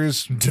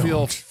filmmakers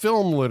feel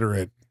film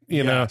literate.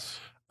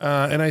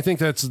 And I think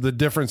that's the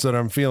difference that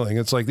I'm feeling.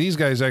 It's like these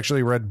guys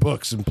actually read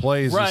books and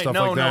plays and stuff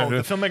like that. The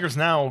filmmakers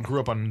now grew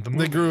up on the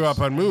movies. They grew up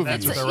on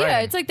movies.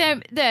 It's like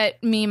that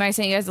meme I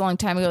sent you guys a long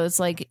time ago.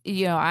 It's like,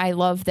 I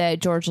love that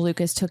George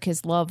Lucas took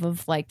his love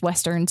of like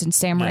Westerns and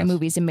samurai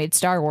movies and made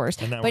Star Wars.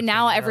 But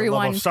now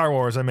everyone love Star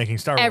Wars and making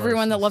Star Wars.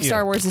 Everyone that loves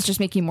Star Wars is just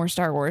making more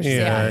Star Wars.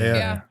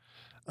 Yeah.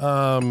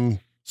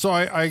 So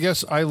I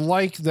guess I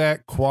like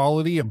that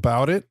quality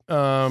about it.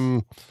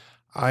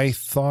 I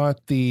thought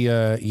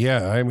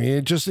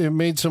it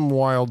made some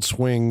wild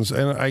swings,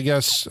 and I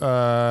guess,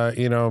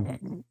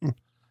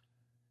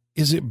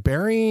 is it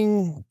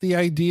burying the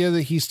idea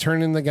that he's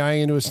turning the guy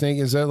into a snake?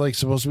 Is that like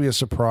supposed to be a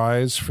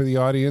surprise for the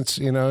audience,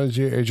 as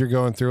you're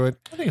going through it?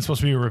 I think it's supposed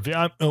to be a review.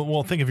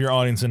 Well, think of your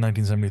audience in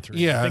 1973.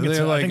 Yeah,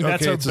 they're like,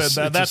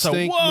 that's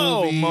a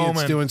whoa movie, moment.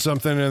 It's doing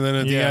something, and then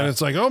at the end,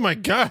 it's like, oh my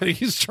God,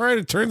 he's trying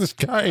to turn this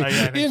guy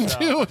into a snake.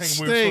 We're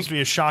supposed to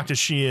be as shocked as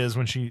she is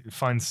when she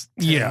finds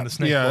the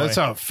snake boy. That's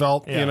how it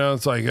felt.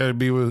 It's like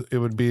it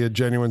would be a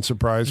genuine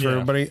surprise for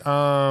everybody.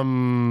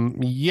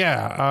 And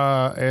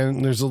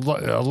there's a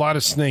lot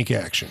of snake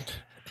action,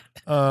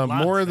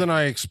 more than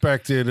I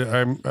expected.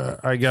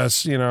 I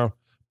guess,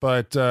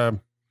 but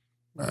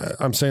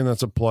I'm saying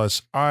that's a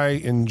plus. I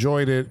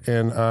enjoyed it,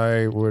 and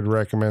I would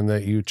recommend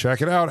that you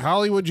check it out.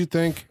 Holly, what'd you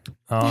think?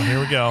 Oh, here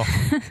we go.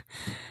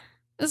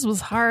 This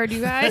was hard, you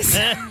guys.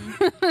 This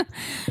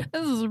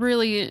was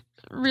really,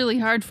 really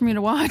hard for me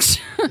to watch.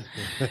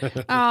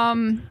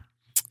 I'm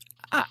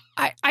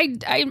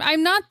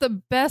not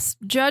the best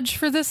judge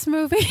for this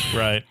movie.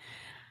 Right.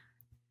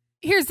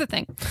 Here's the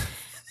thing.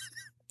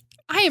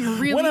 I am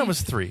really. When I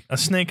was 3, a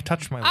snake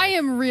touched my leg. I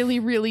am really,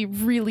 really,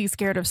 really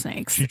scared of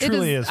snakes. She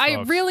truly is.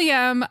 I really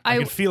am. I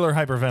could feel her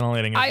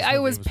hyperventilating. I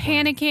was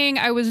panicking.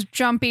 I was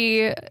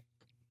jumpy.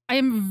 I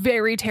am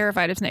very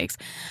terrified of snakes.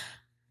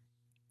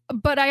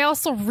 But I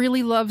also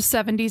really love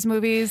 70s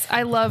movies.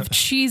 I love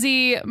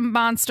cheesy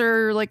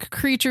monster, like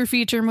creature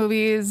feature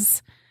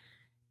movies.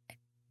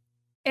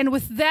 And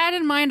with that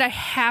in mind, I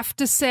have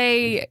to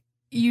say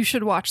you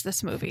should watch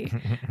this movie.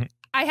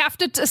 I have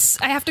to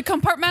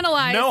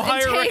compartmentalize. No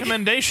higher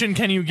recommendation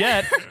can you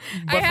get,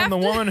 but from the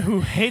woman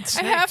who hates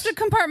snakes. I have to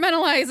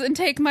compartmentalize and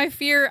take my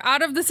fear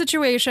out of the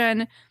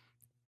situation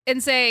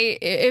and say,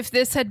 if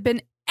this had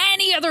been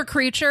any other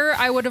creature,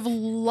 I would have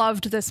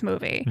loved this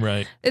movie.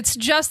 Right. It's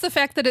just the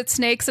fact that it's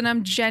snakes and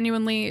I'm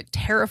genuinely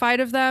terrified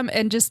of them,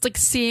 and just like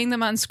seeing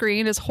them on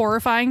screen is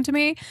horrifying to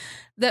me.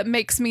 That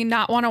makes me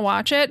not want to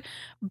watch it.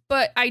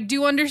 But I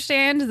do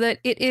understand that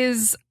it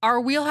is our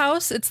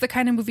wheelhouse. It's the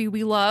kind of movie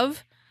we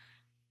love.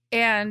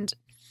 And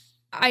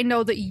I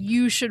know that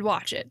you should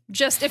watch it.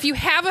 Just if you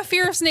have a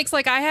fear of snakes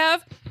like I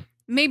have,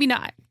 maybe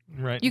not.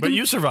 Right. But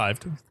you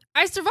survived.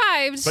 I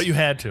survived. But you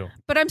had to.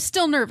 But I'm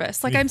still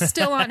nervous. Like I'm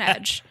still on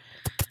edge.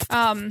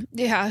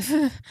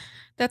 Yeah.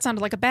 That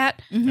sounded like a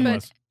bat. Mm-hmm.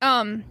 But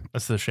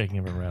that's the shaking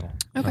of a rattle.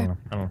 Okay. I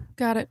don't know.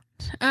 Got it.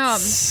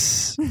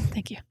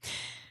 Thank you.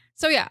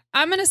 So yeah,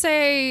 I'm gonna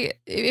say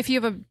if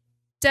you have a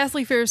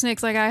deathly fear of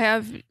snakes like I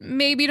have,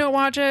 maybe don't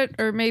watch it,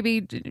 or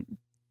maybe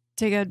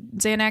take a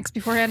Xanax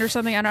beforehand or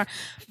something. I don't know.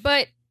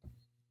 But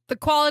the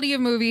quality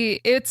of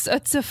movie, it's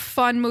a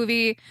fun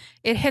movie.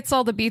 It hits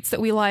all the beats that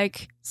we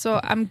like.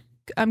 So I'm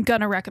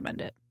gonna recommend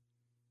it.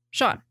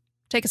 Sean,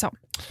 take us home.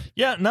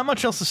 Yeah, not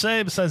much else to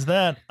say besides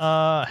that.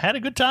 Had a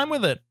good time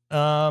with it.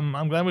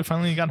 I'm glad we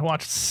finally got to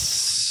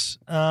watch.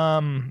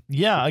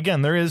 Yeah,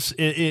 again, there is.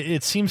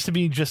 It seems to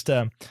be just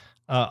a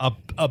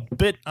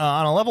bit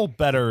on a level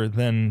better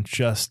than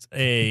just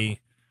a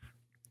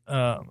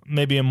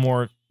maybe a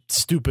more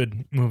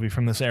stupid movie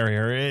from this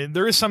area.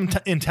 There is some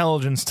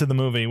intelligence to the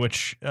movie,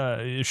 which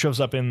it shows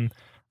up in.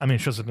 I mean,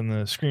 it shows up in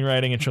the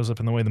screenwriting. It shows up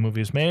in the way the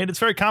movie is made. It's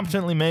very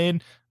competently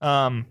made.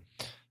 A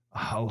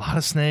lot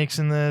of snakes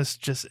in this.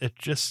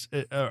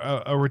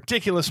 A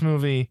ridiculous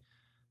movie,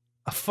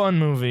 a fun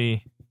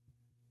movie.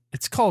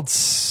 It's called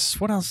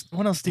what else?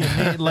 What else do you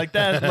need like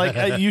that?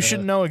 Like you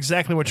should know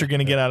exactly what you're going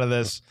to get out of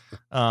this,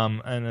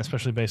 and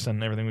especially based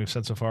on everything we've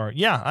said so far.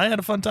 Yeah, I had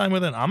a fun time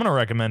with it. I'm going to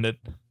recommend it.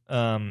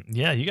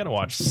 Yeah, you got to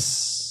watch.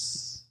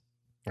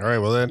 All right.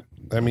 Well,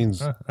 that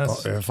means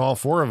if all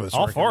four of us,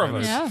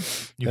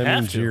 yeah, that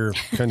means you're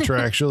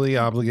contractually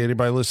obligated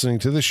by listening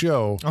to the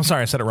show. I'm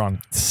sorry, I said it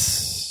wrong.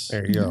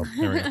 There you go.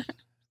 There we go.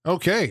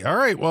 Okay. All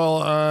right.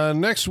 Well,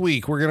 next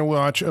week we're going to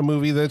watch a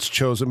movie that's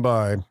chosen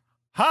by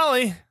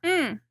Holly.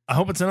 I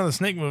hope it's another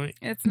snake movie.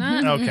 It's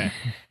not. Okay.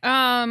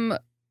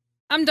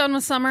 I'm done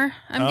with summer.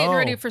 I'm getting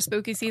ready for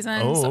spooky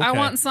season. So I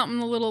want something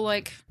a little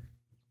like.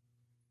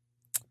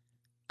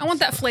 I want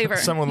that flavor.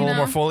 Something with a little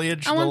more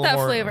foliage. I want that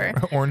flavor.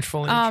 Orange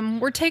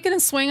foliage. We're taking a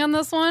swing on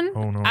this one.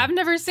 Oh no. I've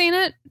never seen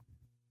it,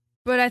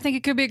 but I think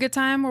it could be a good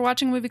time. We're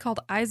watching a movie called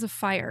Eyes of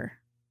Fire.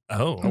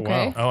 Oh,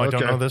 okay. Wow. Oh, I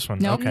don't know this one.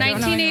 Nope. Okay.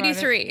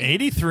 1983.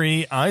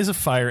 83, Eyes of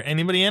Fire.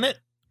 Anybody in it?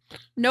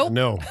 Nope.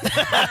 No.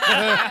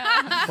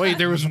 Wait,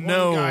 there was one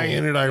guy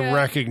in it I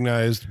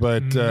recognized,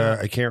 but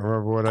I can't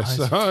remember what I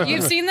saw.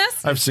 You've seen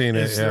this? I've seen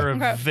it. Is there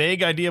a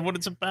vague idea of what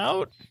it's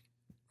about?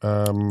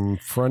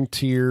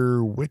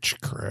 Frontier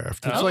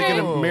witchcraft. It's like an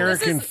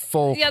American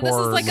folk. Yeah,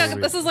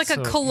 this is like a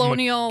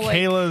colonial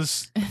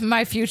Kayla's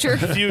my future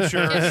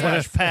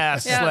slash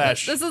past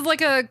slash. This is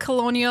like a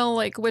colonial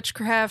like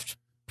witchcraft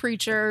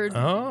preacher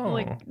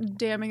like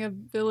damning a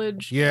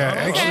village. Yeah,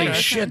 actually,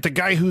 shit, the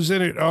guy who's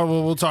in it. Oh,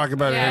 well, we'll talk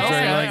about it.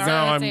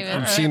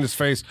 I'm seeing his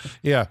face.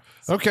 Yeah.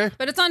 Okay.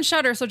 But it's on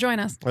Shudder, so join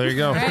us. There you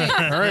go. All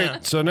right.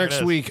 So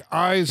next week,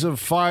 Eyes of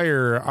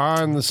Fire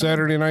on the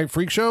Saturday Night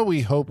Freak Show.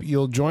 We hope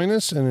you'll join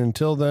us. And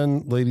until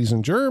then, ladies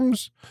and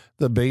germs,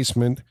 the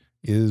basement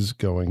is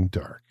going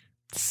dark.